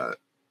that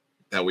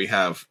we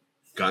have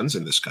guns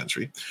in this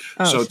country.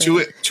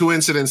 Two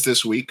incidents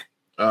this week.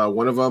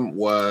 One of them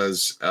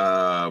was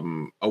a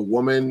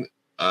woman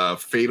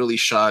fatally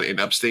shot in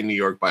upstate New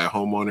York by a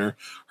homeowner.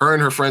 Her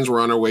and her friends were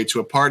on their way to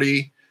a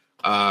party.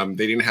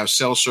 They didn't have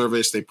cell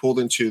service. They pulled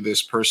into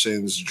this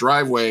person's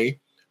driveway.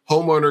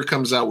 Homeowner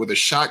comes out with a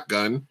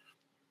shotgun,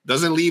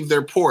 doesn't leave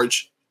their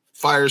porch,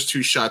 fires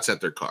 2 shots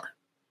at their car.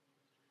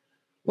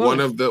 Whoa.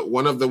 One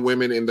of the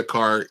women in the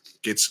car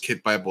gets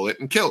hit by a bullet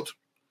and killed.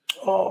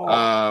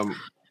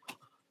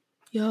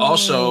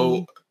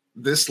 Also,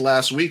 this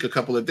last week, a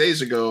couple of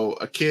days ago,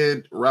 a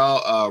kid,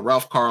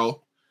 Ralph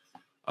Carl,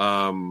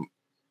 goes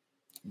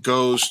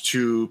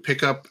to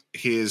pick up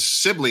his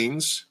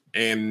siblings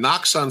and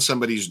knocks on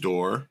somebody's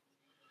door.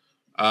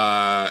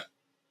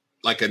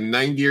 Like a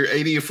 90 or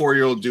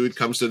 84-year-old dude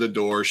comes to the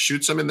door,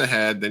 shoots him in the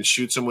head, then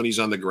shoots him when he's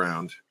on the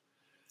ground.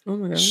 Oh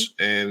my God.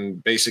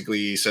 And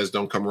basically says,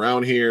 don't come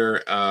around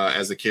here,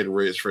 as the kid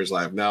raised for his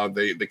life. Now,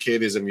 the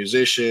kid is a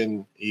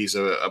musician. He's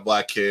a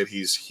black kid.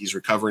 He's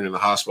recovering in the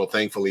hospital,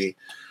 thankfully.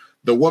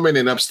 The woman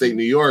in upstate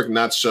New York,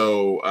 not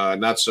so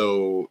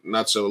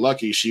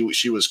lucky.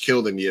 She was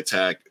killed in the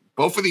attack.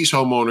 Both of these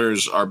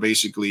homeowners are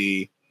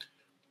basically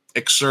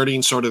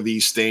exerting sort of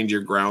these stand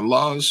your ground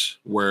laws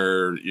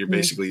where you're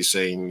basically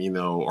saying,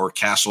 or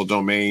castle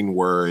domain,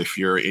 where if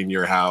you're in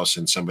your house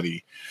and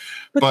somebody,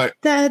 but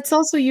that's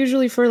also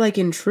usually for like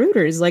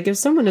intruders. Like if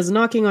someone is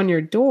knocking on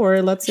your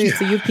door, let's say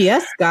it's a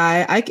UPS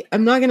guy,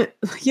 I'm not going to,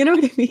 you know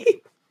what I mean?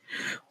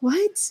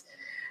 What?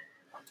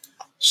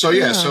 So,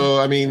 so,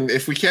 I mean,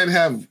 if we can't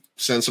have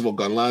sensible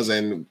gun laws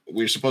and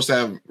we're supposed to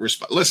have,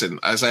 listen,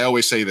 as I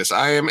always say this,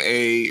 I am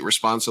a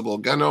responsible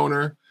gun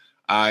owner.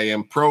 I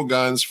am pro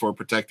guns for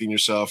protecting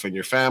yourself and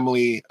your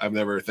family.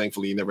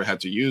 Thankfully, never had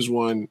to use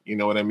one. You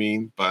know what I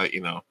mean? But,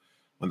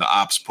 when the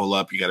ops pull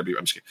up, you got to be,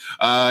 I'm just kidding.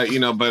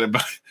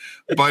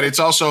 But it's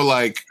also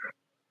like,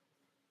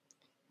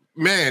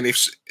 man,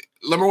 if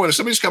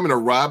somebody's coming to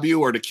rob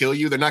you or to kill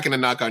you, they're not going to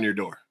knock on your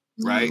door.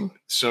 Right.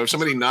 So if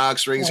somebody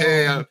knocks, rings,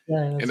 and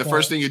the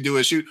first thing you do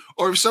is shoot,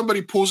 or if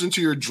somebody pulls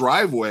into your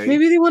driveway,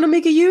 maybe they want to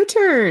make a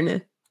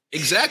U-turn.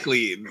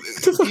 Exactly.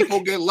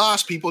 People get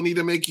lost. People need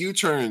to make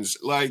U-turns.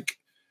 Like,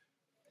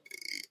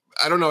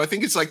 I don't know. I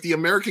think it's like the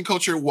American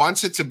culture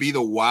wants it to be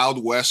the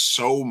Wild West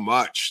so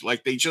much.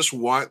 Like they just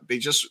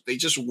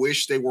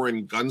wish they were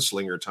in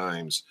gunslinger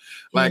times.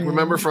 Like,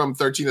 remember from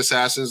 13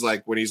 Assassins,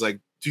 like when he's like,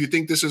 do you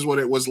think this is what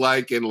it was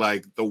like in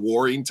like the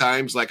warring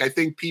times? Like, I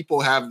think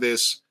people have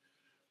this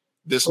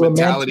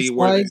mentality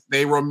where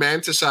they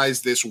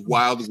romanticize this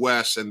Wild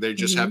West and they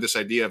just have this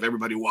idea of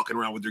everybody walking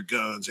around with their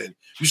guns and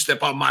you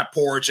step on my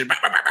porch and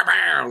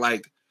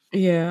like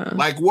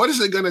what is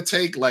it going to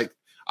take? Like,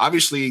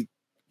 obviously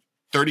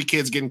 30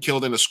 kids getting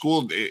killed in a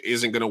school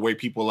isn't going to wake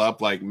people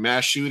up. Like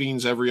mass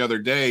shootings every other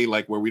day,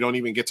 like where we don't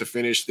even get to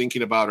finish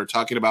thinking about or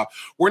talking about,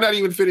 we're not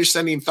even finished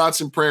sending thoughts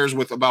and prayers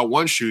about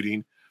one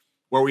shooting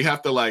where we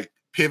have to like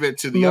pivot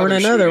to the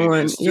another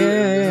one.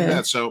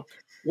 So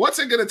what's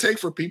it going to take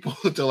for people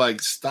to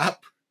like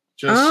stop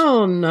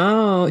Oh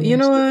no! You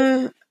know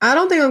what? I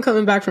don't think I'm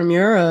coming back from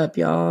Europe,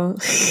 y'all.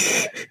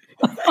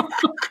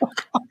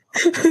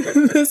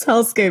 This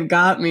hellscape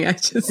got me. I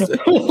just,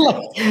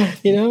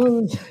 you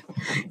know,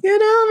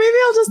 maybe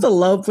I'll just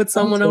elope with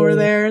someone over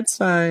there. It's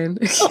fine.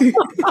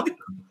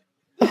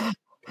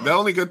 The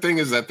only good thing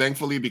is that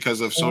thankfully, because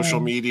of social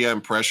media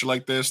and pressure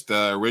like this,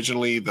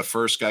 originally the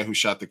first guy who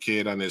shot the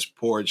kid on his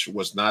porch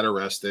was not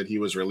arrested. He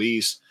was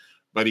released,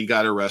 but he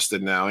got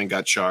arrested now and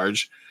got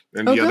charged.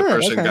 And the other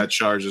person got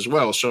charged as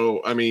well.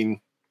 So, I mean,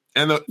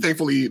 and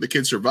thankfully the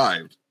kid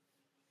survived.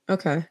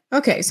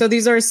 Okay. So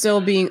these are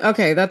still being,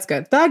 okay, that's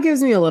good. That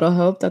gives me a little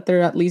hope that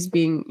they're at least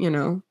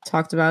being,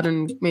 talked about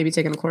and maybe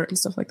taken to court and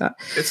stuff like that.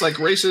 It's like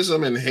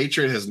racism and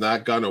hatred has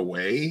not gone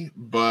away,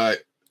 but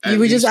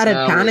we just added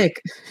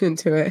panic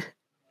into it.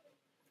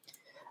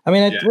 I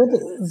mean,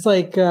 it's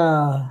like,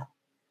 I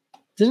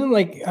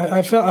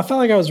felt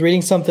like I was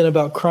reading something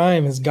about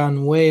crime has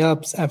gone way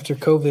up after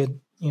COVID,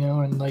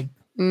 and like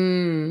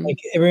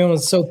everyone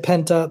was so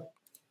pent up.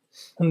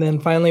 And then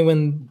finally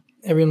when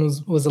everyone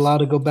was allowed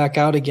to go back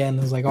out again,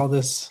 it was like all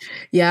this.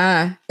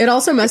 Yeah. It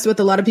also messed with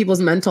a lot of people's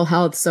mental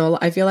health. So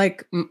I feel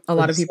like a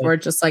lot of people are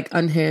just like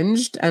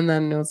unhinged. And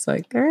then it's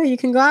like, all right, you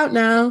can go out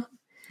now.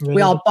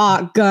 We all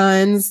bought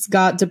guns,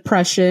 got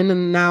depression,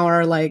 and now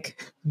are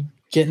like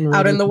getting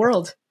out in the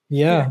world.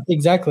 Yeah,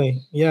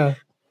 exactly. Yeah.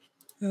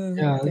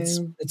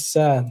 It's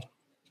sad.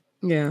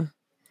 Yeah.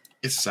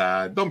 It's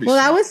sad. Don't be sad.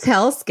 That was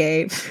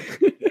hellscape.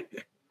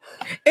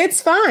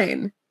 It's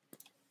fine.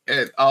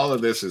 All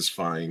of this is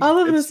fine.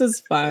 This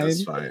is fine.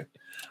 It's fine.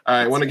 All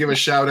right. I want to give a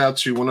shout out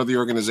to one of the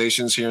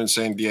organizations here in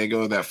San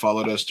Diego that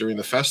followed us during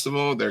the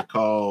festival. They're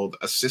called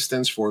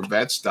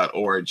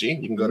assistanceforvets.org.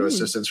 You can go to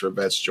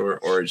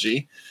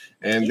assistanceforvets.org,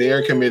 and they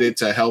are committed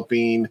to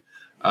helping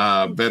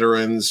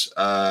veterans.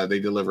 They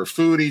deliver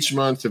food each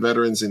month to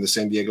veterans in the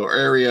San Diego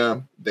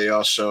area. They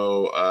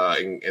also,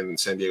 in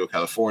San Diego,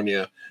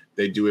 California,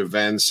 they do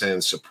events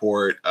and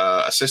support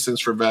assistance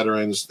for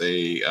veterans.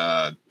 They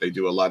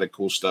do a lot of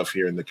cool stuff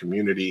here in the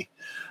community.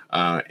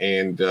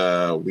 And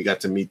we got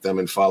to meet them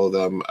and follow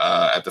them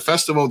at the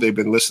festival. They've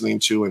been listening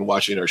to and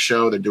watching our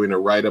show. They're doing a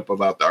write-up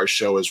about our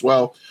show as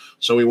well.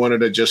 So we wanted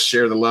to just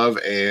share the love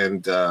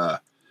and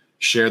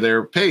share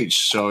their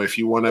page. So if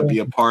you want to be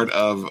a part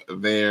of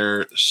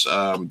their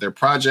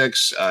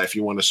projects, if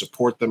you want to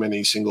support them in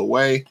any single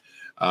way,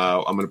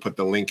 I'm going to put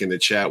the link in the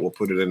chat. We'll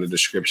put it in the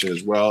description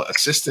as well.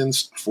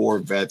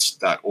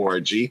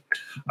 Assistanceforvets.org.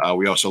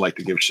 We also like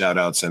to give shout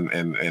outs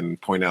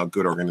and point out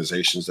good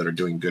organizations that are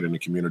doing good in the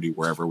community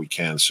wherever we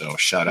can. So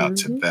shout out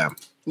to them.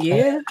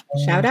 Yeah.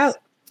 Shout out.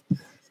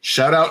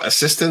 Shout out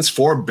Assistance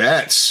for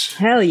Vets.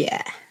 Hell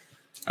yeah.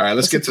 All right,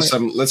 let's get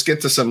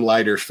to some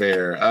lighter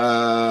fare.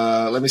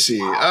 Let me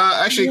see.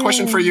 Actually, a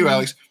question for you,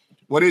 Alex.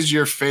 What is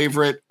your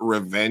favorite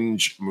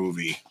revenge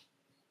movie?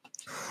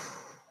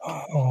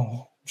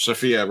 Oh.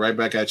 Sophia, right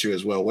back at you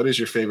as well. What is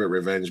your favorite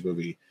revenge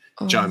movie?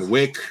 John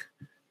Wick,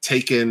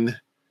 Taken,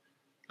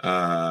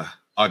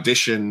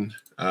 Audition.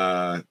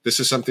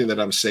 This is something that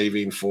I'm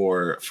saving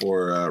for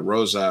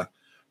Rosa,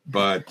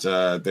 but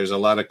there's a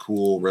lot of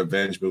cool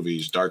revenge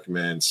movies.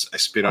 Darkman, I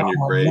Spit on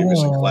Your Grave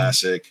is a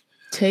classic.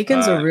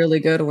 Taken's a really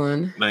good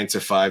one. 9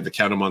 to 5, The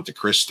Count of Monte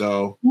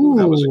Cristo. Ooh,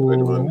 that was a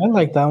good one. I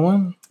like that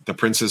one. The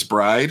Princess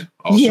Bride.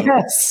 Also.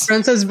 Yes.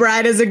 Princess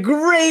Bride is a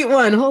great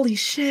one. Holy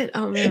shit.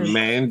 Oh, man. And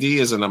Mandy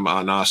is an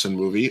awesome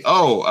movie.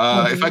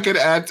 If I could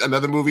add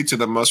another movie to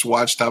the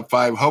must-watch top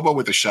 5, Hobo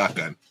with a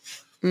Shotgun.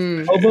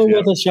 Hobo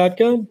with a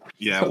Shotgun?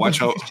 Yeah,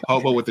 watch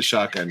Hobo with a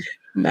Shotgun.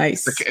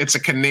 Nice. It's a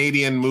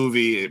Canadian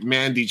movie.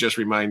 Mandy just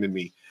reminded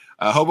me.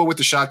 Hobo with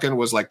the Shotgun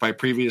was like my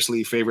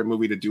previously favorite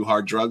movie to do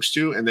hard drugs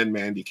to, and then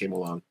Mandy came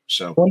along.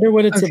 So wonder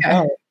what it's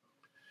about.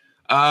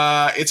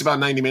 It's about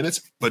 90 minutes.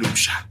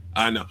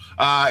 I know.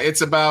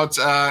 It's about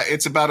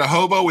a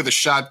hobo with a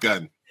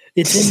shotgun.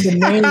 It's in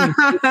the name.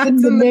 It's in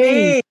the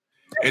name.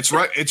 It's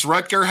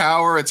Rutger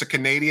Hauer. It's a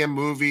Canadian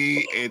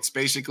movie. It's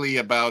basically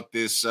about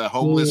this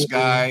homeless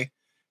guy.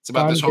 It's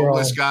about this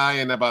homeless guy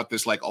and about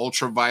this like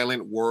ultra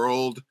violent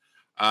world,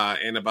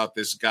 and about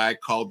this guy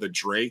called the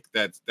Drake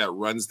that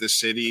runs the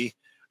city.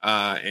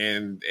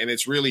 And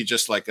it's really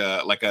just like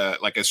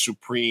a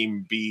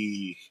supreme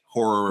B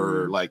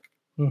horror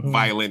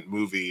violent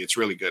movie. It's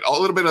really good. A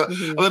little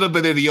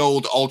bit of the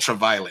old ultra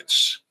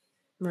violence.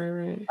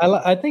 Right.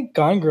 I think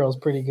Gone Girl's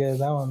pretty good.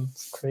 That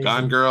one's crazy.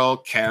 Gone Girl,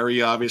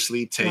 Carrie,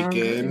 obviously,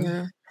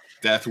 Taken,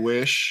 Death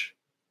Wish.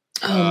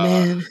 Oh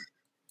man,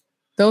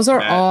 those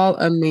are all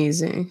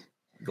amazing.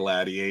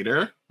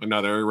 Gladiator,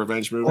 another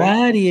revenge movie.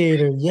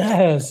 Gladiator,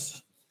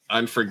 yes.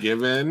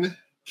 Unforgiven,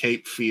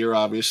 Cape Fear,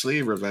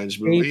 obviously, revenge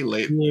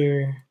movie.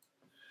 Fear.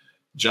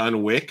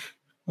 John Wick.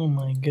 Oh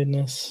my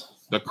goodness.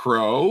 The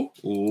Crow.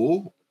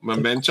 Ooh.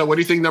 Memento. What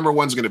do you think number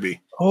one's going to be?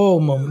 Oh,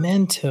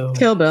 Memento.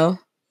 Kill Bill.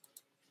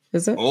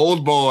 Is it?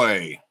 Old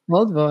Boy.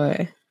 Old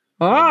Boy.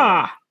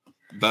 Ah.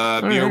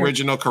 The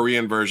original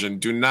Korean version.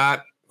 Do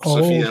not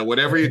Sophia,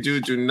 whatever you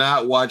do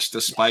not watch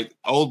the Spike.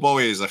 Old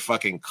Boy is a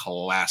fucking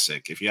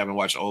classic. If you haven't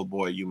watched Old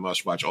Boy, you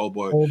must watch Old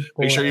Boy.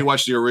 Make sure you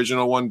watch the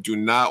original one. Do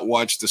not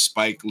watch the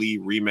Spike Lee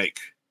remake.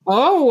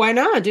 Oh, why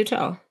not? Do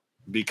tell.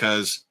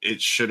 Because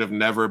it should have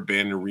never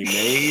been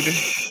remade.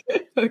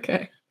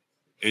 Okay.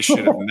 It should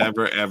have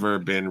never ever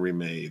been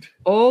remade.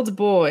 Old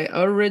Boy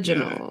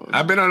original. Yeah.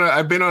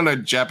 I've been on a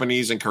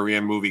Japanese and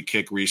Korean movie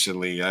kick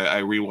recently.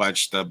 I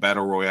rewatched the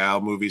Battle Royale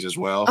movies as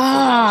well.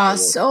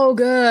 So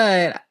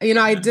good.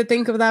 I did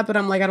think of that, but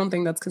I'm like, I don't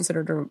think that's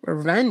considered a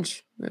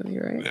revenge movie,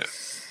 right? Yeah.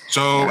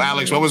 So,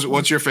 Alex,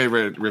 what's your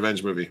favorite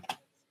revenge movie?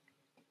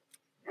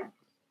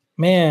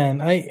 Man,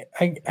 I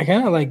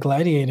kind of like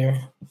Gladiator.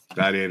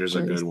 Gladiator's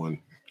a good one.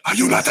 Are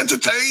you not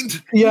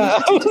entertained? Yeah.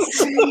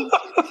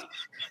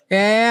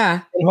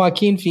 Yeah. And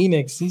Joaquin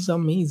Phoenix, he's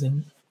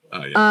amazing.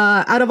 Oh,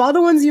 yeah. Out of all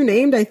the ones you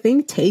named, I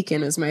think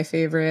Taken is my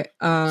favorite.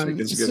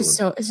 It's just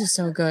so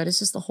good. It's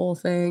just the whole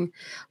thing.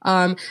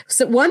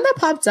 So one that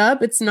popped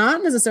up, it's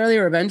not necessarily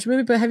a revenge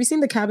movie, but have you seen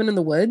The Cabin in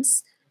the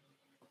Woods?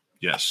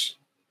 Yes.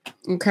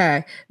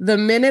 Okay. The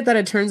minute that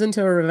it turns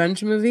into a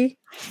revenge movie,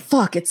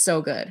 fuck, it's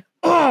so good.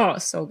 Oh,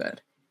 so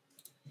good.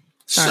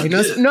 Sorry,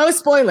 no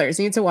spoilers.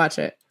 You need to watch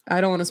it.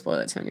 I don't want to spoil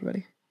it to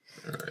anybody.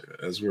 All right.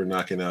 As we're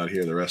knocking out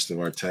here, the rest of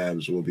our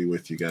tabs will be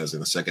with you guys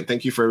in a second.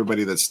 Thank you for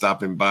everybody that's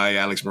stopping by.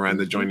 Alex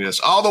Miranda joining us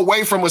all the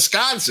way from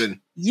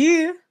Wisconsin.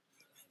 Yeah.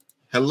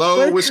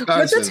 Hello,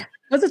 Wisconsin.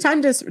 What's the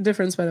time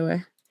difference, by the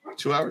way?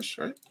 2 hours,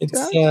 right?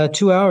 It's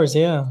 2 hours,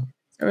 yeah.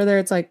 Over there,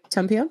 it's like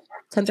 10 p.m.?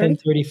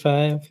 10:30?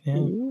 10:35, yeah.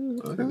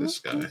 Look at this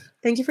guy.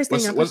 Thank you for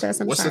staying up with us.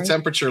 What's the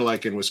temperature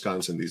like in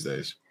Wisconsin these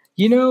days?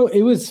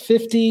 It was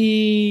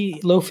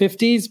 50, low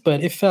 50s,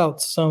 but it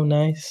felt so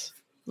nice.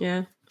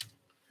 Yeah.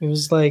 It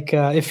was like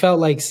it felt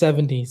like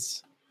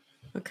 70s.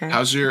 Okay. How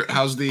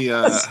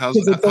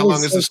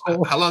long is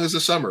the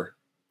summer?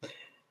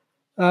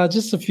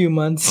 Just a few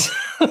months.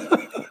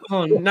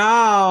 Oh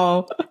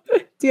no.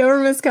 Do you ever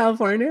miss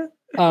California?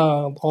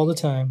 All the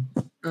time.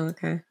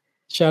 Okay.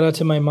 Shout out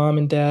to my mom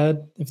and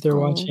dad if they're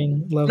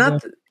watching. Love them.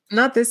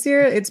 Not this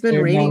year. It's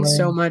been raining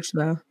so much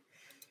though.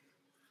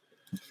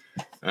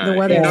 The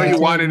weather. You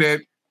wanted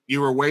it.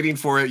 You were waiting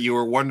for it. You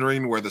were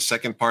wondering where the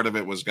second part of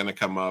it was going to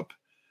come up.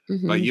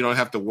 Mm-hmm. But you don't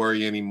have to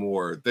worry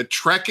anymore. The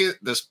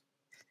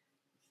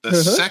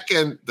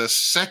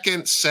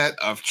second set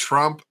of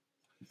Trump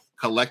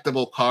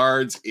collectible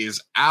cards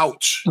is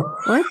out.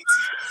 What?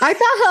 I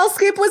thought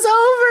Hellscape was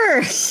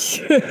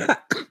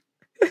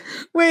over.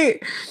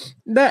 Wait,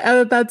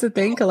 that's a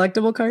thing?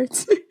 Collectible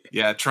cards?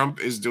 Yeah,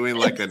 Trump is doing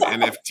like an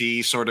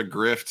NFT sort of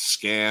grift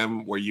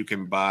scam where you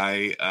can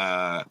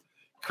buy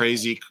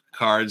crazy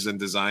cards and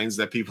designs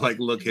that people like.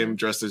 Look, him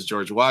dressed as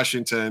George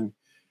Washington.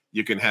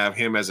 You can have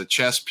him as a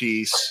chess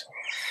piece,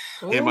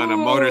 him on a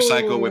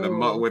motorcycle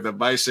with a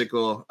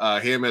bicycle,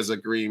 him as a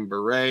green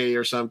beret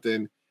or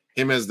something,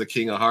 him as the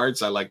King of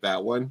Hearts. I like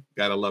that one.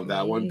 Gotta love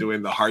that one.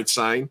 Doing the heart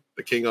sign,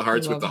 the King of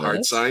Hearts with the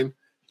heart sign.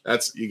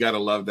 You gotta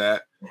love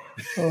that.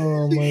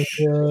 Oh my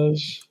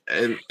gosh!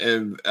 and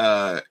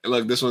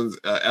look, this one's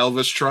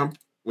Elvis Trump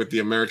with the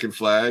American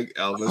flag.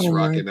 Elvis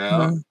rocking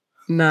out.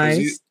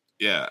 Nice.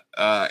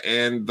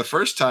 And the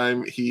first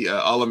time he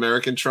All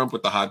American Trump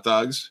with the hot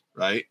dogs,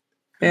 right?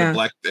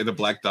 Yeah. The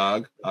black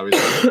dog,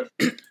 obviously.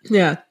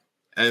 Yeah.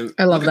 And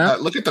I love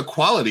that. Look at the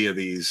quality of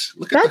these.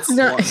 That's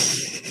not.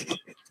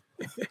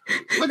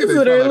 Look at this.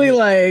 Literally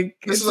like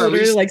it's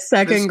literally like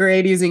second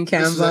grade using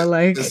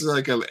Canva. This is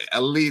like a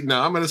elite. No,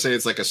 I'm gonna say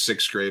it's like a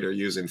sixth grader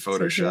using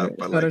Photoshop.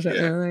 But Photoshop.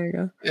 Yeah, there you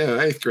go. Yeah,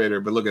 eighth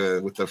grader. But look at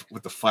it with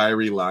the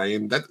fiery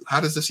lion. How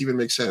does this even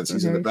make sense?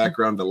 He's in the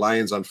background. The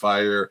lion's on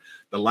fire.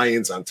 The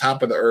lion's on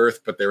top of the earth,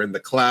 but they're in the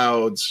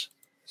clouds.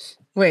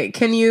 Wait,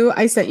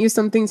 I sent you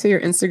something to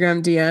your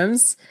Instagram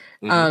DMs,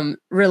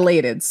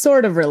 related,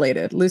 sort of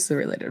related, loosely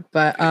related,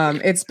 but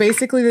it's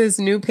basically this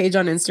new page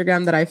on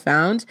Instagram that I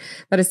found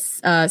that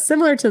is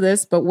similar to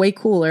this, but way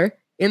cooler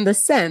in the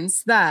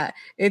sense that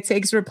it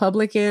takes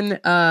Republican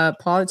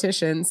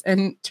politicians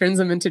and turns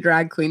them into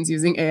drag queens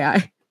using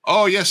AI.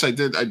 Oh yes, I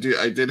did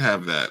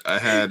have that. I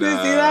had. Did you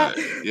see that?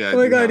 Yeah. Oh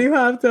my god, you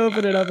have to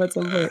open it up at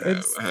some point. I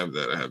have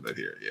that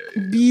here.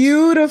 Yeah.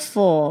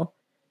 Beautiful.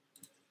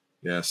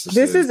 Yes.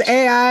 This is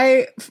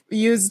AI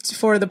used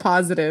for the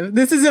positive.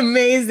 This is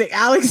amazing.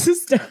 Alex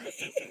is dying.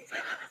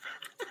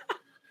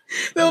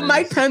 The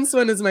Mike Pence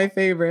one is my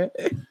favorite.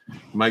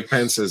 Mike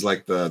Pence is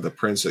like the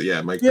prince.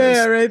 Mike Pence.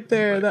 Yeah, right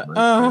there.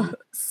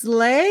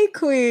 Slay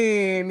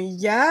Queen.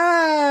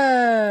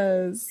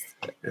 Yes.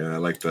 Yeah, I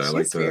like this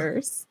one.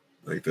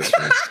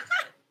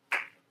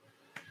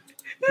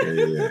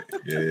 Yeah.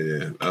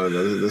 Oh,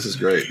 no, this is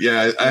great.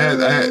 Yeah,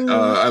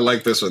 I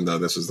like this one though.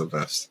 This was the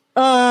best.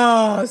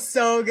 Oh,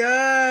 so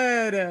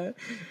good.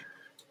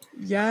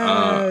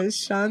 Yes,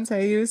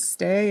 Shantae, you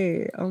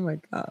stay. Oh my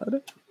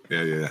god.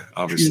 Yeah.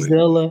 Obviously. I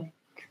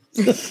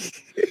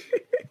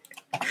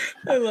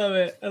love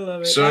it.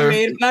 So,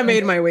 that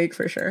made my week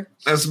for sure.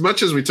 As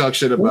much as we talk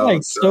shit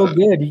about, so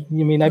good.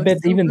 You mean I bet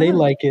even they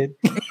like it.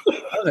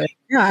 Love it.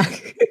 Yeah.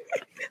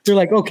 They're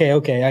like, okay.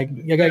 I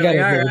gotta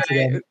give it to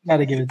them.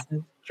 Gotta give it to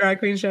them. drag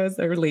queen shows,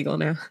 they're legal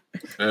now.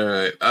 All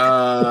right.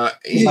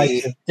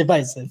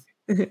 Divisive.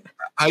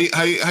 How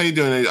you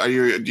doing?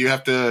 Do you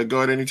have to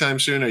go at any time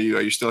soon? Are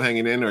you still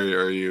hanging in, or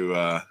are you?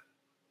 I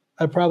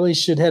probably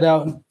should head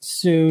out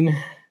soon.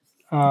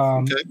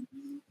 Okay.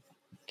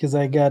 Because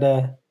I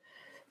gotta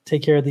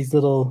take care of these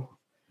little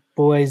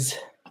boys.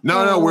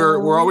 No,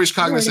 we're always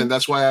cognizant.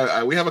 That's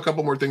why we have a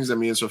couple more things that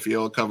me and Sophia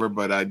will cover,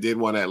 but I did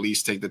want to at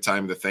least take the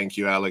time to thank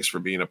you, Alex, for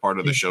being a part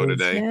of the show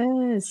today.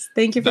 Yes,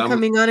 thank you for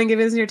coming on and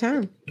giving us your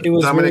time.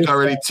 Dominic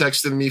already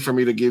texted me for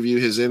me to give you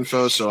his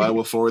info, so I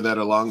will forward that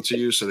along to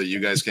you so that you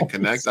guys can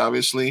connect.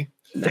 Obviously,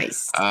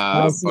 nice.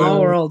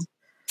 Small world.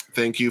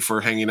 Thank you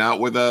for hanging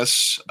out with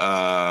us.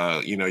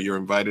 You're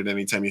invited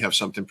anytime you have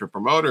something to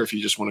promote, or if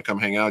you just want to come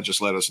hang out,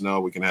 just let us know.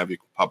 We can have you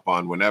pop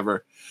on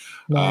whenever.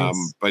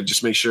 Nice. But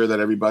just make sure that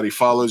everybody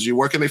follows you.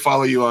 Where can they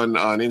follow you on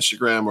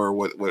Instagram, or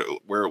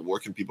where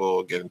can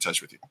people get in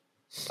touch with you?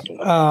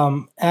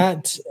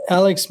 At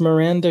Alex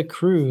Miranda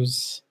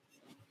Cruz.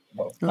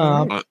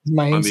 My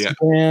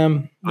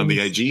Instagram. On the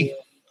IG?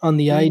 On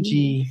the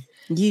IG.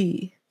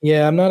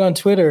 Yeah, I'm not on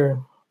Twitter.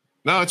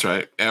 No, that's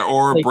right.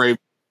 Or the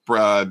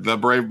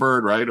Brave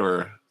Bird, right?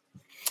 Or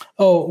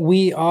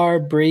we are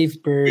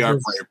Brave Bird. We are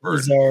Brave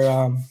Bird. Is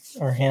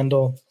our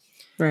handle.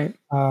 Right.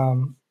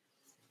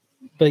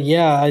 But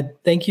yeah, I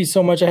thank you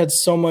so much. I had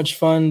so much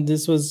fun.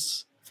 It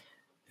was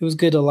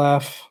good to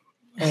laugh.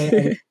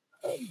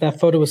 That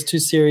photo was too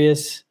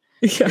serious.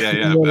 Yeah,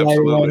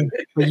 absolutely.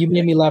 But you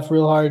made me laugh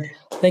real hard.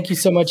 Thank you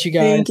so much, you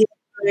guys. Thank you.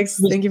 Thank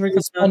you for coming. It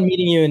was fun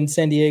meeting you in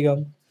San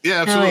Diego.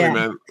 Yeah, absolutely,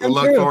 man. We'll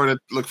look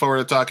forward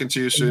to talking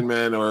to you soon,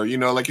 man. Or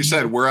like you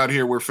said, we're out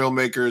here. We're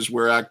filmmakers.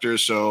 We're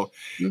actors. So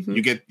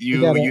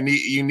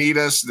you need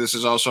us. This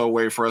is also a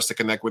way for us to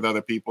connect with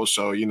other people.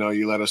 So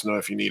you let us know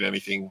if you need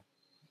anything.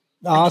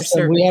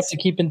 Awesome. We have to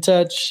keep in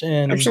touch.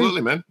 And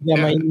absolutely, man. Yeah,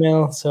 my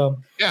email.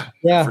 So yeah,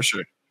 for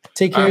sure.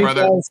 Take care,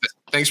 brother. Guys.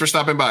 Thanks for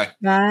stopping by.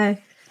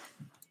 Bye.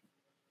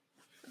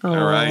 All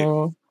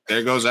right.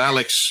 There goes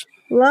Alex.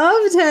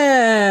 Loved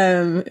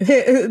him.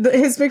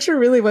 His picture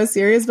really was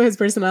serious, but his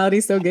personality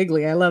is so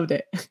giggly. I loved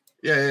it.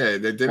 Yeah,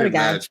 they didn't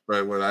match.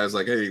 But when I was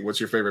like, "Hey, what's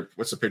your favorite?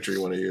 What's the picture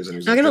you want to use?" And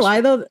he's not gonna lie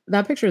though,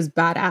 that picture is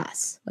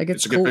badass. Like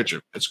it's a good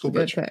picture. It's a cool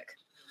picture. Pick.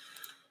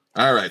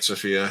 All right,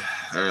 Sophia.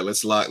 All right,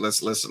 let's finish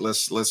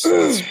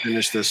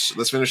this.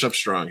 Let's finish up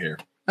strong here.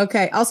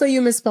 Okay. Also,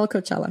 you misspelled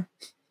Coachella.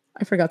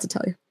 I forgot to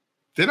tell you.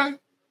 Did I?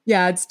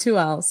 Yeah, it's 2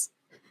 L's.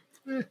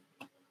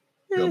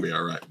 They'll be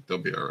all right.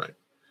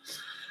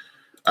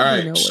 All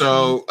right,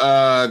 so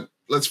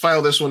let's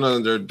file this one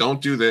under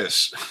 "Don't do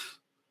this."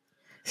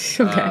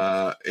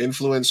 Okay.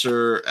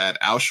 Influencer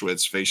at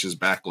Auschwitz faces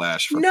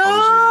backlash for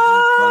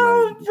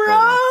posing in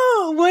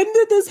bro. When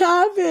did this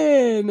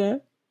happen?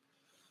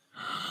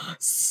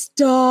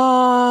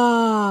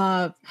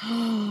 Stop.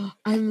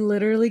 I'm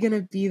literally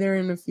gonna be there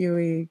in a few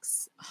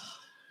weeks.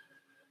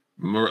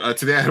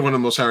 Today I had one of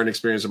the most harrowing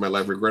experiences of my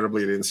life.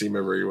 Regrettably, I didn't see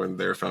everyone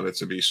there found it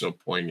to be so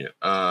poignant.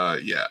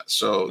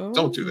 So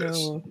don't do this.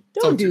 No.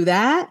 Don't do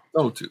that.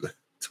 Don't do that.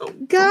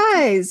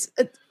 Guys,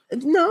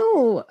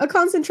 no. A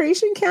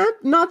concentration camp,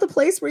 not the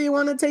place where you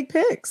want to take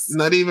pics.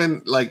 Not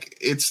even like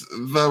it's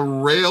the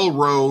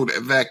railroad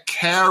that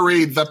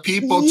carried the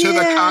people to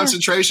the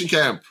concentration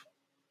camp.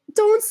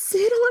 Don't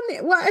sit on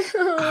it. Why?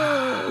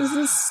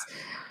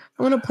 I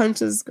want to punch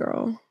this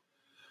girl.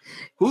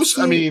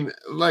 I mean,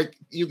 like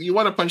you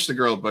want to punch the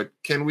girl, but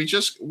can we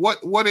just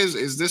what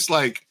is this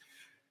like?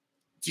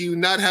 Do you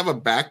not have a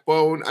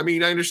backbone? I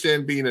mean, I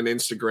understand being an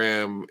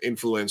Instagram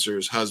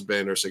influencer's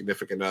husband or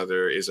significant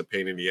other is a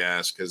pain in the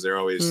ass because they're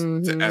always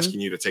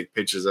asking you to take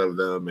pictures of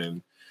them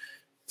and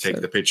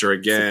take the picture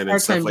again and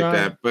stuff like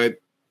that. But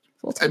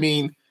I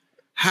mean,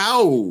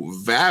 how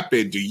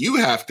vapid do you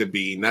have to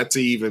be not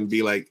to even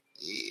be like,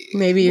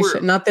 maybe you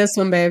should not this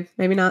one, babe.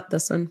 Maybe not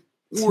this one.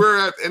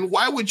 And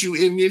why would you?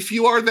 And if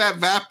you are that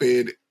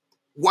vapid,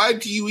 why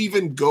do you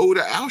even go to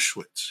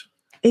Auschwitz?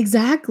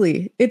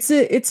 Exactly. It's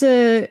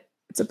a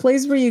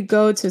place where you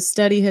go to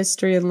study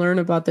history and learn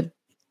about the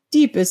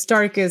deepest,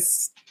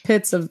 darkest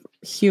pits of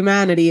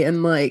humanity,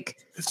 and like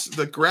it's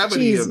the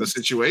gravity of the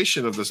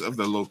situation of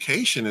the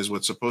location is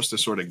what's supposed to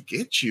sort of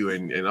get you,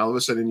 and all of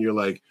a sudden you're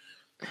like,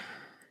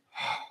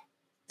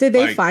 did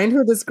they find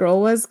who this girl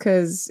was?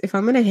 Because if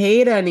I'm gonna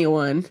hate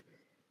anyone,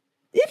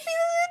 it'd be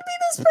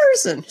this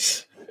person.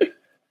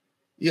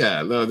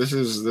 Yeah, no, this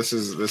is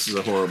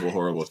a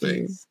horrible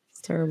thing. It's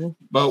terrible.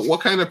 But what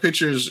kind of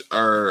pictures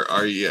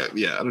are you?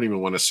 Yeah, I don't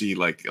even want to see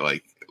like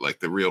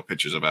the real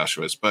pictures of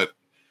Auschwitz. But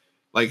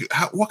like,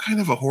 what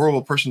kind of a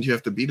horrible person do you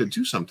have to be to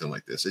do something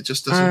like this? It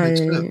just doesn't make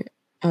sense.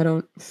 I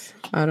don't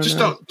just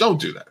know. Don't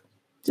do that.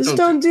 Just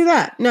don't do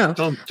that. No.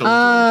 Don't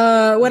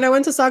when I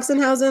went to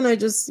Sachsenhausen, I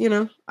just,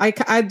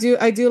 I do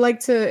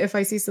like to, if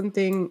I see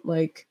something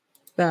like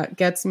that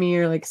gets me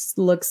or like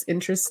looks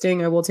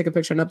interesting, I will take a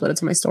picture and upload it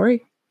to my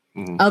story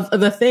of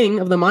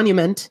the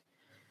monument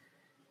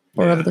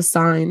or of the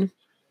sign.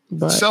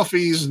 But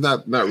selfies,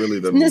 not really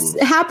the move.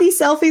 Happy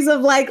selfies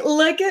of like,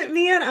 look at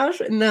me at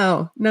Auschwitz.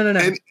 No.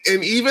 And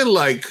even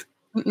like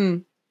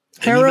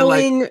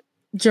harrowing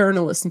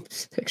journalist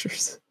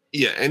pictures.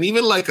 Yeah, and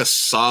even like a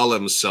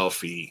solemn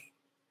selfie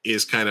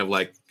is kind of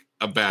like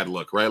a bad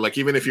look, right? Like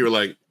even if you were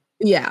like,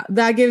 yeah,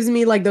 that gives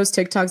me like those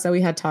TikToks that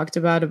we had talked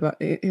about,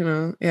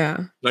 yeah,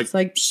 like it's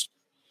like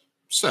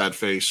sad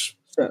face.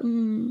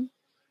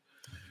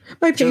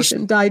 My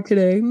patient died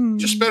today.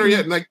 Just better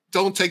yet, like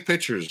don't take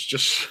pictures.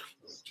 Just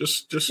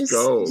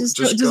go.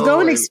 Just go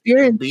and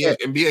experience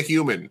and be a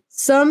human.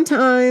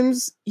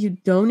 Sometimes you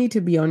don't need to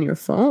be on your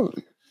phone.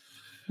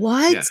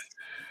 What? Yeah.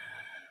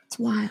 It's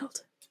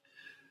wild.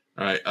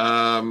 All right.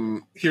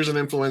 Here's an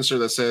influencer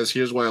that says,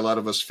 here's why a lot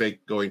of us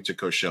fake going to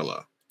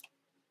Coachella.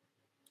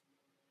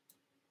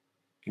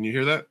 Can you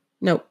hear that?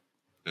 Nope.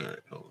 All right.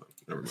 Hold on.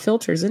 Never mind.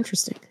 Filter's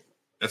interesting.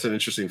 That's an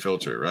interesting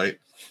filter, right?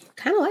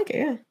 Kind of like it,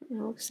 yeah.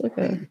 It looks like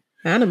an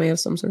anime of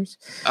some sort.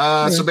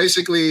 So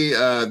basically,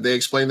 they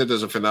explained that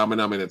there's a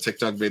phenomenon in a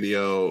TikTok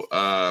video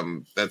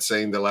that's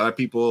saying that a lot of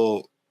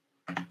people,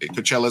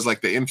 Coachella is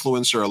like the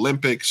influencer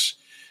Olympics,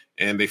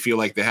 and they feel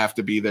like they have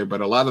to be there.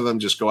 But a lot of them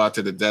just go out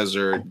to the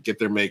desert, get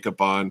their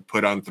makeup on,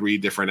 put on 3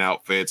 different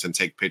outfits, and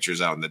take pictures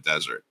out in the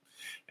desert.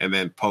 And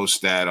then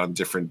post that on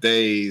different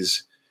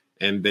days,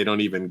 and they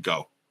don't even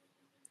go.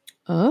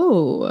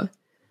 Oh.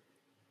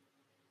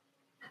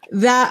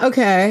 That's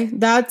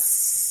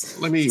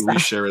let me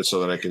reshare it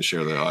so that I can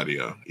share the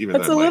audio. Even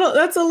that's a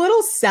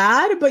little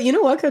sad, but you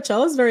know what?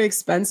 Coachella is very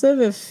expensive.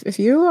 If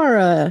you are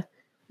a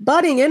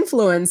budding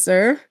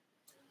influencer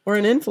or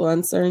an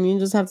influencer and you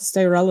just have to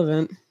stay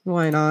relevant,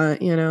 why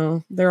not? You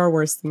know, there are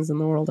worse things in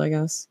the world, I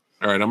guess.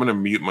 All right, I'm gonna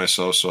mute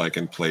myself so I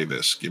can play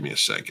this. Give me a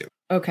second.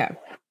 Okay.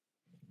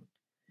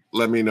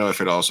 Let me know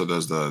if it also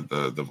does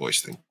the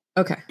voice thing.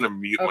 Okay. I'm going to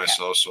mute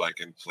myself so I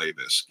can play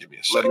this. Give me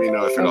a second. Let me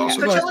know if it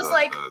also does Coachella's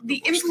like the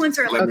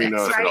influencer Olympics, Let me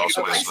know if right? it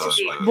also does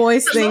the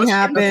voice thing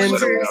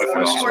happens.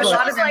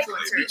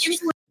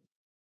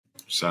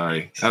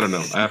 Sorry. I don't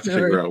know. I have to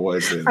figure out what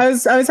it's in. I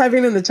was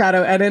typing in the chat.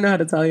 I didn't know how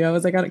to tell you. I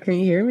was like, can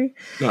you hear me?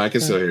 No, I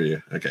can still hear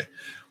you. Okay.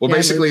 Well,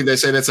 basically, they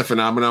say that's a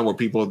phenomenon where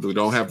people who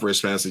don't have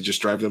wristbands, they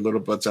just drive their little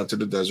butts out to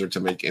the desert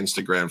to make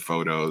Instagram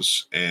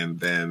photos,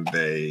 and then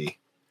they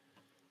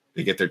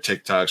get their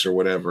TikToks or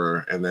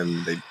whatever, and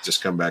then they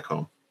just come back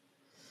home.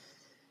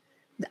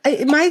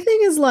 My thing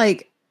is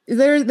like,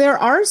 there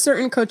are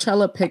certain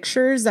Coachella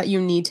pictures that you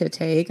need to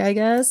take, I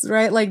guess,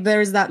 right? Like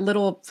there's that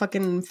little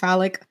fucking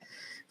phallic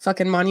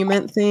fucking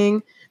monument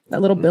thing,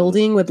 that little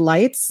building with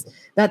lights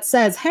that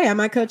says, hey, I'm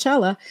at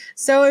Coachella.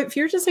 So if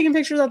you're just taking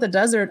pictures of the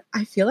desert,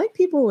 I feel like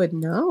people would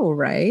know,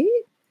 right?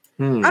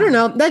 I don't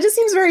know. That just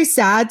seems very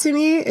sad to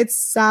me. It's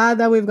sad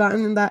that we've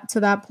gotten to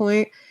that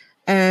point.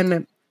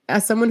 And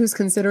as someone who's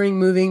considering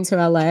moving to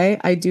LA,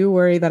 I do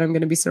worry that I'm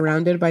going to be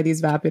surrounded by these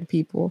vapid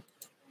people.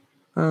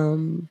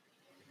 And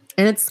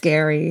it's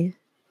scary.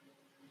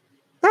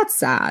 That's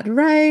sad,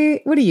 right?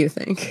 What do you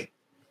think?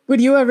 Would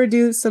you ever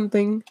do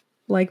something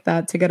like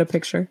that to get a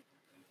picture?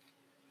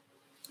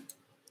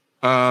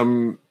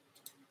 I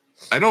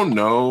don't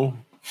know.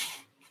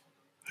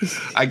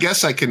 I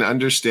guess I can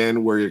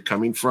understand where you're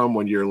coming from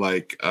when you're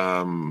like,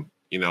 I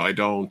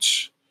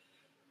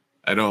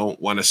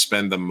don't want to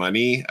spend the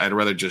money. I'd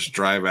rather just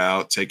drive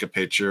out, take a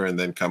picture, and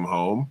then come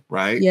home,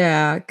 right?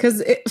 Yeah,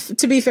 because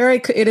to be fair,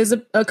 it is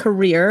a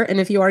career.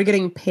 And if you are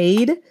getting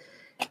paid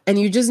and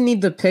you just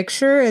need the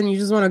picture and you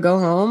just want to go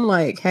home,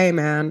 like, hey,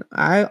 man,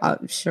 I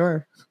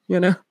sure, you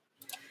know?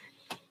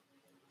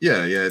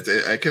 Yeah,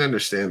 I can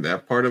understand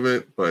that part of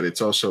it, but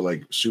it's also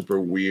like super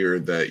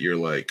weird that you're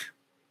like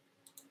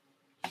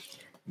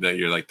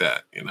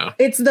that, you know?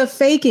 It's the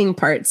faking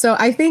part. So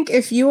I think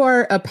if you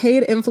are a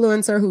paid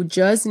influencer who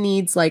just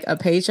needs like a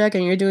paycheck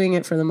and you're doing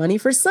it for the money,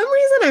 for some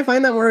reason I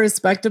find that more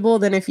respectable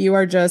than if you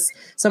are just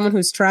someone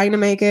who's trying to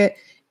make it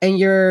and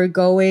you're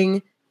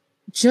going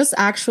just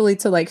actually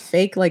to like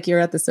fake like you're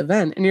at this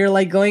event and you're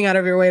like going out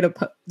of your way to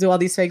do all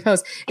these fake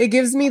posts. It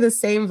gives me the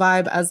same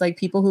vibe as like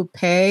people who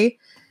pay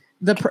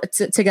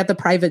to get the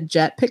private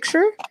jet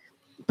picture.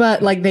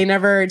 But like they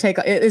never take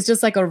it's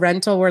just like a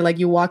rental where like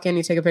you walk in,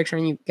 you take a picture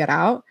and you get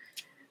out.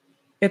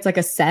 It's like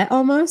a set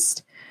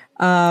almost.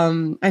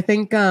 I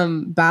think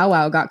Bow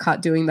Wow got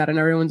caught doing that and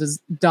everyone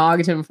just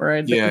dogged him for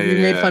it. Yeah, we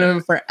made fun of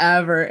him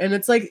forever. And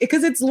it's like,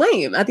 because it's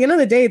lame. At the end of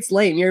the day, it's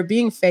lame. You're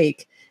being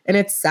fake and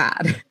it's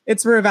sad.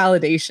 It's for a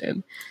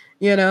validation,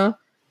 you know?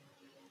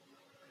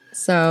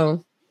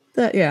 So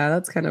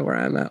that's kind of where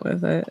I'm at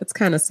with it. It's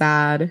kind of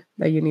sad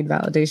that you need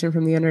validation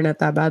from the internet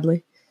that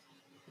badly.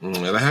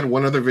 And I had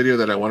one other video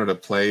that I wanted to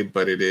play,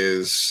 but it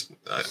is,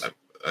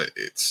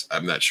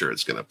 I'm not sure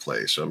it's going to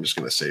play, so I'm just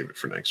going to save it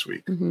for next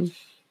week. Mm-hmm.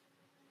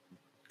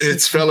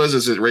 It's, fellas,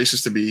 is it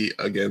racist to be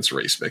against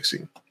race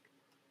mixing?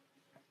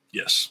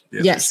 Yes.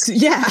 Yes.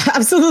 Yeah,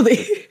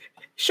 absolutely.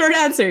 Short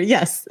answer,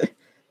 yes.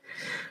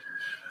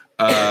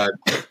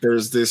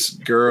 There's this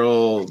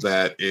girl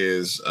that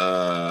is,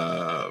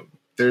 I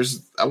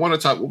want to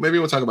talk, maybe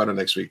we'll talk about it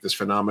next week, this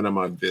phenomenon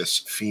of this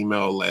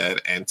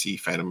female-led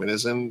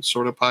anti-feminism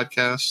sort of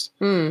podcast.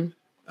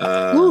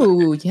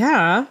 Ooh,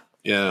 yeah.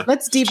 Yeah.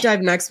 Let's deep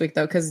dive next week,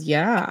 though, because,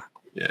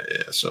 Yeah.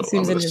 So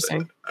seems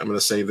interesting. I'm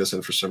gonna save this,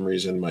 and for some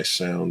reason my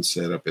sound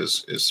setup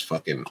is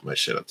fucking my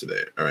shit up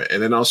today. All right,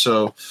 and then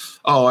also,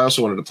 I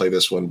also wanted to play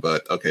this one,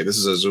 but okay, this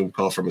is a Zoom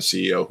call from a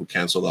CEO who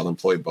canceled all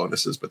employee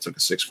bonuses, but took a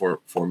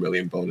 $4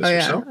 million bonus. Oh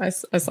yeah,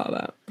 I saw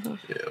that.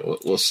 Yeah,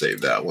 we'll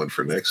save that one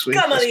for next week.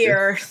 Come on the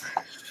earth.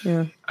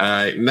 Yeah. All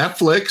right,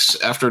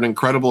 Netflix, after an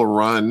incredible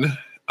run,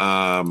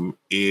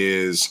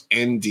 is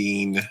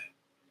ending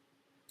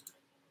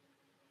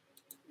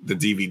the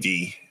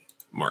DVD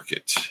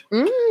market.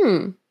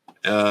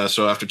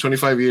 So after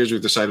 25 years,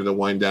 we've decided to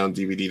wind down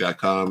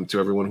DVD.com. To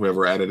everyone who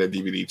ever added a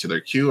DVD to their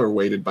queue or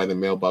waited by the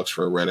mailbox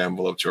for a red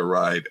envelope to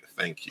arrive,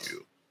 thank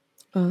you.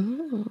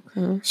 Oh,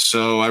 okay.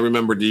 So I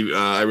remember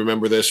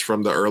this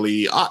from the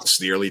early aughts,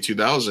 the early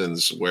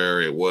 2000s,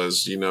 where it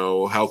was,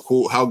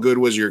 how good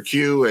was your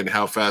queue and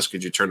how fast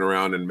could you turn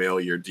around and mail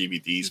your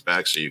DVDs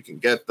back so you can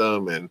get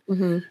them. And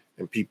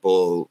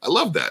people, I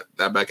love that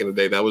back in the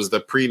day, that was the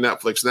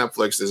pre-Netflix.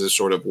 Netflix is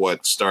sort of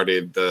what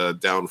started the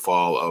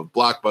downfall of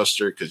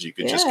Blockbuster, because you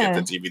could just get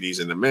the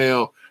DVDs in the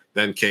mail.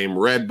 Then came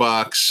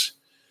Redbox,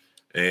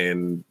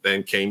 and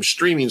then came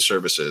streaming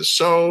services.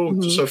 So,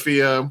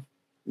 Sophia,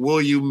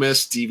 will you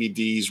miss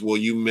DVDs? Will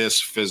you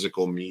miss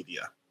physical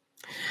media?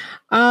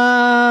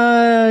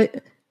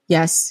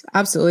 Yes,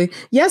 absolutely.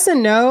 Yes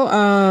and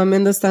no.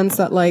 In the sense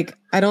that, like,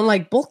 I don't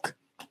like bulk.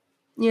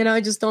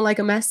 I just don't like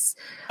a mess.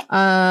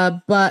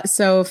 But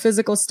so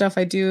physical stuff,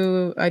 I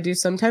do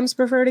sometimes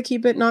prefer to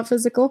keep it not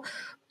physical.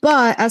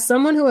 But as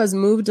someone who has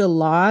moved a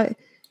lot,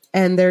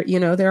 and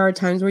there are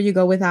times where you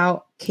go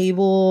without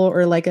cable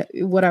or like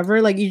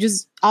whatever, like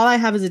all I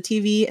have is a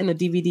TV and a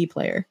DVD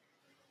player.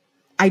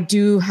 I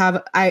do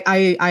have,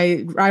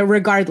 I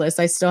regardless,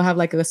 I still have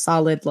like a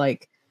solid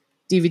like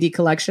DVD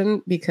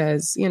collection,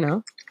 because, you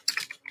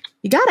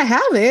gotta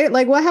have it.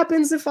 Like, what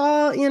happens if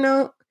all,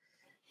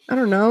 I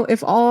don't know,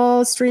 if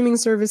all streaming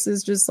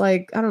services just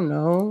like, I don't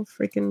know,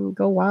 freaking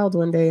go wild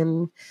one day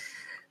and,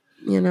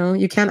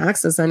 you can't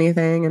access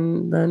anything,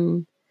 and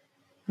then,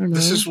 I don't know.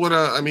 This is what,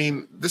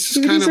 this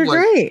is DVDs kind of like,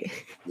 great.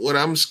 What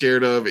I'm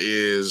scared of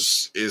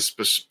is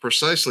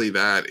precisely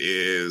that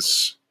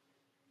is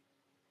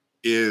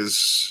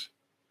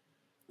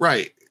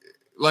right.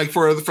 Like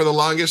for the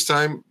longest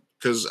time,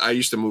 because I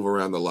used to move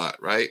around a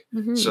lot, right?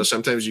 So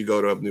sometimes you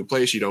go to a new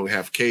place, you don't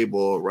have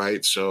cable,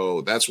 right?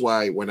 So that's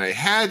why when I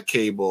had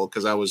cable,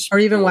 because I was... Or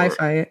even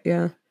Wi-Fi,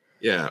 yeah.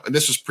 Yeah, and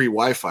this was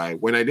pre-Wi-Fi.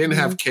 When I didn't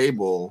have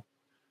cable,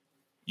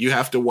 you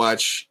have to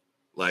watch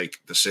like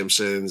The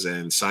Simpsons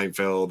and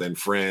Seinfeld and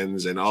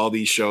Friends and all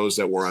these shows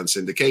that were on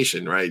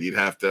syndication, right? You'd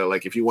have to,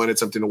 like, if you wanted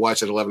something to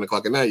watch at 11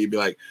 o'clock at night, you'd be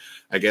like,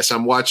 I guess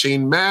I'm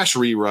watching MASH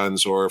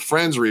reruns or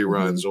Friends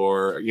reruns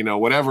or,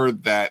 whatever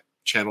that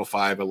Channel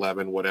 5,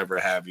 11, whatever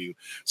have you.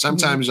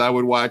 Sometimes I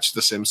would watch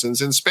The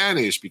Simpsons in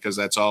Spanish because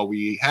that's all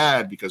we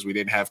had, because we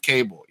didn't have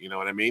cable. You know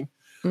what I mean?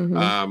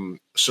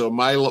 So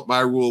my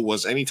rule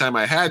was, anytime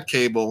I had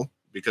cable,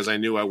 because I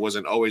knew I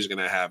wasn't always going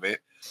to have it,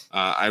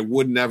 I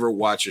would never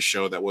watch a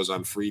show that was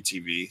on free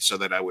TV, so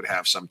that I would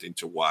have something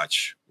to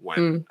watch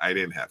when I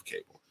didn't have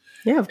cable.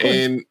 Yeah, of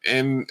course.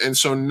 And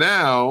so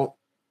now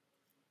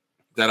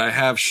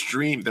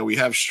that we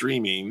have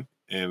streaming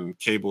and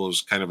cable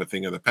is kind of a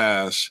thing of the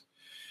past,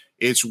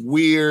 it's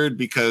weird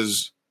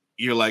because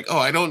you're like, oh,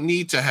 I don't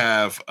need to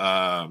have,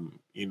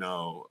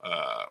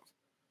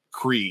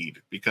 Creed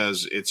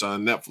because it's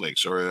on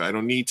Netflix, or I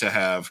don't need to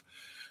have,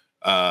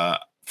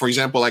 for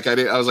example, like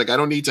I was like, I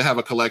don't need to have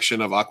a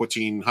collection of Aqua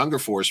Teen Hunger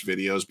Force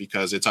videos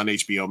because it's on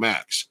HBO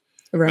Max.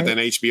 Right. But then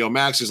HBO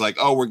Max is like,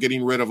 oh, we're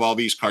getting rid of all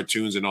these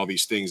cartoons and all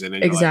these things. And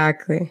then you're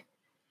exactly. Like,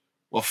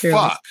 well,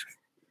 fuck.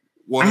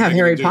 I have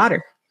Harry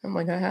Potter. I'm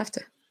like, I have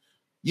to.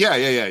 Yeah.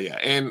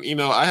 And,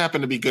 I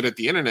happen to be good at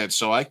the internet,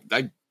 so I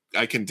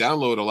can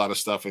download a lot of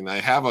stuff, and I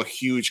have a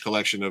huge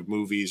collection of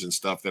movies and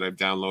stuff that I've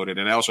downloaded.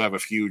 And I also have a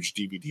huge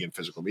DVD and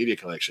physical media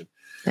collection.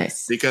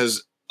 Nice.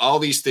 Because all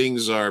these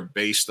things are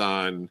based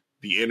on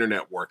the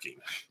internet working,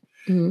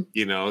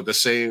 the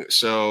same.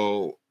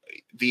 So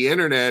the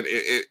internet,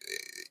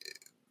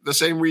 the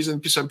same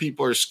reason some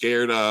people are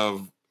scared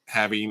of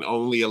having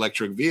only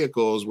electric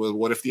vehicles. Well,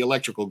 what if the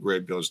electrical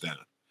grid goes down?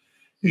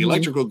 The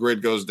electrical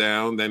grid goes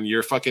down, then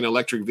your fucking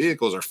electric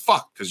vehicles are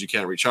fucked because you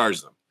can't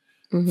recharge them.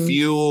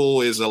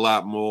 Fuel is a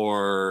lot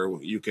more,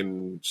 you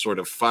can sort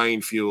of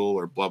find fuel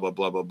or blah, blah,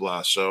 blah, blah,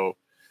 blah. So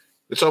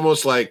it's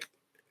almost like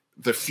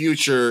the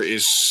future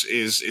is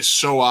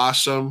so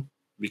awesome,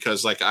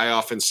 because like I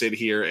often sit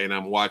here and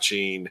I'm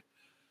watching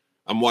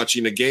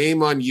a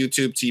game on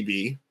YouTube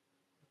TV.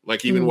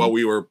 Like even while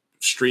we were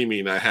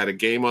streaming, I had a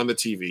game on the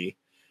TV,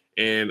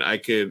 and I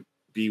could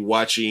be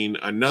watching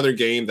another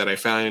game that I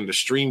found in the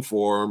stream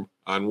form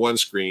on one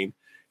screen,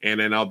 and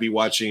then I'll be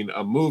watching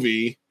a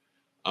movie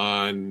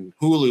on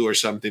Hulu or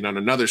something on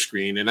another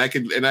screen. And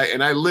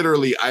I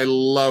literally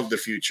love the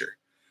future.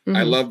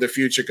 I love the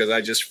future because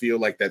I just feel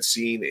like that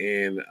scene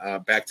in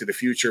Back to the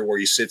Future where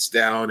he sits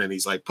down and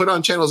he's like, put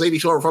on channels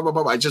 84, blah, blah,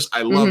 blah.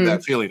 I love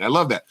that feeling. I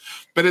love that.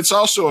 But it's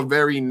also a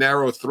very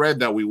narrow thread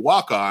that we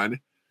walk on,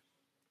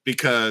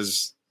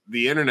 because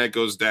the internet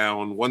goes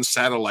down, one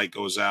satellite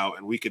goes out,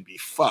 and we could be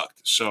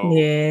fucked. So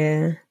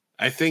yeah,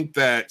 I think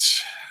that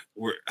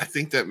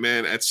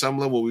man, at some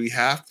level we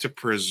have to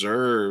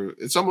preserve.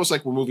 It's almost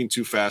like we're moving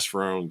too fast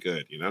for our own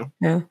good, you know?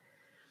 Yeah.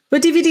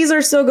 But DVDs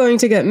are still going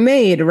to get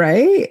made,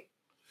 right?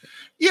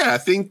 Yeah, I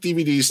think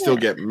DVDs still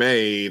get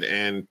made,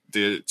 and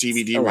the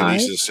DVD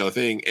release is still a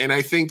thing. And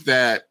I think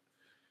that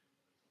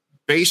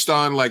based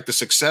on like the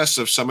success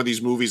of some of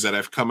these movies that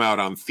have come out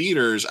on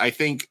theaters, I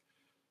think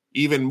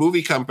even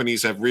movie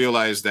companies have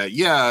realized that,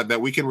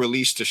 that we can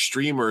release to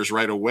streamers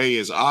right away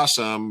is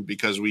awesome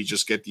because we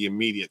just get the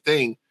immediate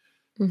thing.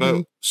 Mm-hmm.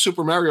 But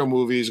Super Mario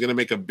movie is going to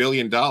make $1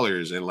 billion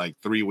in like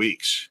 3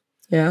 weeks.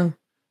 Yeah.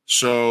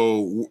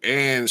 So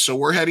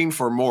we're heading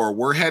for more.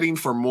 We're heading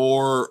for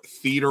more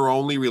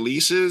theater-only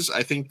releases.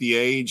 I think the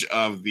age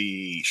of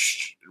the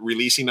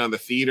releasing on the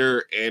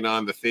theater and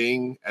on the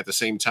thing at the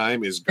same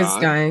time is gone.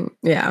 It's dying.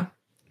 Yeah.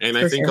 And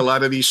I think a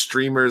lot of these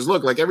streamers,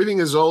 look, like everything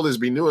is old as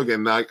be new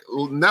again. Like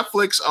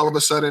Netflix all of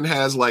a sudden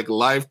has like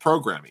live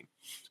programming.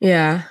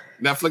 Yeah.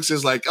 Netflix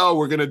is like, oh,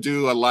 we're going to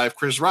do a live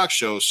Chris Rock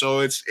show. So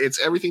it's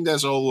everything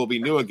that's old will be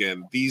new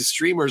again. These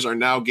streamers are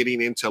now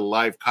getting into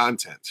live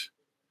content,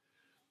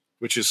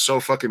 which is so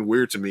fucking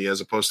weird to me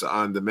as opposed to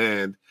on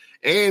demand.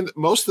 And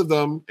most of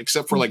them,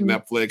 except for like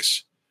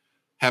Netflix,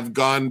 have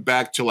gone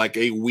back to like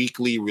a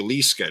weekly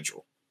release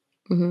schedule.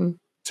 Mm-hmm.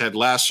 Ted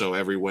Lasso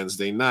every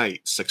Wednesday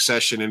night,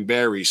 Succession and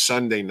Barry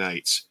Sunday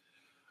nights,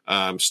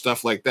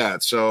 stuff like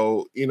that.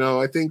 So,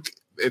 I think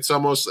it's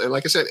almost,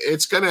 like I said,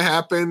 it's going to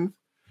happen.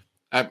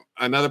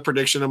 Another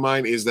prediction of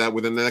mine is that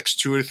within the next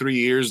 2 or 3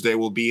 years, there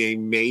will be a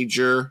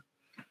major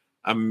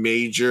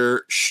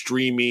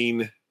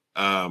streaming,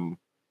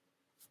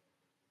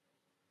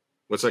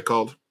 what's that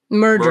called?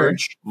 Merger.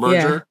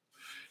 Yeah.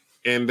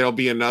 And there'll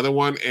be another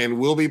one, and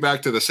we'll be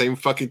back to the same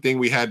fucking thing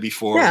we had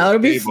before. Yeah, it'll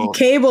be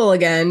cable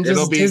again.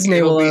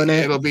 Disney will own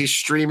it. It'll be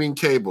streaming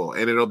cable,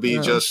 and it'll be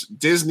just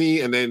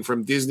Disney, and then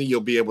from Disney you'll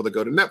be able to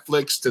go to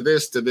Netflix, to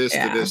this, to this,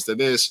 to this, to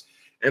this,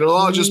 and it'll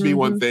all just be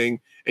one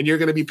thing. And you're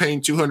going to be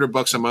paying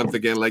 $200 a month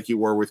again, like you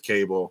were with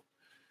cable,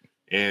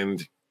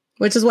 and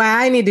which is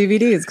why I need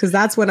DVDs, because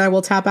that's when I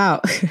will tap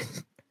out.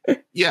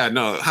 Yeah,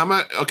 no. How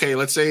much? Okay,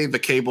 let's say the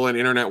cable and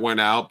internet went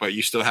out, but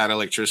you still had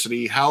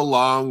electricity. How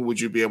long would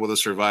you be able to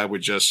survive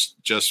with just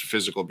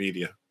physical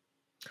media?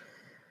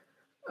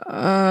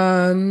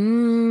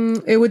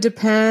 It would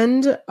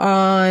depend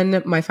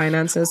on my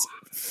finances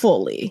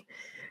fully.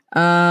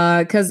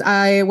 Because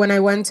when I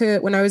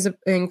was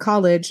in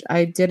college,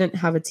 I didn't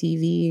have a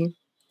TV,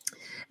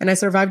 and I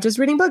survived just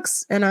reading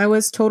books, and I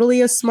was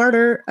totally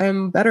smarter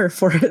and better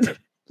for it.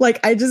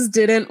 Like, I just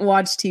didn't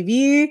watch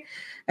TV.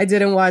 I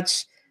didn't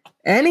watch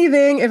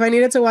anything. If I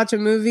needed to watch a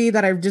movie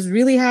that I just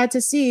really had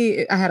to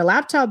see, I had a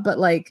laptop, but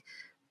like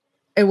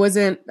I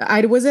wasn't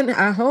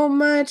at home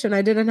much, and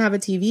I didn't have a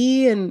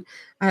TV, and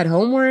I had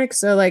homework.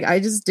 So like I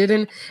just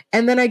didn't.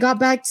 And then I got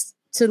back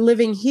to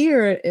living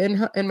here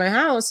in my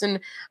house,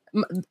 and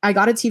I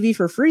got a TV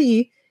for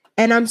free,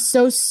 and I'm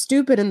so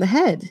stupid in the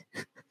head.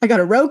 I got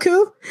a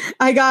Roku.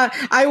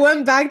 I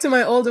went back to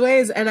my old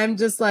ways, and I'm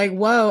just like,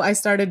 whoa, I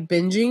started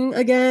binging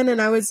again. And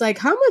I was like,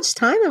 how much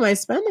time am I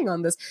spending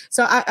on this?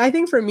 So I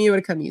think for me, it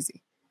would come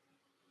easy.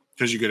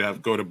 Because you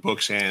could go to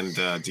books and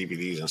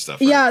DVDs and stuff.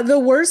 Right? Yeah. The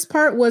worst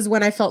part was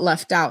when I felt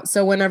left out.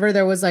 So whenever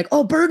there was like,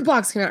 oh, Bird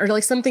Box came out, or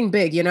like something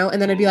big, and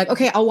then I'd be like,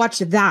 okay, I'll watch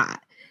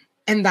that.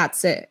 And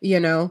that's it,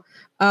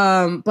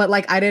 But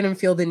like, I didn't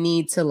feel the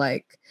need to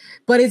like,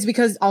 but it's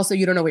because also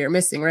you don't know what you're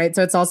missing, right?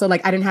 So it's also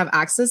like I didn't have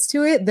access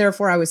to it.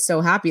 Therefore, I was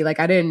so happy. Like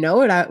I didn't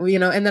know it,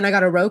 and then I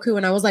got a Roku,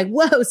 and I was like,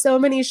 whoa, so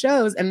many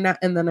shows. And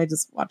then I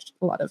just watched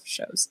a lot of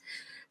shows.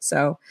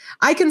 So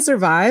I can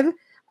survive.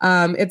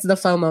 It's the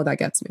FOMO that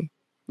gets me.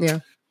 Yeah.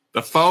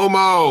 The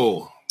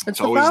FOMO.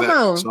 It's always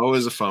FOMO. It's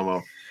always the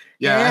FOMO.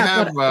 Yeah. I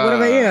have, what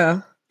about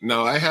you?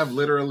 No, I have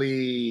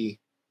literally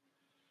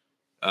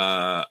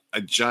a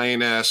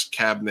giant ass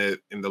cabinet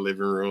in the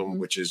living room,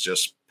 which is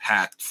just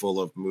packed full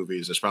of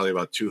movies. There's probably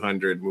about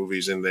 200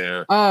 movies in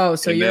there. Oh,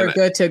 so you're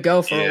good to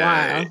go for a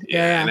while.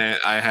 Yeah. And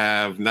I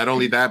have not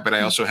only that, but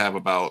I also have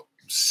about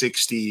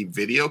 60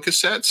 video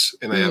cassettes,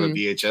 and I have a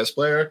VHS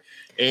player,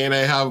 and I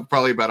have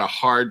probably about a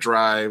hard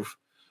drive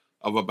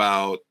of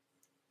about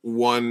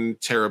 1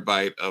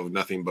 terabyte of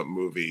nothing but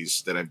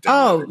movies that I've done.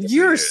 Oh,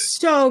 you're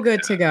so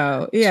good to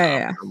go.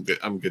 Yeah.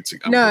 I'm good to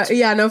go.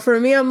 No, for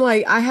me, I'm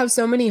like, I have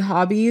so many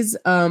hobbies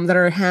that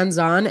are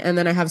hands-on, and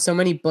then I have so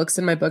many books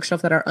in my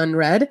bookshelf that are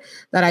unread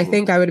that I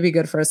think I would be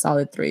good for a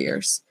solid 3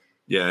 years.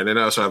 Yeah, and then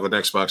I also have an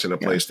Xbox and a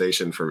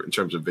PlayStation in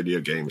terms of video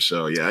games.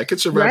 So yeah, I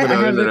could survive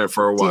without internet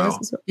for a while.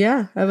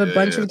 Yeah, I have a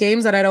bunch of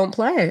games that I don't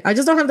play. I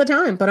just don't have the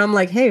time. But I'm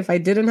like, hey, if I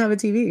didn't have a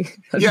TV.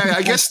 Yeah,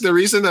 I guess the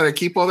reason that I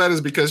keep all that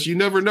is because you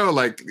never know.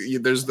 Like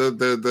there's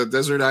the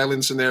desert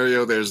island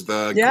scenario. There's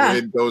the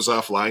grid goes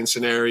offline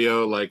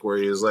scenario, like where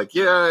he's like,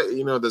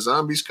 the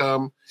zombies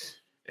come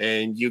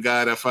and you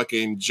got a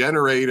fucking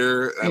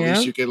generator. At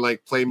least you can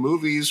like play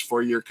movies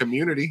for your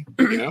community,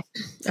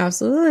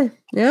 Absolutely.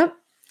 Yep.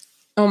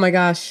 Oh my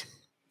gosh.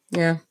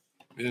 Yeah.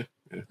 Yeah.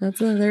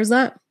 There's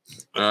that.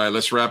 All right,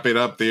 let's wrap it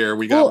up there.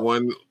 We got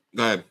one.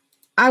 Go ahead.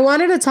 I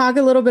wanted to talk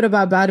a little bit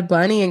about Bad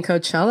Bunny and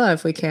Coachella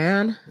if we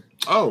can.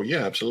 Oh,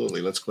 yeah,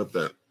 absolutely. Let's clip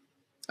that.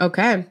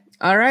 Okay.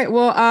 All right.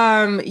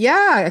 Well,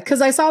 yeah,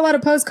 because I saw a lot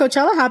of posts.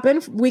 Coachella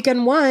happened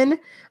weekend 1.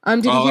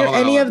 Did you hear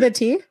any of the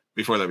tea?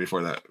 Before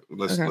that,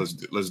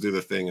 let's do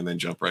the thing and then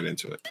jump right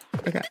into it.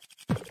 Okay.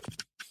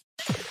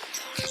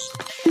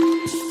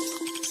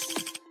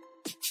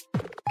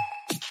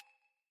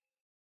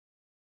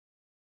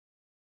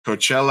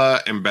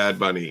 Coachella and Bad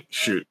Bunny.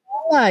 Shoot.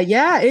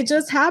 Yeah, it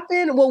just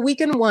happened. Well,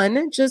 weekend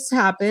 1 just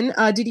happened.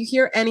 Did you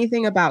hear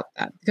anything about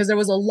that? Because there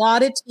was a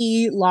lot of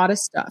tea, a lot of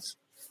stuff.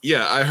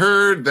 Yeah, I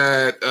heard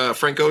that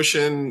Frank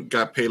Ocean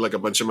got paid like a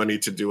bunch of money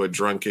to do a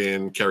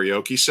drunken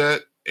karaoke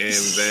set.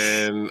 And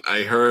then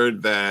I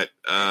heard that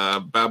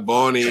Bad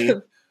Bunny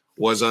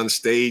was on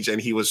stage and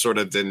he was sort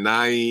of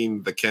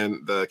denying the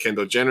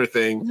Kendall Jenner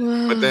thing.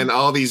 Wow. But then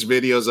all these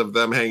videos of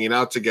them hanging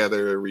out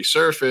together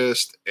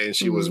resurfaced and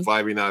she was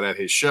vibing out at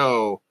his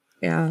show.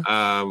 Yeah.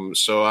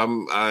 So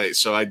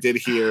I did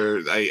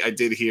hear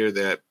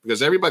that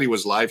because everybody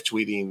was live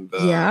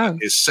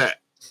tweeting his set,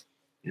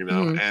 you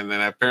know, and then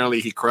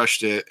apparently he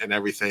crushed it and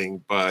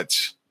everything, but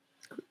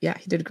yeah,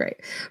 he did great.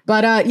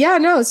 But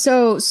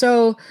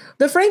so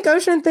the Frank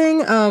Ocean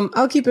thing,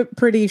 I'll keep it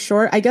pretty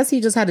short. I guess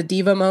he just had a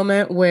diva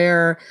moment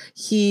where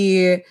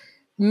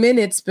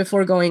minutes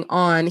before going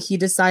on, he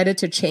decided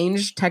to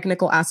change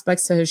technical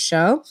aspects to his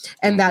show,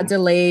 and that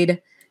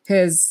delayed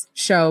his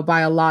show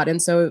by a lot.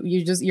 And so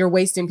you're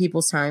wasting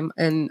people's time,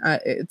 and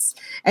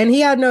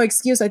he had no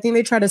excuse. I think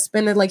they tried to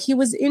spin it like he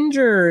was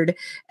injured,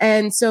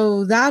 and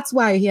so that's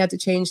why he had to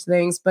change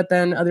things. But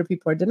then other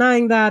people are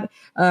denying that.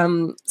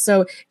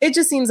 So it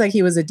just seems like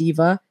he was a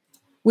diva.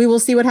 We will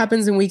see what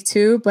happens in week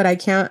 2, but I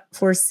can't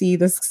foresee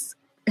this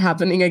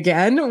happening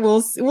again.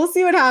 We'll see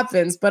what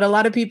happens. But a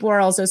lot of people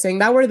are also saying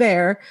that were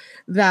there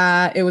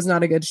that it was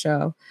not a good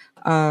show.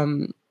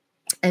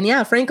 And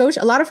yeah, Frank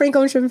Ocean, a lot of Frank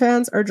Ocean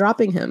fans are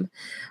dropping him.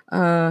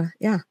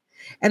 Yeah.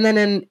 And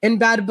then in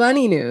Bad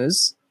Bunny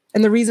news,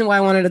 and the reason why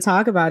I wanted to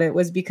talk about it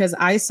was because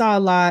I saw a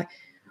lot,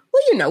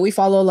 well, you know, we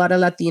follow a lot of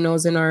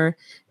Latinos in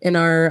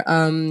our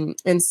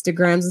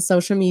Instagrams and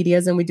social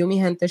medias, and we do Mi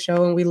Gente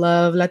show, and we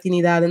love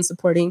Latinidad and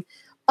supporting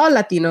all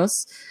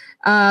Latinos.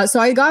 So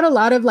I got a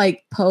lot of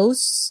like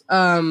posts,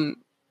 kind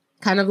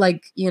of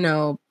like, you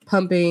know,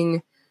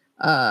 pumping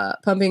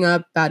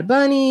up Bad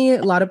Bunny,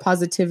 a lot of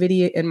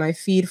positivity in my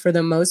feed for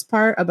the most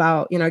part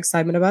about, you know,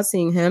 excitement about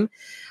seeing him.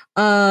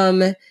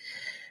 But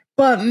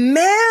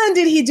man,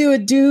 did he do a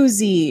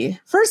doozy.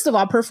 First of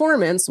all,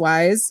 performance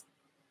wise,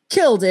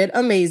 killed it.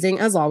 Amazing.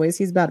 As always,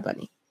 he's Bad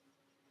Bunny.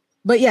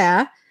 But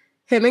yeah,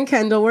 him and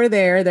Kendall were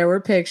there. There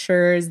were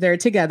pictures. They're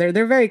together.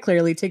 They're very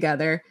clearly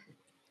together.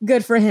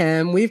 Good for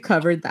him. We've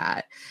covered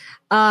that.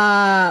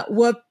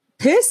 What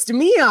pissed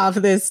me off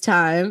this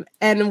time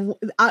and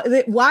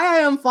why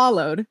I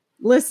unfollowed.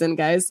 Listen,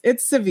 guys,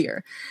 it's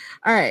severe.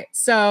 All right,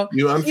 so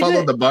you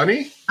unfollowed the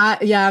bunny?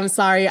 Yeah, I'm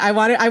sorry. I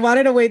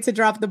wanted to wait to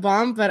drop the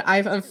bomb, but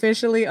I've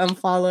officially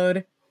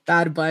unfollowed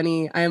Bad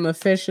Bunny. I'm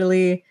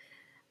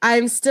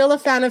still a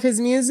fan of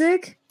his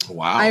music.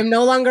 Wow. I am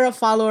no longer a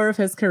follower of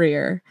his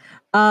career.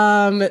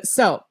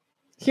 So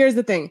here's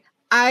the thing.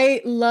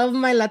 I love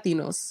my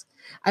Latinos.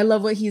 I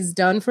love what he's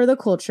done for the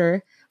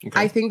culture. Okay.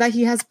 I think that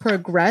he has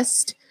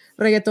progressed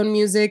reggaeton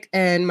music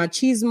and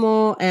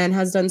machismo and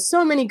has done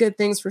so many good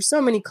things for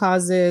so many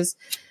causes.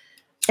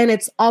 And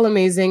it's all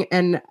amazing.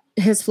 And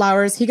his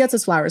flowers, he gets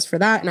his flowers for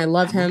that. And I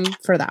love him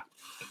for that.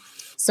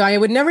 So I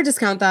would never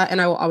discount that. And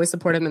I will always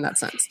support him in that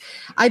sense.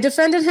 I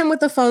defended him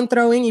with the phone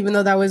throwing, even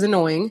though that was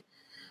annoying.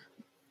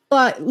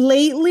 But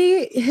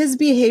lately, his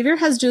behavior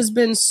has just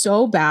been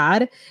so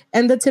bad.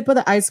 And the tip of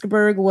the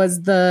iceberg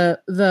was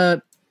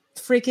the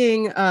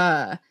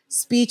freaking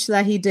speech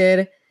that he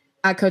did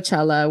at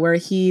Coachella, where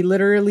he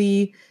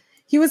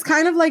was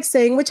kind of like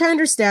saying, which I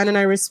understand and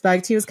I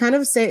respect, he was kind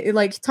of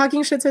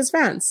talking shit to his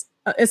fans,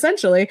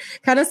 essentially,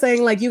 kind of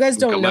saying like, you guys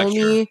don't know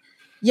me.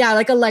 Yeah,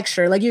 like a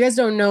lecture. Like, you guys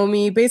don't know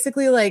me.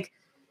 Basically, like,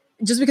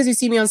 just because you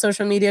see me on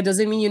social media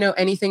doesn't mean you know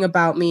anything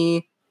about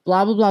me.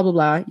 Blah, blah, blah, blah,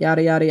 blah,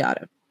 yada, yada,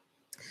 yada.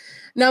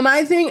 Now,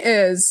 my thing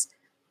is,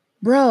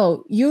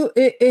 bro,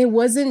 it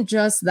wasn't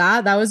just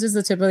that. That was just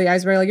the tip of the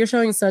iceberg. Like, you're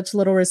showing such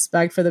little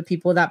respect for the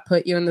people that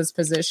put you in this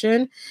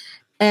position.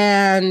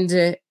 And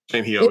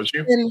he owes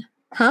you?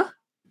 Huh?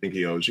 Think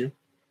he owes you?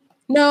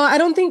 No, I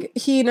don't think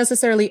he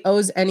necessarily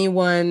owes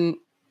anyone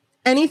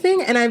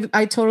anything. And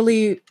I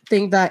totally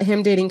think that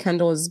him dating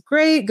Kendall is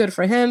great, good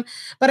for him.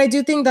 But I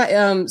do think that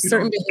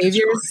certain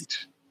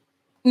behaviors.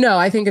 No,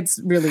 I think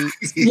it's really,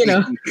 you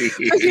know.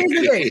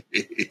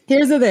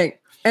 Here's the thing.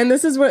 And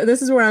this is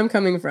where I'm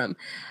coming from.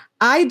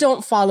 I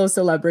don't follow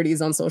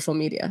celebrities on social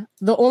media.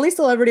 The only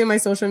celebrity on my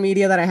social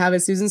media that I have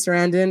is Susan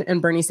Sarandon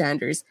and Bernie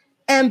Sanders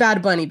and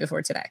Bad Bunny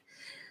before today.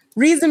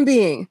 Reason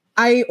being,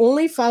 I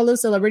only follow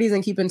celebrities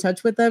and keep in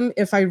touch with them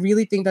if I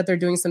really think that they're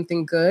doing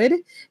something good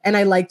and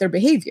I like their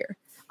behavior.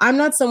 I'm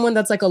not someone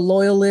that's like a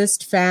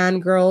loyalist fan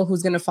girl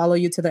who's going to follow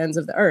you to the ends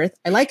of the earth.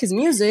 I like his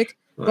music,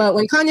 but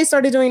when Kanye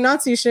started doing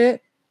Nazi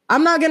shit,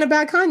 I'm not going to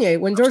back Kanye.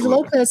 When George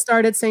Lopez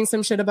started saying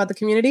some shit about the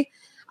community,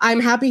 I'm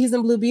happy he's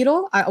in Blue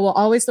Beetle. I will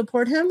always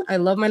support him. I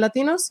love my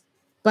Latinos,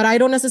 but I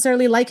don't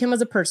necessarily like him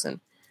as a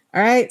person.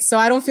 All right. So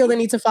I don't feel the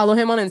need to follow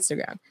him on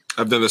Instagram.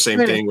 I've done the same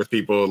thing with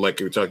people like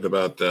we talked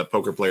about the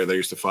poker player that I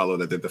used to follow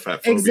that did the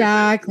fat phobia.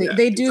 Exactly.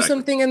 They do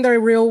something in their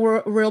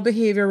real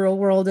behavior, real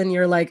world, and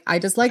you're like, I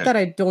just like that.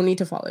 I don't need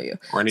to follow you.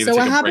 Or I need to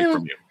take a break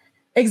from you.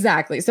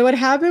 Exactly. So what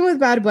happened with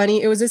Bad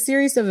Bunny, it was a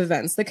series of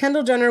events. The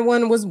Kendall Jenner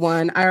one was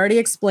one. I already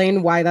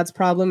explained why that's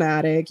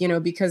problematic,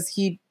 because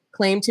he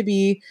claimed to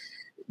be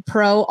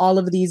pro all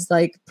of these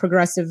like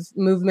progressive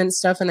movement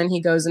stuff. And then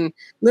he goes and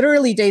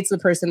literally dates the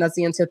person that's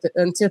the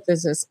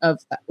antithesis of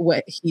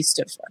what he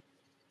stood for.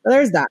 So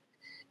there's that.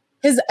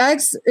 His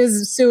ex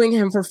is suing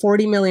him for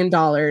 $40 million,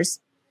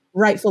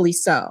 rightfully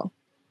so.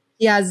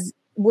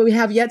 We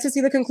have yet to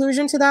see the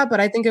conclusion to that,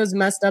 but I think it was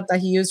messed up that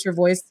he used her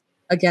voice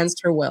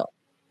against her will.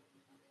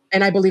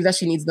 And I believe that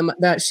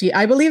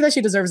I believe that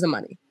she deserves the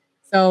money.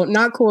 So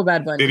not cool,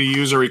 Bad Bunny. Did he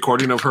use a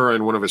recording of her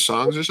in one of his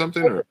songs or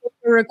something? Or?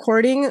 A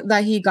recording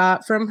that he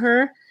got from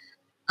her.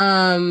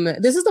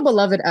 This is the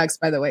beloved ex,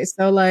 by the way.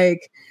 So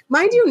like,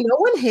 mind you, no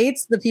one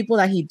hates the people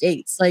that he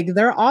dates. Like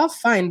they're all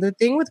fine. The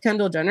thing with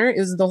Kendall Jenner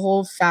is the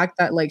whole fact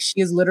that like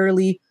she is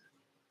literally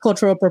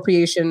cultural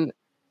appropriation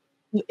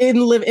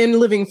in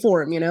living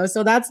form,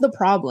 So that's the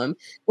problem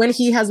when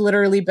he has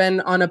literally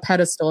been on a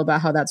pedestal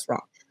about how that's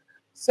wrong.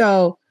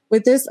 So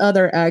with this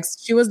other ex,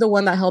 she was the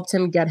one that helped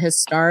him get his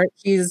start.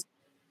 She's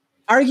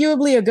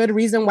arguably a good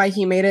reason why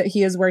he made it.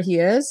 He is where he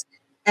is.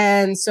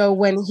 And so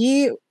when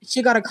she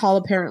got a call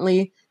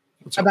apparently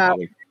about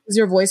use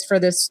your voice for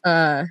this.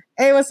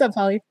 Hey, what's up,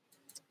 Polly?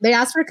 They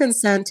asked for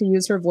consent to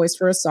use her voice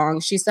for a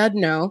song. She said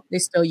no. They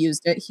still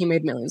used it. He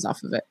made millions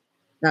off of it.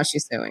 Now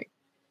she's suing.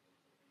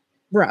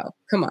 Bro,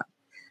 come on.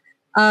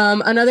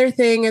 Another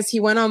thing is he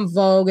went on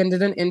Vogue and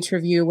did an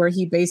interview where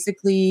he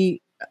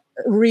basically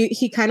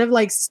he kind of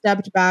like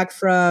stepped back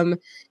from.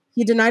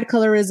 He denied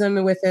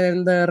colorism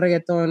within the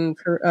reggaeton,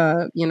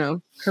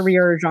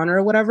 career genre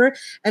or whatever.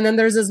 And then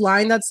there's this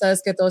line that says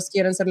que todos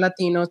quieren ser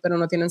latinos, pero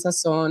no tienen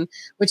sazón,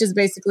 which is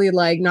basically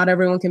like not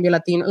everyone can be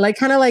Latino, like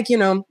kind of like,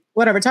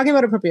 whatever, talking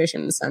about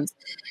appropriation in a sense.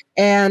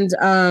 And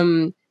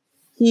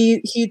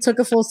he took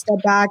a full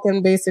step back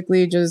and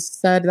basically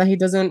just said that he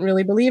doesn't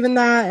really believe in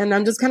that. And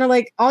I'm just kind of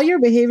like, all your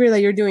behavior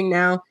that you're doing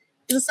now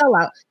is a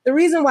sellout. The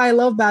reason why I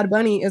love Bad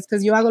Bunny is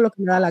because yo hago lo que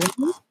me da la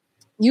gana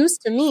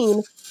used to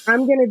mean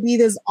I'm going to be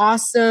this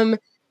awesome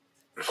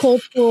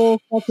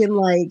cultural fucking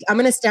like, I'm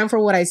going to stand for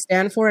what I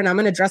stand for and I'm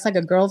going to dress like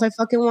a girl if I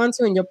fucking want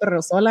to and yo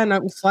perro sola and I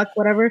fuck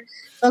whatever.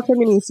 Fuck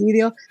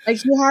feminicidio. Like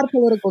he had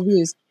political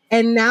views.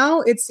 And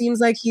now it seems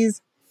like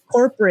he's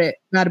corporate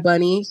Bad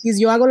Bunny. He's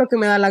yo hago lo que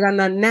me da la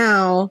gana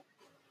now,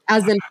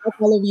 as in fuck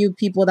all of you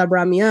people that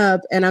brought me up,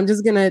 and I'm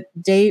just gonna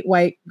date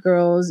white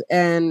girls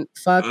and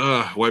fuck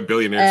white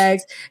billionaires.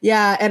 Eggs.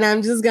 Yeah, and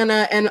I'm just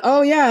gonna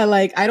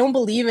like I don't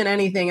believe in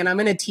anything, and I'm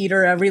gonna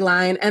teeter every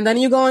line. And then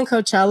you go on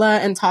Coachella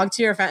and talk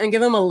to your fan and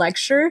give him a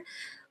lecture,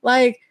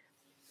 like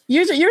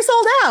you're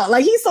sold out.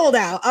 Like he's sold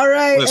out. All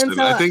right. Listen, and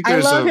so I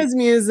love his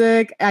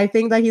music. I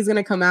think that he's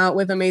gonna come out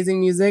with amazing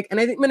music,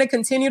 and I think I'm gonna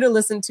continue to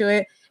listen to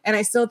it. And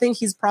I still think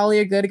he's probably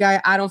a good guy.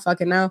 I don't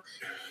fucking know.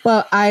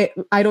 But I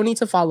don't need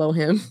to follow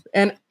him.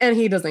 And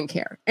he doesn't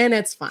care. And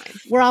it's fine.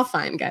 We're all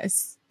fine,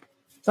 guys.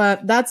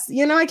 But that's,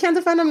 I can't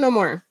defend him no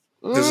more.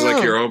 This is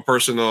like your own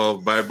personal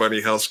Bad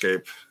Bunny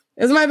hellscape.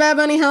 It's my Bad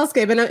Bunny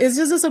hellscape. And it's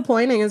just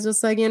disappointing. It's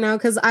just like,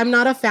 because I'm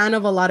not a fan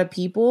of a lot of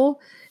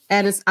people.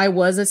 And I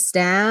was a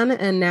stan.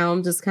 And now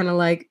I'm just kind of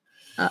like,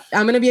 I'm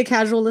going to be a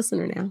casual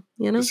listener now.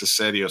 This is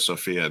serio,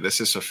 Sophia. This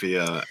is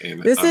Sophia.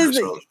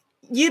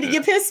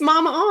 You piss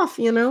mama off,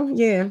 Yeah. All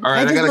right,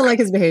 I just don't like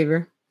his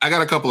behavior. I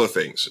got a couple of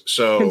things.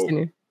 So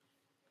Continue.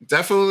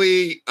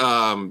 Definitely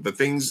the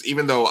things,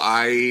 even though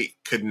I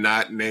could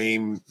not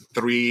name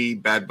 3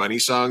 Bad Bunny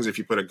songs, if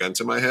you put a gun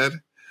to my head,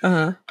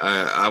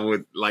 I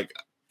would like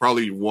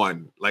probably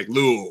one. Like,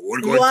 Lou,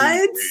 we're going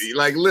to,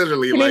 like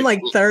literally. You name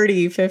like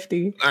 30,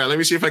 50. All right, let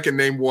me see if I can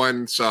name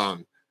one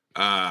song.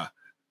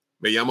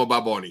 Me llamo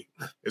Baboni.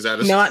 Is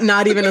that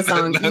not even a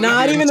song?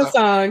 not even a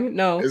song.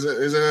 No. Is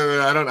it?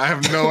 I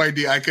have no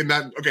idea. I could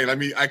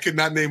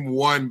not name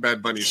one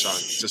Bad Bunny song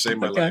to save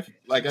my life.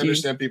 Like I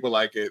understand people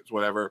like it,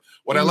 whatever.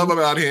 What I love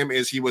about him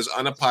is he was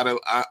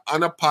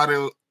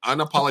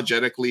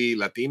unapologetically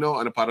Latino,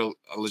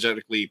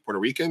 unapologetically Puerto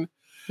Rican.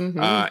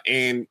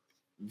 And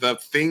the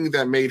thing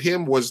that made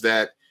him was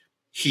that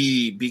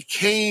he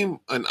became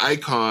an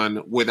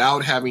icon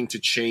without having to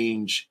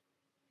change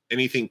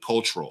anything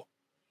cultural.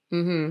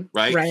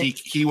 Right?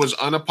 He was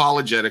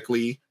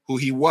unapologetically who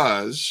he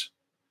was,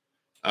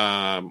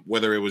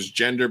 whether it was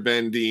gender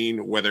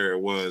bending, whether it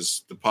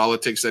was the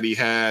politics that he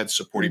had,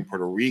 supporting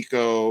Puerto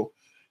Rico,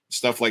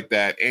 stuff like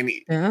that. And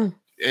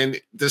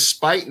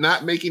despite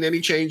not making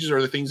any changes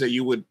or the things that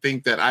you would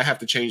think that I have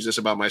to change this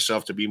about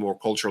myself to be more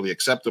culturally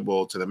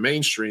acceptable to the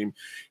mainstream,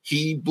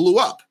 he blew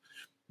up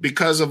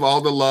because of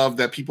all the love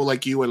that people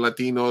like you and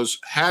Latinos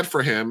had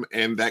for him,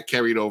 and that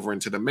carried over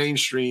into the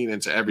mainstream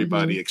and to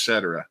everybody,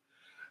 etc.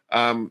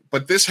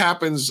 But this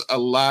happens a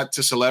lot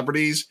to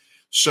celebrities.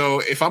 So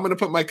if I'm going to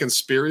put my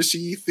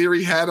conspiracy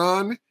theory hat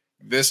on,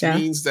 this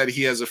means that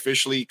he has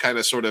officially kind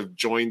of sort of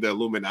joined the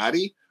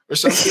Illuminati or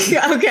something.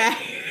 Okay.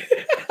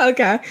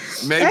 Okay.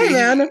 Maybe hey,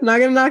 man, I'm not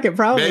going to knock it,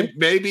 probably.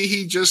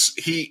 Maybe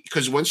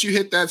because once you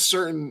hit that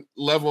certain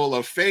level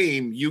of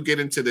fame, you get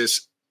into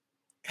this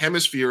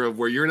hemisphere of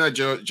where you're not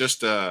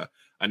just an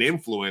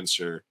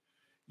influencer.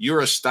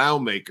 You're a style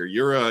maker.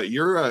 You're an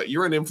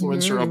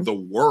influencer of the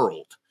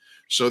world.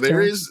 So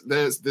there's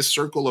this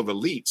circle of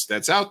elites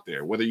that's out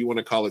there, whether you want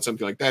to call it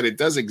something like that. It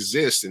does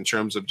exist in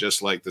terms of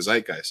just like the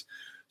zeitgeist.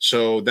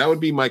 So that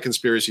would be my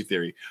conspiracy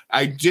theory.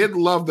 I did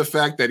love the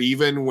fact that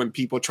even when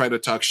people try to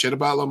talk shit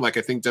about him, like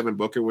I think Devin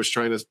Booker was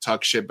trying to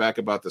talk shit back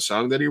about the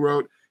song that he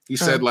wrote. He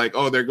said like,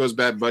 oh, there goes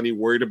Bad Bunny,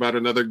 worried about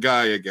another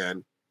guy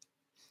again.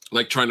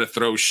 Like trying to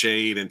throw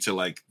shade into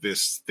like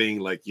this thing,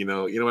 like, you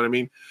know what I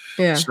mean?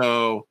 Yeah.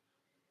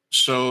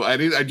 So I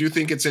do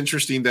think it's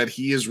interesting that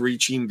he is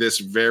reaching this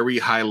very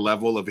high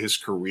level of his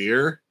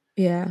career.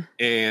 Yeah.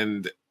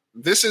 And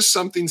this is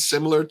something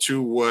similar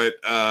to what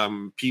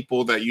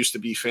people that used to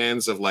be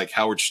fans of like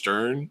Howard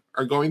Stern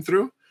are going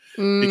through.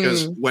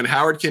 Because when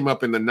Howard came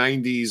up in the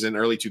 90s and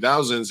early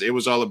 2000s, it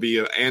was all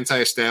about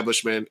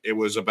anti-establishment. It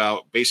was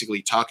about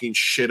basically talking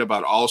shit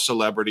about all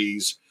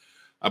celebrities,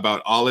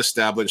 about all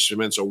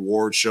establishments,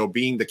 award show,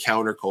 being the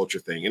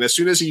counterculture thing. And as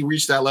soon as he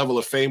reached that level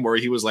of fame where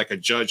he was like a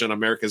judge on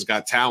America's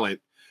Got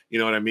Talent, you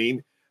know what I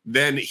mean?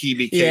 Then he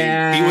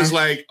became, he was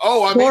like,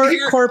 oh, I'm in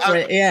here.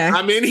 Corporate,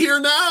 I'm in here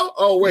now.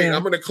 Oh, wait,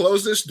 I'm going to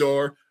close this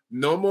door.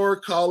 No more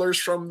calls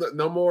from the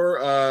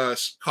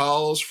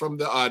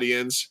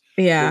audience.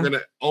 Yeah. We're going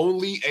to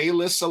only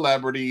A-list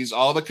celebrities,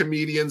 all the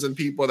comedians and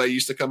people that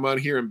used to come on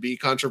here and be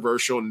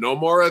controversial. No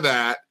more of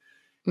that.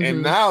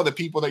 And now the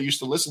people that used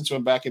to listen to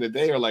him back in the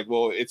day are like,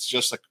 well, it's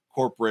just a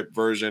corporate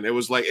version. It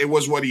was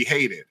what he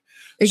hated.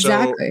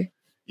 Exactly. So,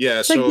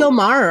 yeah. It's like Bill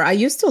Maher. I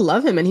used to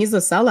love him and he's a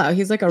sellout.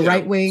 He's like a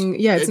right wing.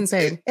 Yeah, it's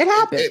insane. It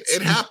happens.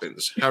 It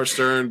happens. Howard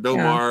Stern, Bill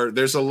Maher.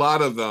 There's a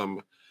lot of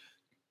them.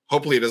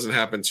 Hopefully it doesn't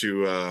happen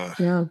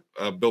to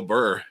Bill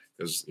Burr.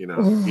 Because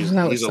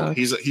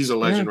he's a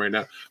legend right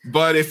now.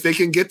 But if they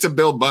can get to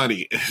Bill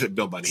Bunny,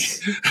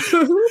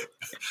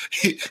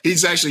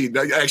 he's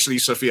actually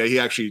Sophia. He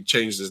actually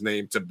changed his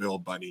name to Bill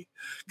Bunny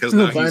because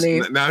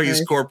now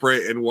he's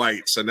corporate and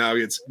white. So now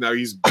he's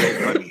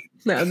Bill Bunny.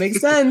 That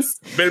makes sense.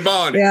 Bill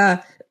Bunny.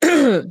 Yeah.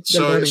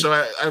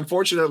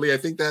 Unfortunately, I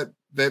think that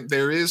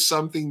there is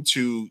something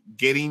to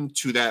getting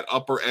to that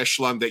upper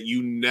echelon that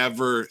you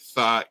never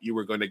thought you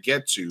were going to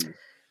get to.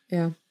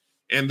 Yeah.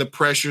 And the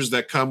pressures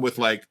that come with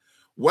like,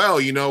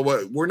 well, you know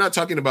what? We're not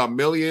talking about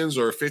millions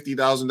or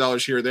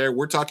 $50,000 here or there.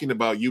 We're talking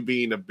about you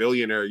being a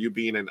billionaire, you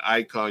being an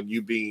icon,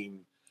 you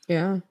being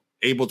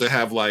able to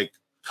have like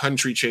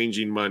country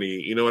changing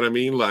money. You know what I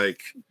mean?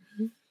 Like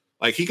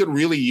he could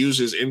really use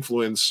his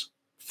influence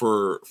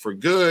for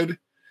good.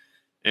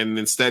 And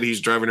instead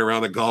he's driving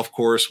around a golf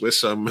course with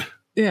some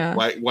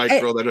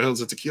white girl that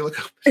owns a tequila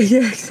company.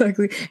 Yeah,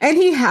 exactly. And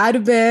he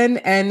had been,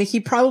 and he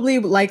probably,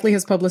 likely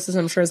his publicist,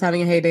 I'm sure, is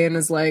having a heyday and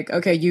is like,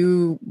 okay,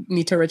 you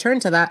need to return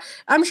to that.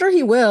 I'm sure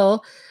he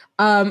will.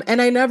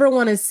 And I never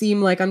want to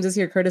seem like I'm just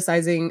here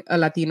criticizing a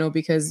Latino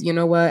because you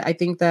know what? I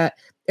think that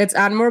it's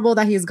admirable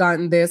that he's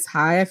gotten this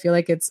high. I feel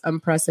like it's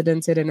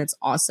unprecedented and it's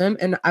awesome.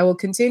 And I will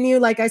continue,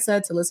 like I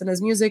said, to listen to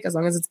his music as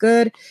long as it's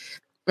good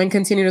and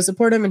continue to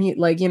support him. And he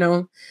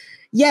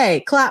yay,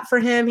 clap for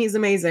him. He's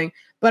amazing.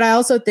 But I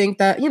also think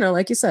that,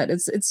 like you said,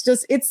 it's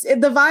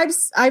the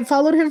vibes. I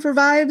followed him for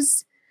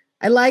vibes.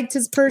 I liked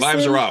his person.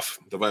 Vibes are off.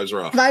 The vibes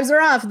are off.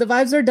 The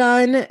vibes are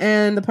done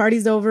and the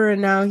party's over.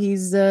 And now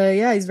he's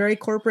very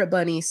corporate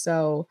bunny.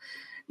 So,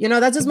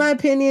 that's just my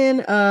opinion.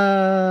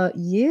 Bill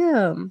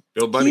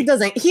Bunny.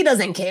 He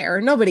doesn't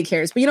care. Nobody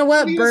cares. But you know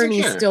what?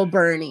 Bernie's still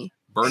Bernie.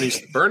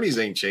 Bernie's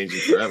ain't changing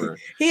forever.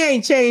 He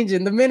ain't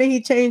changing. The minute he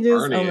changes,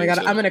 oh my God,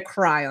 I'm going to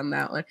cry on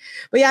that one.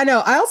 But yeah, no,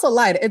 I also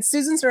lied. It's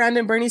Susan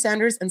Sarandon, Bernie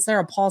Sanders, and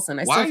Sarah Paulson.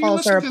 I still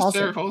follow Sarah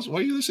Paulson. Why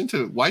are you listening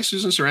to? Why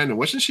Susan Sarandon?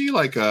 Wasn't she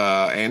like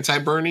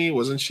anti-Bernie?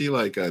 Wasn't she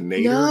like a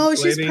native? No,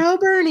 she's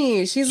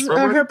pro-Bernie. She's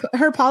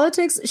her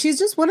politics. She's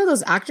just one of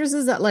those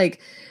actresses that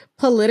like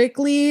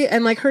politically,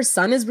 and like her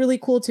son is really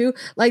cool too.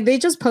 Like they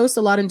just post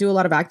a lot and do a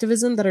lot of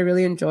activism that I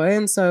really enjoy.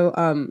 And so,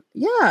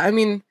 I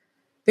mean,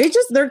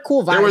 they're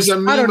cool vibes.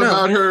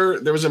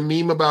 There was a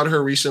meme about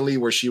her recently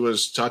where she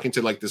was talking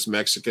to like this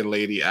Mexican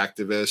lady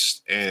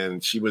activist,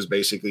 and she was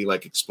basically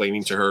like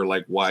explaining to her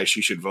like why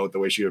she should vote the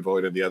way she would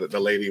vote, and the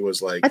lady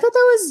was like, I thought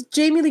that was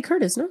Jamie Lee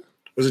Curtis, no?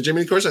 Was it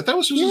Jamie Lee Curtis? I thought it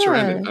was Susan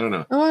Sarandon. I don't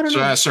know. Oh, I don't know.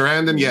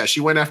 Sarandon, she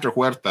went after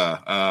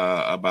Huerta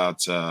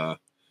about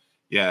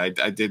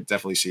I did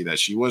definitely see that.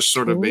 She was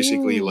sort of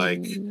basically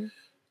like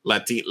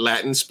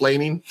Latin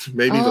splaining,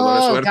 maybe.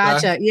 Oh,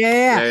 gotcha.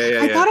 Yeah.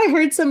 I thought I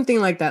heard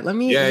something like that. Let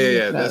me.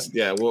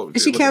 Yeah. Well,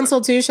 is she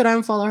canceled too? Should I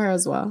unfollow her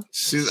as well?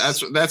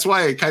 That's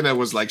why it kind of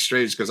was like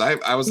strange because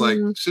I was like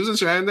Susan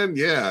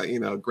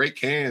Sarandon, great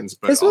cans.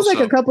 But this was like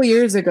a couple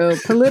years ago.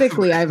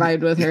 Politically, I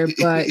vibed with her,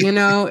 but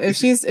if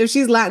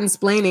she's Latin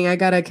splaining, I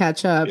gotta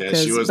catch up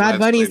because Bad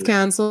Bunny's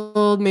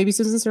canceled. Maybe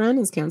Susan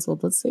Sarandon's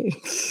canceled. Let's see.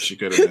 She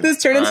could have.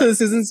 This turned into the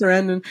Susan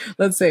Sarandon.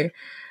 Let's see.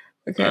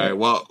 Okay. All right.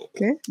 Well.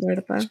 Okay.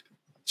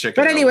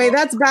 But anyway,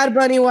 that's Bad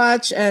Bunny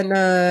watch, and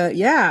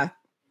Bad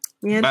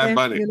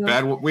Bunny.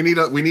 We need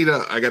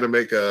a. I gotta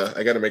make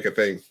a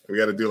thing. We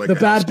gotta do like the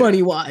Bad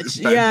Bunny watch.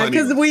 Yeah,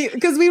 because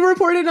we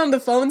reported on the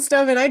phone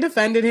stuff, and I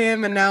defended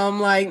him, and now I'm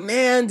like,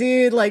 man,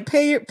 dude, like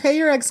pay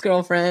your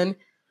ex-girlfriend,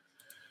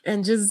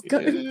 and just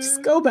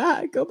go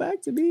back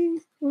to being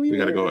who you. We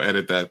gotta go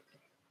edit that.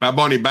 Bad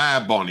Bunny.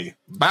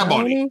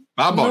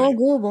 No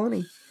good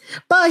Bunny.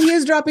 But he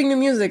is dropping new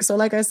music, so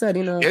like I said,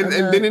 and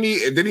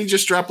didn't he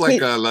just drop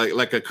like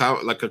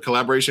a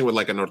collaboration with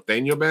like a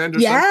norteño band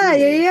or something?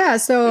 Yeah.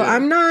 So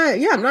I'm not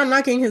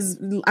knocking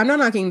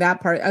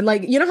that part.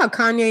 Like, how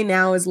Kanye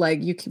now is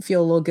like, you can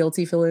feel a little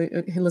guilty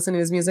listening to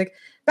his music.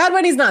 Bad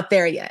Bunny's not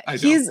there yet. I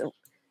do.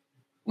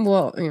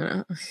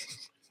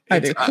 I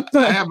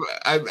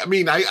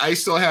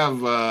still have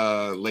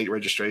late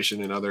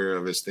registration and other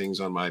of his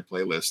things on my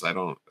playlist.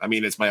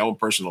 It's my own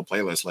personal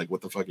playlist. Like, what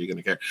the fuck are you going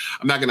to care?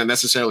 I'm not going to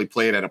necessarily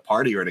play it at a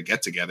party or at a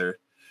get together,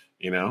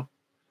 But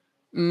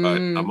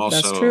I'm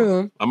also, that's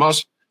true. I'm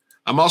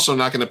also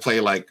not going to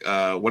play like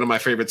one of my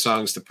favorite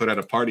songs to put at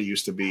a party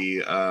used to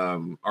be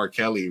R.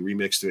 Kelly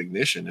remixed to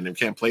Ignition, and I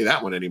can't play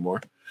that one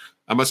anymore.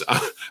 I must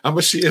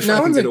see if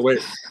I can get away.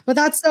 But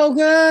that's so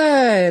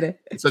good.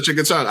 It's such a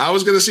good song. I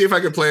was going to see if I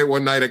could play it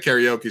one night at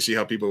karaoke, see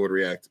how people would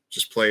react.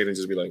 Just play it and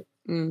just be like,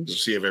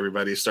 just see if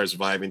everybody starts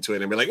vibing to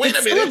it and be like, wait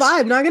a minute. Still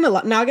a vibe. Not gonna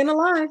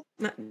lie.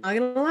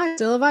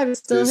 Still a vibe. It's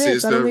still this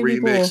is the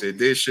remix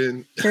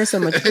edition. There's so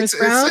much Chris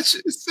Brown.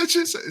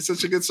 It's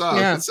such a good song.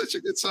 Yeah. It's such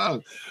a good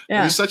song.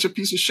 Yeah. It's such a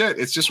piece of shit.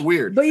 It's just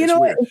weird. But you know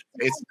what?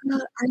 I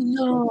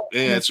know.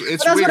 Yeah, it's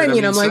that's weird. What I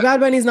mean. I'm like,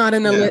 Bad Bunny's not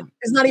in the list.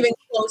 It's not even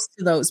close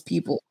to those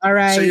people. All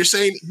right. So you're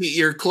saying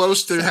you're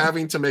close to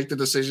having to make the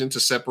decision to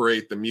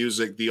separate the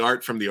music, the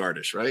art from the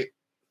artist, right?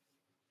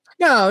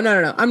 No.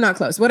 I'm not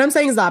close. What I'm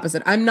saying is the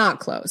opposite. I'm not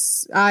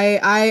close.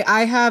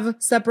 I have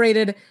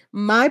separated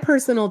my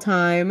personal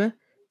time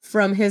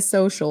from his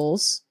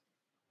socials,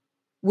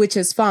 which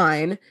is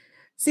fine.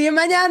 See you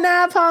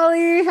mañana,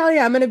 Polly. Hell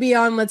yeah. I'm going to be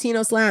on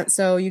Latino Slant.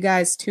 So you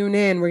guys tune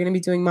in. We're going to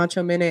be doing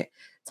Macho Minute,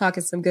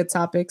 talking some good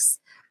topics.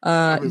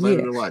 I'm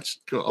excited to watch.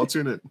 Cool. I'll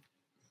tune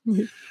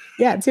in.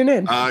 Yeah, tune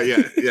in.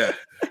 Yeah.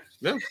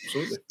 No,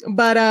 absolutely.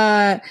 But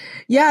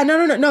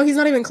no, he's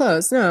not even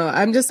close. No,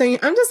 I'm just saying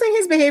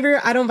his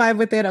behavior, I don't vibe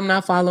with it. I'm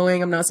not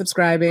following, I'm not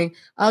subscribing.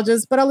 I'll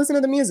listen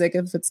to the music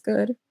if it's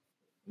good.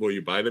 Will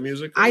you buy the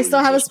music? I still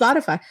have a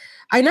Spotify.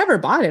 I never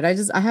bought it. I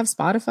have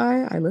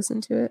Spotify. I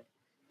listen to it.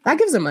 That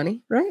gives him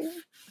money, right?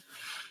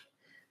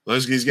 Well,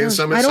 he's getting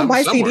some. I don't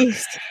buy somewhere.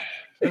 CDs.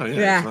 Oh,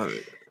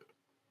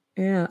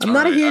 Yeah. I'm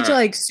not a huge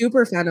like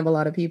super fan of a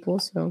lot of people,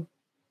 so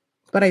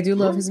but I do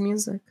love his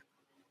music.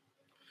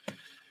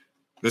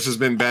 This has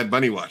been Bad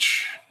Bunny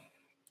Watch.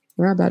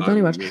 Yeah, Bad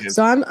Bunny Watch.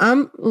 So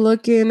I'm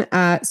looking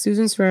at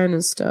Susan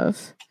Sarandon's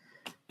stuff.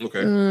 Okay.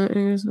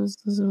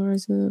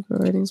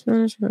 Providing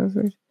Spanish.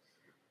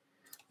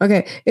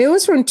 Okay, it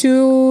was from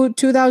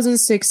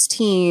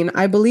 2016.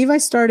 I believe I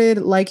started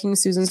liking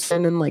Susan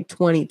Sarandon like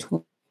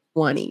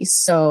 2020.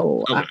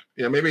 So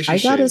maybe I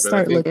gotta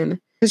start looking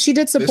because she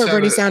did support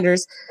Bernie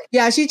Sanders.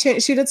 Yeah, she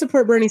did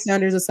support Bernie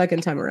Sanders a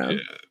second time around.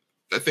 Yeah,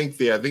 I think.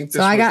 This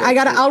so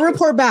I'll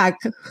report back.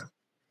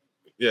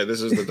 Yeah,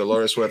 this is the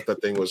Dolores Huerta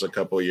thing was a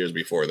couple of years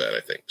before that, I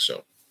think.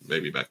 So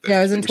maybe back then. Yeah,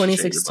 it was in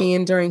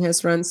 2016 during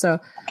his run. So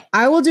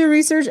I will do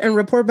research and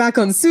report back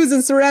on Susan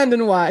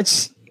Sarandon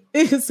watch.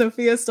 Is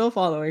Sophia still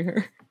following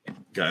her?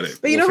 Got it.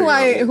 But you know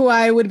who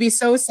I would be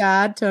so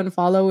sad to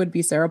unfollow would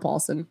be Sarah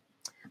Paulson.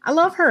 I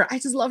love her. I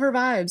just love her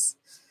vibes.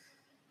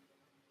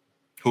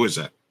 Who is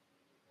that?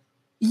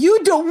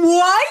 You don't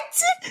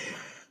what?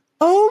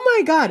 Oh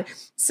my God.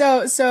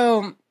 So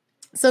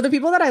the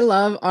people that I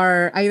love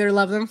I either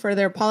love them for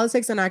their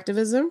politics and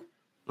activism.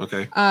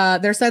 Okay.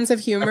 Their sense of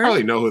humor. I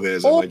probably know who they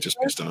is. I might just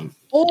be stoned.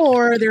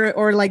 Or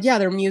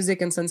their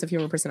music and sense of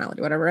humor,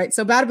 personality, whatever, right?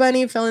 So Bad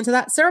Bunny fell into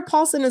that. Sarah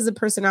Paulson is a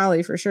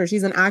personality for sure.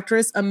 She's an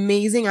actress,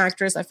 amazing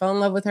actress. I fell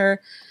in love with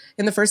her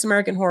in the first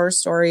American Horror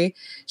Story.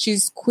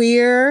 She's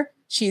queer.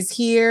 She's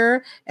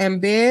here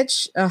and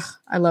bitch. Ugh,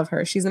 I love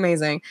her. She's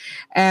amazing.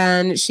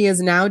 And she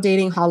is now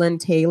dating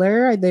Holland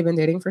Taylor. They've been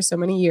dating for so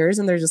many years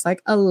and they're just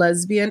like a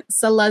lesbian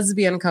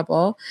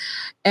couple.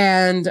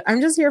 And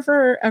I'm just here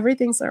for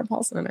everything Sarah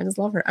Paulson. I just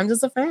love her. I'm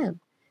just a fan.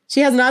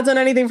 She has not done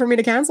anything for me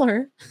to cancel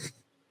her.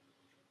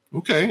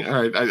 Okay.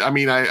 All right.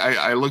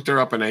 I looked her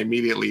up and I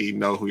immediately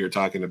know who you're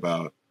talking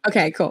about.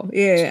 Okay, cool.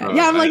 Yeah.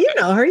 I'm like, you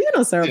know her. You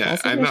know Sarah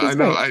Paulson. I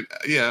know.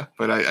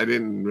 But I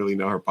didn't really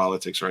know her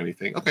politics or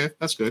anything. Okay,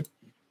 that's good.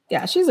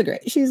 Yeah, she's a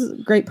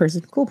great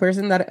person, cool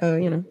person that,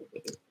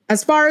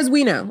 as far as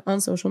we know,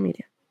 on social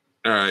media.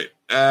 All right.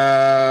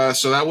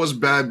 So that was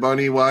Bad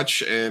Bunny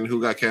Watch and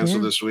who got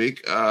canceled this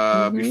week.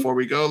 Before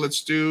we go,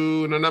 let's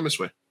do No Names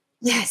Way.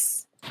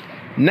 Yes.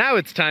 Now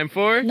it's time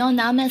for No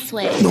Names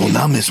Way. No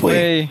Names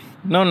Way.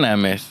 No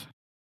Names.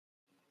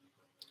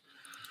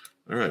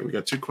 All right. We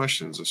got 2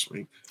 questions this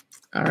week.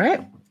 All right.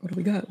 What do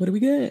we got? Let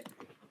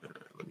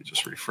me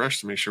just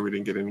refresh to make sure we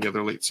didn't get any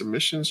other late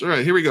submissions. All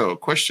right. Here we go.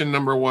 Question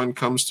number 1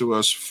 comes to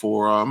us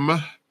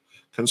from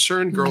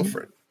Concerned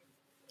Girlfriend.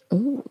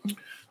 Oh.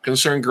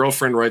 Concerned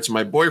Girlfriend writes,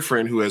 my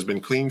boyfriend, who has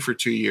been clean for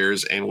 2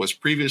 years and was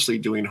previously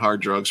doing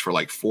hard drugs for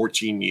like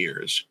 14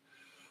 years,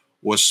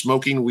 was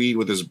smoking weed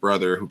with his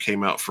brother who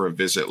came out for a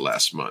visit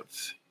last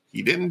month.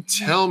 He didn't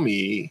tell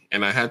me,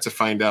 and I had to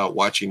find out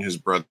watching his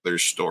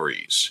brother's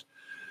stories.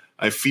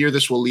 I fear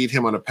this will lead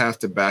him on a path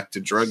back to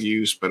drug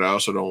use, but I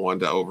also don't want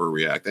to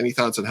overreact. Any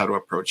thoughts on how to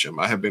approach him?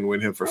 I have been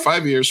with him for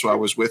 5 years, so I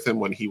was with him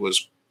when he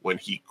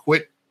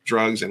quit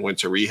drugs and went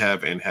to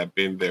rehab and have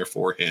been there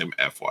for him,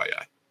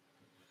 FYI.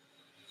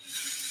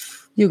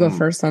 You go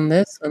first on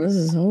this one. This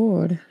is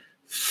hard.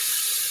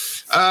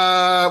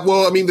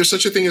 Well, I mean, there's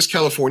such a thing as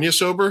California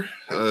sober,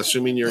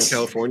 assuming you're in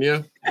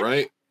California,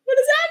 right? What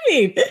does that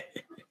mean?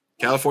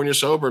 California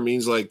sober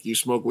means like you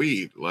smoke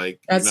weed. Like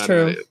that's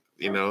true.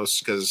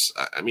 Because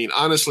I mean,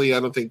 honestly,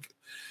 I don't think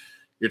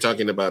you're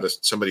talking about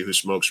somebody who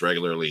smokes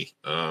regularly.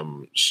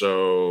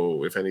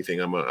 So if anything,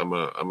 I'm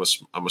a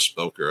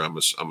smoker. I'm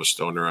a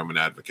stoner. I'm an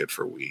advocate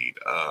for weed.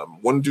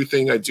 One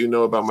thing I do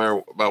know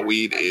about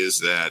weed is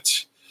that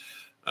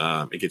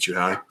it gets you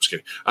high. Just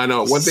kidding. I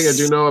know one thing I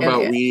do know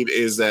about weed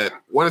is that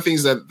one of the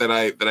things that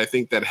I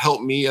think that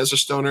helped me as a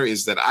stoner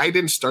is that I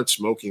didn't start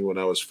smoking when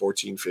I was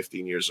 14,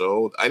 15 years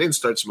old. I didn't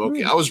start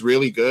smoking. I was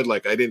really good.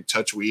 Like I didn't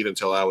touch weed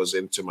until I was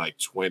into my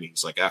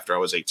 20s, like after I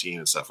was 18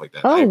 and stuff like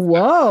that.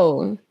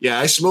 Whoa.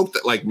 I smoked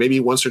like maybe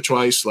once or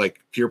twice, like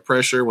peer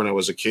pressure when I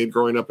was a kid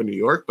growing up in New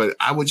York, but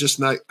I was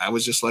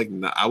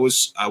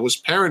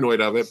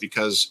paranoid of it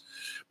because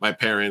my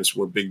parents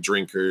were big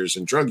drinkers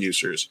and drug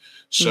users.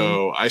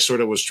 So I sort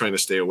of was trying to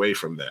stay away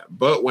from that.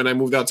 But when I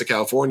moved out to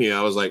California,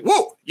 I was like,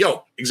 whoa,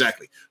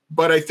 exactly.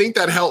 But I think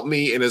that helped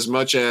me in as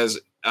much as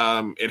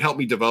it helped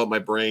me develop my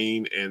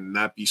brain and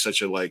not be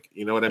such a like,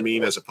 you know what I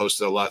mean? As opposed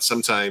to a lot.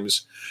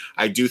 Sometimes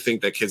I do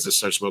think that kids that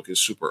start smoking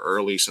super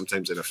early,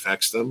 sometimes it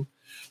affects them,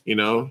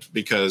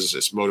 because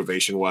it's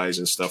motivation wise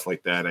and stuff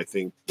like that. I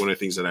think one of the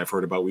things that I've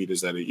heard about weed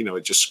is that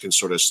it just can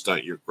sort of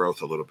stunt your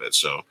growth a little bit.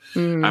 So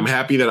I'm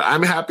happy that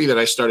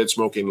I started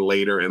smoking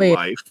later in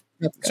life.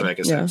 So like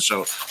I said,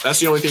 so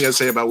that's the only thing I'd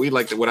say about weed.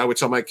 Like what I would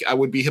tell I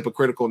would be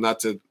hypocritical not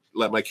to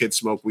let my kids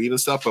smoke weed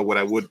and stuff. But what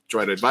I would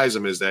try to advise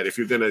them is that if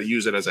you're going to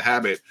use it as a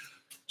habit,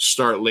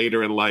 start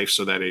later in life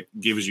so that it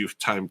gives you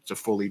time to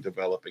fully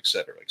develop, et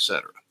cetera, et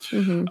cetera.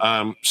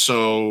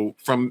 So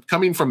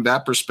coming from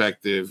that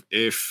perspective,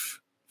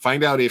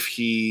 find out if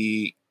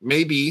he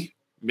maybe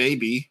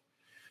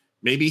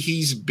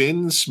he's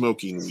been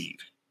smoking weed.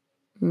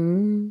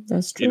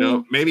 That's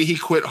true. Maybe he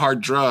quit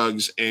hard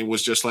drugs and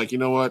was just like, you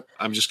know what?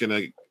 I'm just going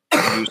to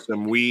use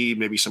some weed,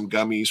 maybe some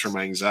gummies for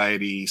my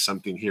anxiety,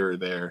 something here or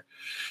there.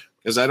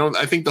 Because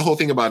I think the whole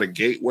thing about a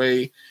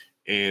gateway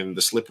and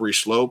the slippery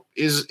slope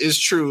is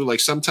true. Like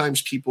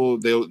sometimes people,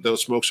 they'll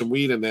smoke some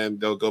weed and then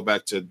they'll go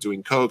back to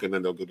doing coke and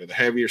then they'll go to the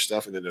heavier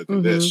stuff and then they'll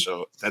do this.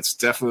 So that's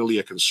definitely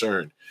a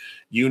concern.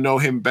 You know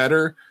him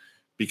better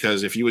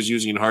because if he was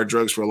using hard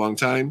drugs for a long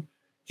time,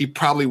 he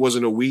probably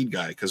wasn't a weed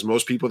guy because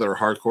most people that are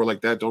hardcore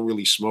like that don't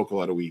really smoke a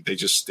lot of weed. They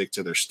just stick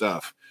to their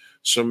stuff.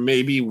 So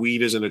maybe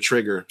weed isn't a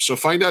trigger. So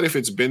find out if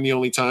it's been the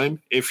only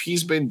time. If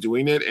he's been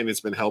doing it and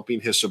it's been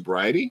helping his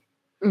sobriety,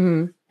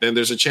 then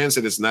there's a chance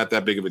that it's not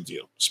that big of a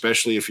deal,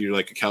 especially if you're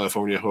like a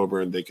California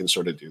hober and they can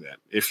sort of do that.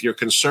 If you're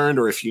concerned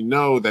or if you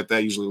know that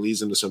usually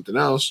leads into something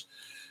else,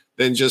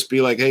 then just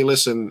be like, hey,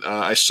 listen,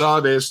 I saw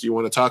this. Do you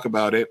want to talk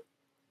about it?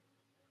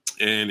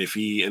 And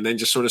then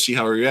just sort of see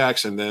how he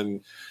reacts. And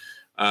then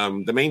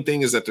the main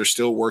thing is that they're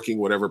still working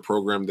whatever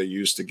program they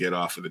used to get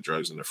off of the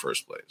drugs in the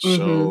first place.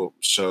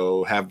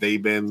 So have they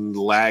been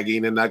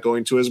lagging and not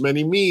going to as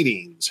many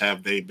meetings?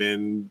 Have they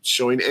been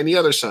showing any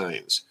other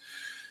signs?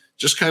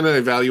 Just kind of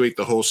evaluate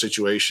the whole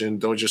situation.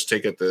 Don't just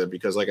take it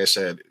because like I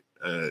said,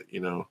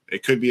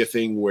 it could be a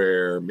thing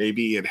where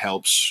maybe it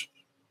helps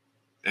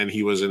and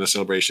he was in a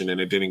celebration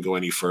and it didn't go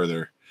any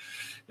further.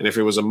 And if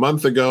it was a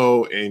month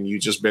ago and you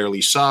just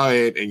barely saw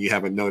it and you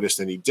haven't noticed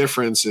any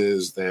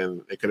differences,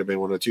 then it could have been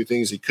one of two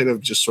things. He could have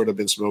just sort of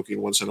been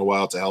smoking once in a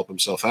while to help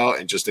himself out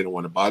and just didn't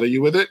want to bother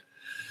you with it,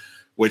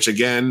 which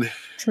again,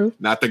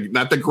 not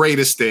the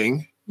greatest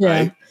thing,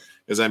 right?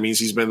 Because that means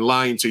he's been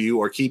lying to you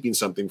or keeping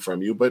something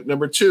from you. But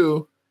number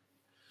two,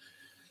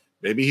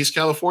 maybe he's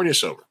California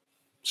sober.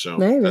 So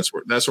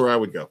that's where I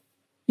would go.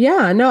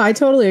 Yeah, no, I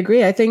totally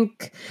agree. I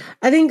think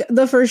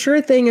the for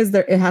sure thing is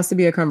that it has to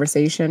be a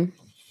conversation.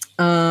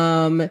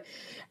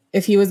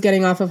 If he was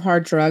getting off of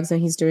hard drugs and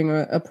he's doing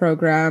a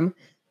program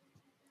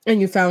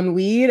and you found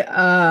weed,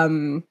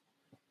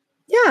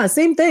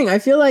 same thing. I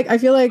feel like,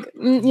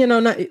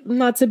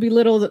 not to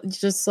belittle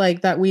just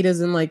like that weed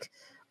isn't like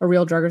a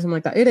real drug or something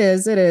like that. It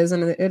is,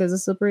 and it is a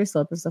slippery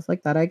slope and stuff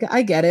like that.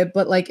 I get it,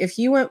 but like if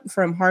he went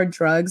from hard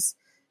drugs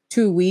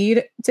to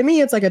weed, to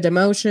me it's like a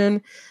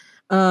demotion.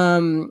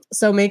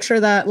 So make sure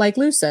that, like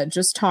Lou said,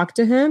 just talk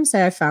to him,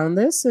 say I found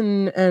this,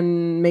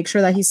 and make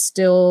sure that he's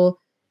still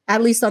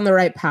at least on the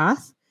right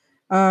path.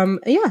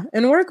 Yeah,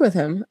 and work with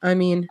him. I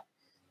mean,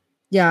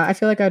 yeah, I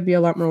feel like I'd be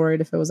a lot more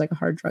worried if it was like a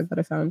hard drug that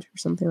I found or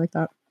something like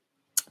that.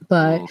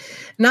 But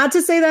not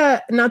to say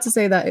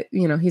that,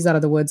 you know, he's out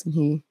of the woods and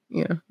he,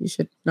 you know, you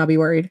should not be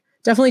worried.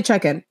 Definitely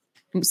check in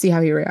and see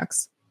how he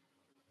reacts.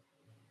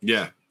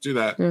 Yeah, do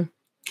that. Yeah.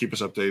 Keep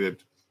us updated.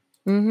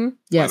 Mm-hmm.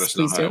 Yes,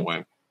 let us know how it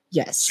went.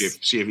 Yes.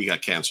 See if he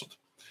got canceled.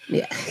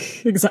 Yeah,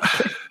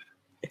 exactly.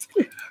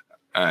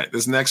 All right.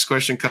 This next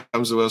question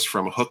comes to us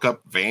from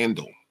Hookup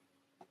Vandal.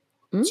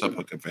 What's up,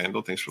 Hookup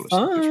Vandal? Thanks for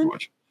listening. Thanks for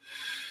watching.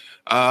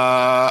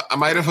 I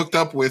might have hooked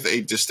up with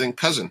a distant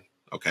cousin.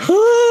 Okay.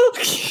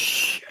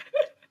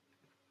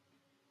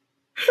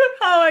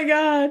 Oh my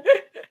god.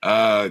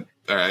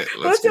 All right.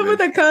 What's up with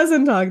the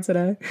cousin talk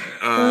today?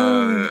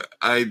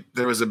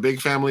 There was a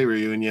big family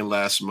reunion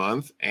last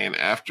month, and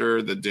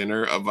after the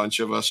dinner, a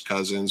bunch of us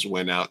cousins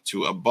went out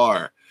to a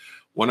bar.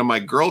 One of my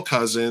girl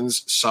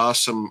cousins saw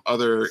some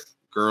other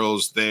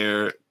girls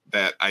there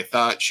that I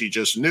thought she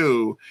just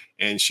knew,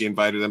 and she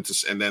invited them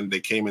to, and then they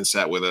came and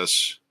sat with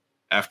us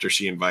after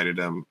she invited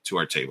them to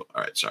our table.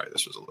 All right, sorry,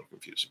 this was a little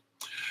confusing.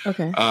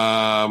 Okay.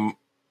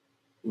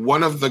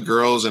 One of the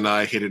girls and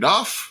I hit it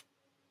off,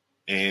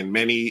 and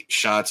many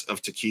shots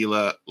of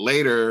tequila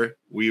later,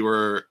 we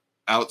were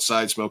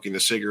outside smoking a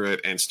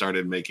cigarette and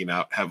started making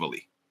out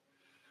heavily.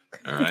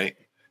 All right.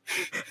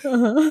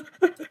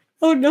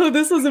 Oh no,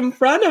 this was in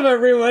front of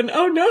everyone.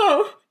 Oh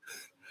no.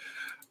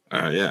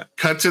 Yeah.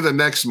 Cut to the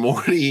next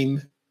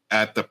morning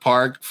at the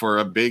park for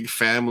a big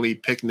family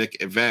picnic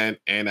event,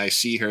 and I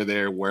see her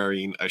there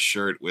wearing a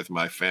shirt with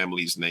my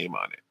family's name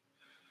on it.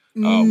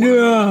 No. One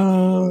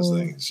of those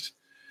things.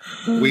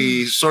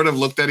 We sort of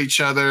looked at each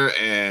other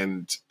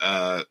and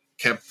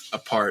kept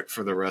apart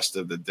for the rest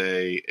of the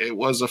day. It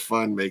was a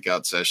fun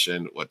makeout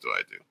session. What do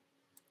I do?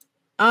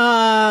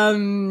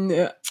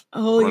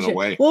 Holy run shit.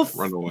 away. Well,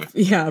 run away.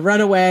 Yeah,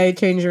 run away,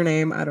 change your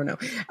name. I don't know.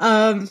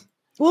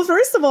 Well,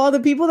 first of all,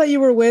 the people that you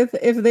were with,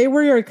 if they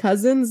were your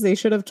cousins, they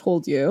should have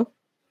told you.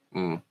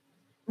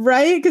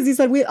 Right? Because he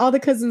said all the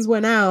cousins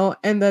went out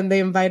and then they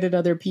invited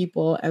other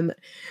people. And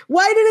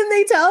why didn't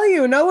they tell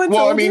you? No one told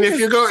you. Well, I mean, if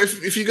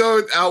you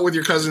go out with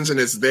your cousins and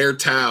it's their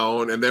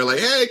town and they're like,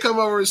 hey, come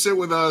over and sit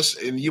with us,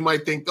 and you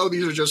might think, oh,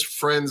 these are just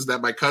friends that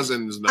my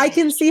cousins know. I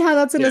can see how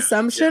that's an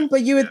assumption,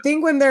 but you would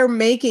think when they're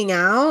making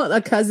out,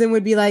 a cousin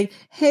would be like,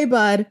 hey,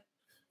 bud.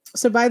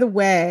 So by the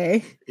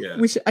way,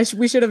 we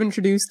should have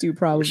introduced you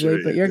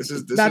probably, but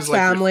that's like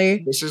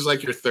family. This is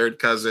like your third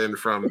cousin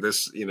from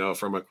this,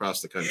 from across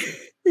the country.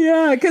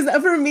 Yeah, because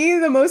for me,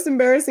 the most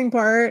embarrassing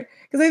part,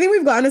 because I think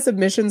we've gotten a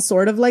submission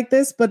sort of like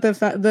this, but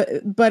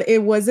but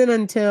it wasn't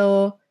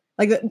until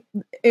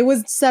it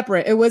was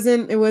separate. It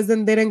wasn't.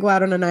 They didn't go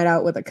out on a night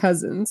out with the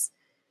cousins.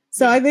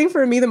 So I think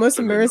for me, the most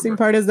embarrassing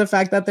part is the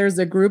fact that there's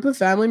a group of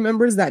family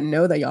members that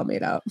know that y'all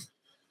made out.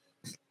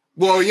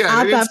 Well, yeah,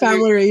 at that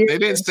family reunion. They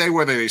didn't say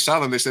whether they saw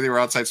them. They said they were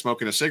outside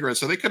smoking a cigarette,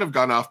 so they could have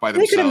gone off by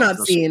themselves. They could have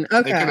not seen.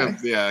 Okay. They could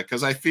have,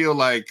 because I feel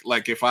like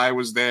if I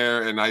was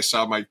there and I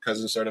saw my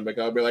cousin starting to make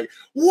out, I'd be like,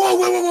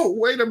 whoa,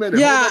 wait a minute.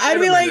 Yeah,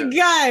 I'd be like,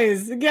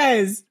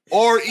 guys.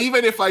 Or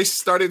even if I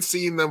started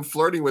seeing them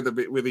flirting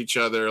with each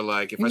other,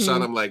 like if I saw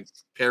them like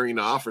pairing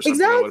off or something,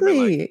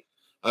 exactly.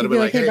 I'd be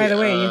like, hey, by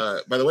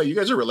the way, you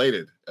guys are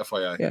related,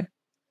 FYI. Yeah,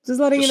 just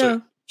letting you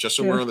know. Just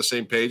so we're on the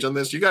same page on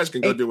this. You guys can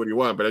go do what you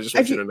want, but I just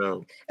want you to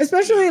know.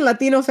 Especially in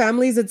Latino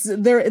families,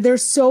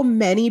 there's so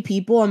many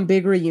people on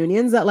big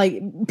reunions that I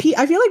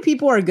feel like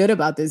people are good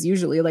about this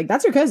usually. Like,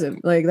 that's your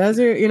cousin. Like, that's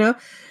your,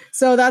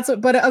 So that's,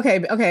 but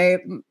okay.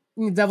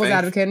 Devil's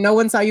advocate. No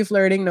one saw you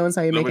flirting. No one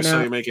saw you making out. Nobody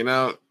saw you making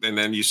out. And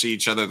then you see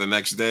each other the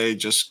next day.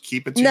 Just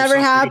keep it to yourself.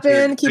 Never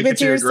happened. Keep it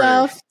to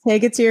yourself.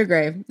 Take it to your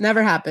grave.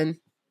 Never happened.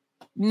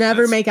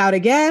 Never make out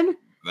again.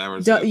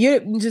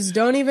 You just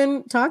don't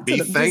even talk to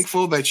them. Be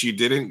thankful that you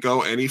didn't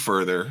go any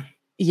further.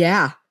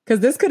 Yeah, because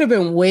this could have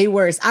been way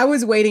worse. I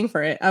was waiting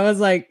for it. I was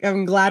like,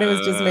 I'm glad it was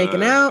just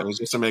making out. It was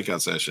just a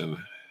makeout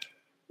session.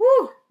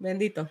 Woo,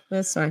 bendito.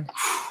 That's fine.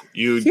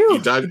 You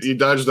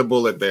dodged the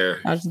bullet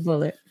there. Dodged the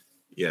bullet.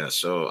 Yeah,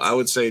 so I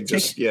would say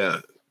just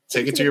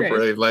take it to your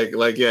grave.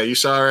 Like you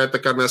saw her at the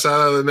carne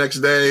asada the next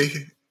day.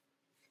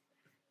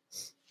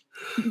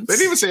 They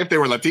didn't even say if they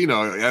were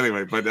Latino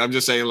anyway, but I'm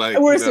just saying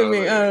we're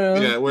assuming. I don't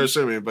know. Yeah, we're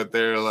assuming, but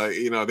they're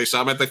they saw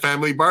them at the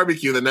family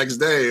barbecue the next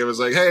day. It was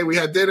like, hey, we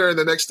had dinner, and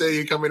the next day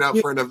you're coming out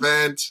for an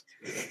event,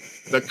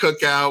 the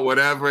cookout,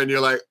 whatever, and you're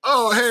like,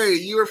 oh, hey,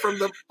 you were from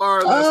the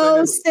bar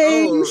last night.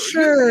 Same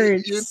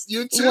shirt.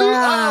 You too?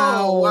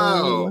 Wow. Oh,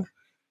 wow.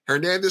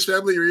 Hernandez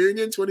family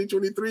reunion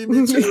 2023,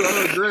 me too.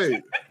 Oh,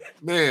 great.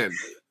 Man.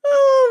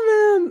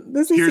 Oh man.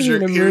 This is a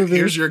movie.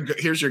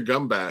 Here's your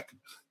gum back.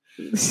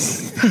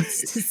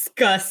 That's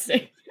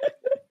disgusting.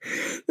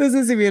 This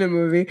is to be in a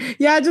movie.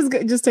 Yeah,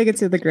 just take it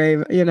to the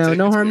grave. You know,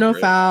 no harm, no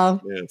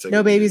foul. Yeah,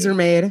 no babies are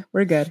made.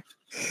 We're good.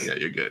 Yeah,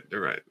 you're good. All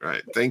right. All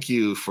right. Thank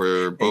you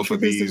for both of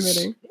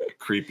these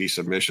creepy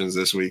submissions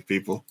this week,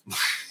 people.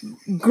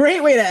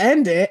 Great way to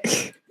end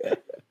it.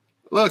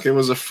 Look, it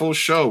was a full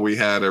show. We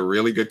had a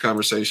really good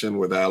conversation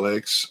with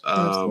Alex.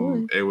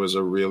 It was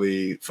a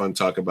really fun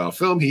talk about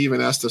film. He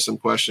even asked us some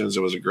questions.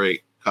 It was a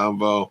great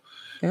convo.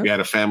 Yep. We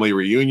had a family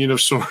reunion of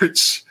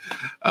sorts.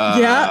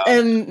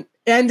 And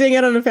ending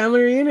it on a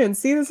family reunion.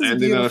 See, this is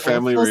ending on a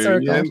family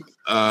reunion.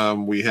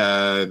 We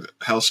had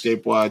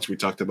Hellscape Watch. We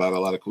talked about a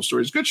lot of cool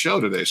stories. Good show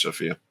today,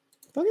 Sophia.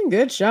 Fucking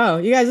good show.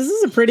 You guys, this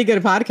is a pretty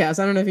good podcast.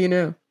 I don't know if you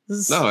knew.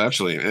 No,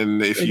 absolutely.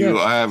 And if you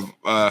have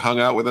hung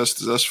out with us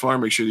thus far,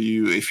 make sure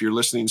if you're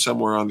listening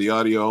somewhere on the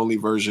audio only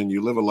version,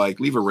 you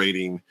leave a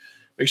rating.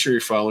 Make sure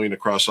you're following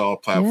across all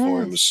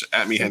platforms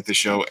at Mi Gente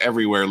Show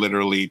everywhere,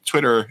 literally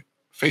Twitter,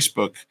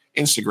 Facebook,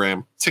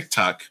 Instagram,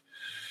 TikTok.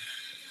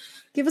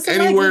 Give us a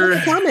like, give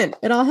us a comment.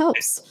 It all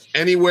helps.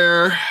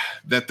 Anywhere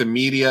that the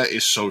media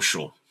is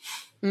social.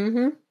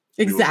 Mm-hmm.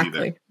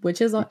 Exactly. Which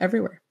is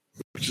everywhere.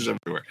 Which is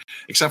everywhere.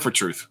 Except for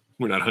Truth.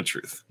 We're not on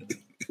Truth.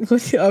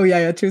 Oh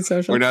yeah, Truth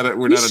Social.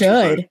 We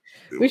should.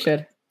 We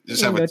should.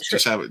 Just have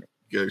it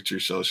go to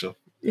Truth Social.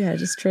 Yeah,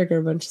 just trigger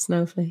a bunch of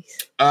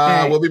snowflakes.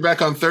 We'll be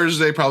back on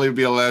Thursday. Probably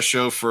be our last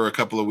show for a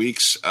couple of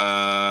weeks.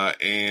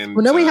 And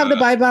no, we have the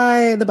bye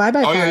bye.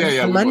 Oh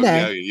yeah. On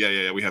Monday.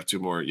 Yeah. We have two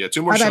more. Yeah,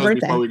 two more shows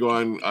before we go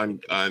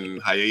on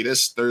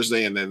hiatus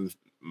Thursday, and then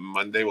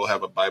Monday we'll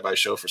have a bye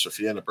show for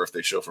Sophia and a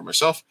birthday show for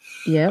myself.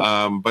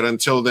 Yeah. But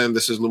until then,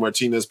 this is Lou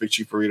Martinez, Big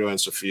Chief Burrito,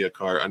 and Sophia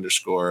Carr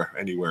 _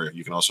 anywhere.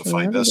 You can also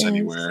find us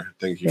anywhere.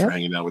 Thank you for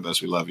hanging out with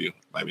us. We love you.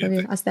 Bye, mi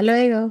gente. Hasta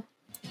luego.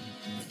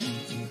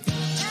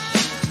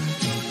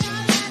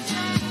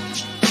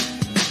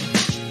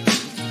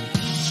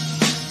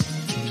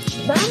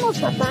 Vamos,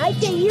 papá, hay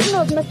que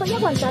irnos. Me estoy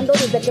aguantando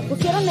desde que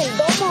pusieron el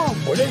domo.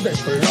 Puedes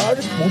esperar.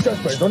 Muchas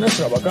personas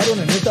trabajaron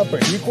en esta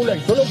película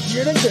y solo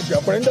quieren que te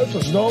aprendas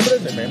sus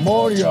nombres de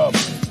memoria.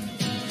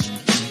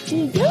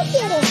 Y yo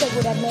quiero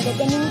asegurarme de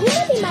que ningún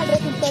animal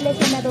resultó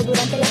lesionado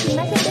durante la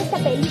filmación de esta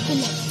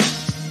película.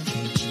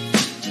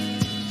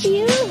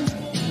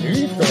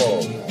 ¡Listo!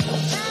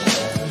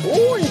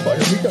 ¡Uy,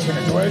 palomitas en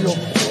el suelo!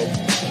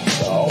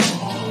 ¡Oh!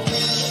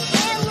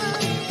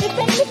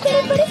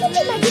 Espera, parece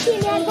que Maggie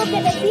tiene algo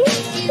que decir.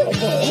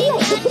 Diga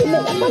su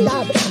primera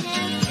palabra.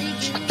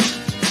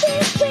 ¿Qué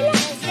escuela?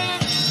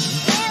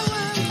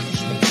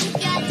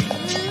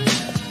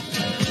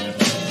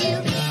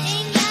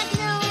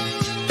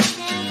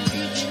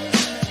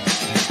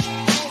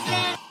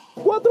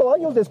 ¡4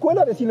 años de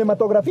escuela de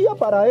cinematografía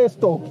para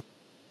esto!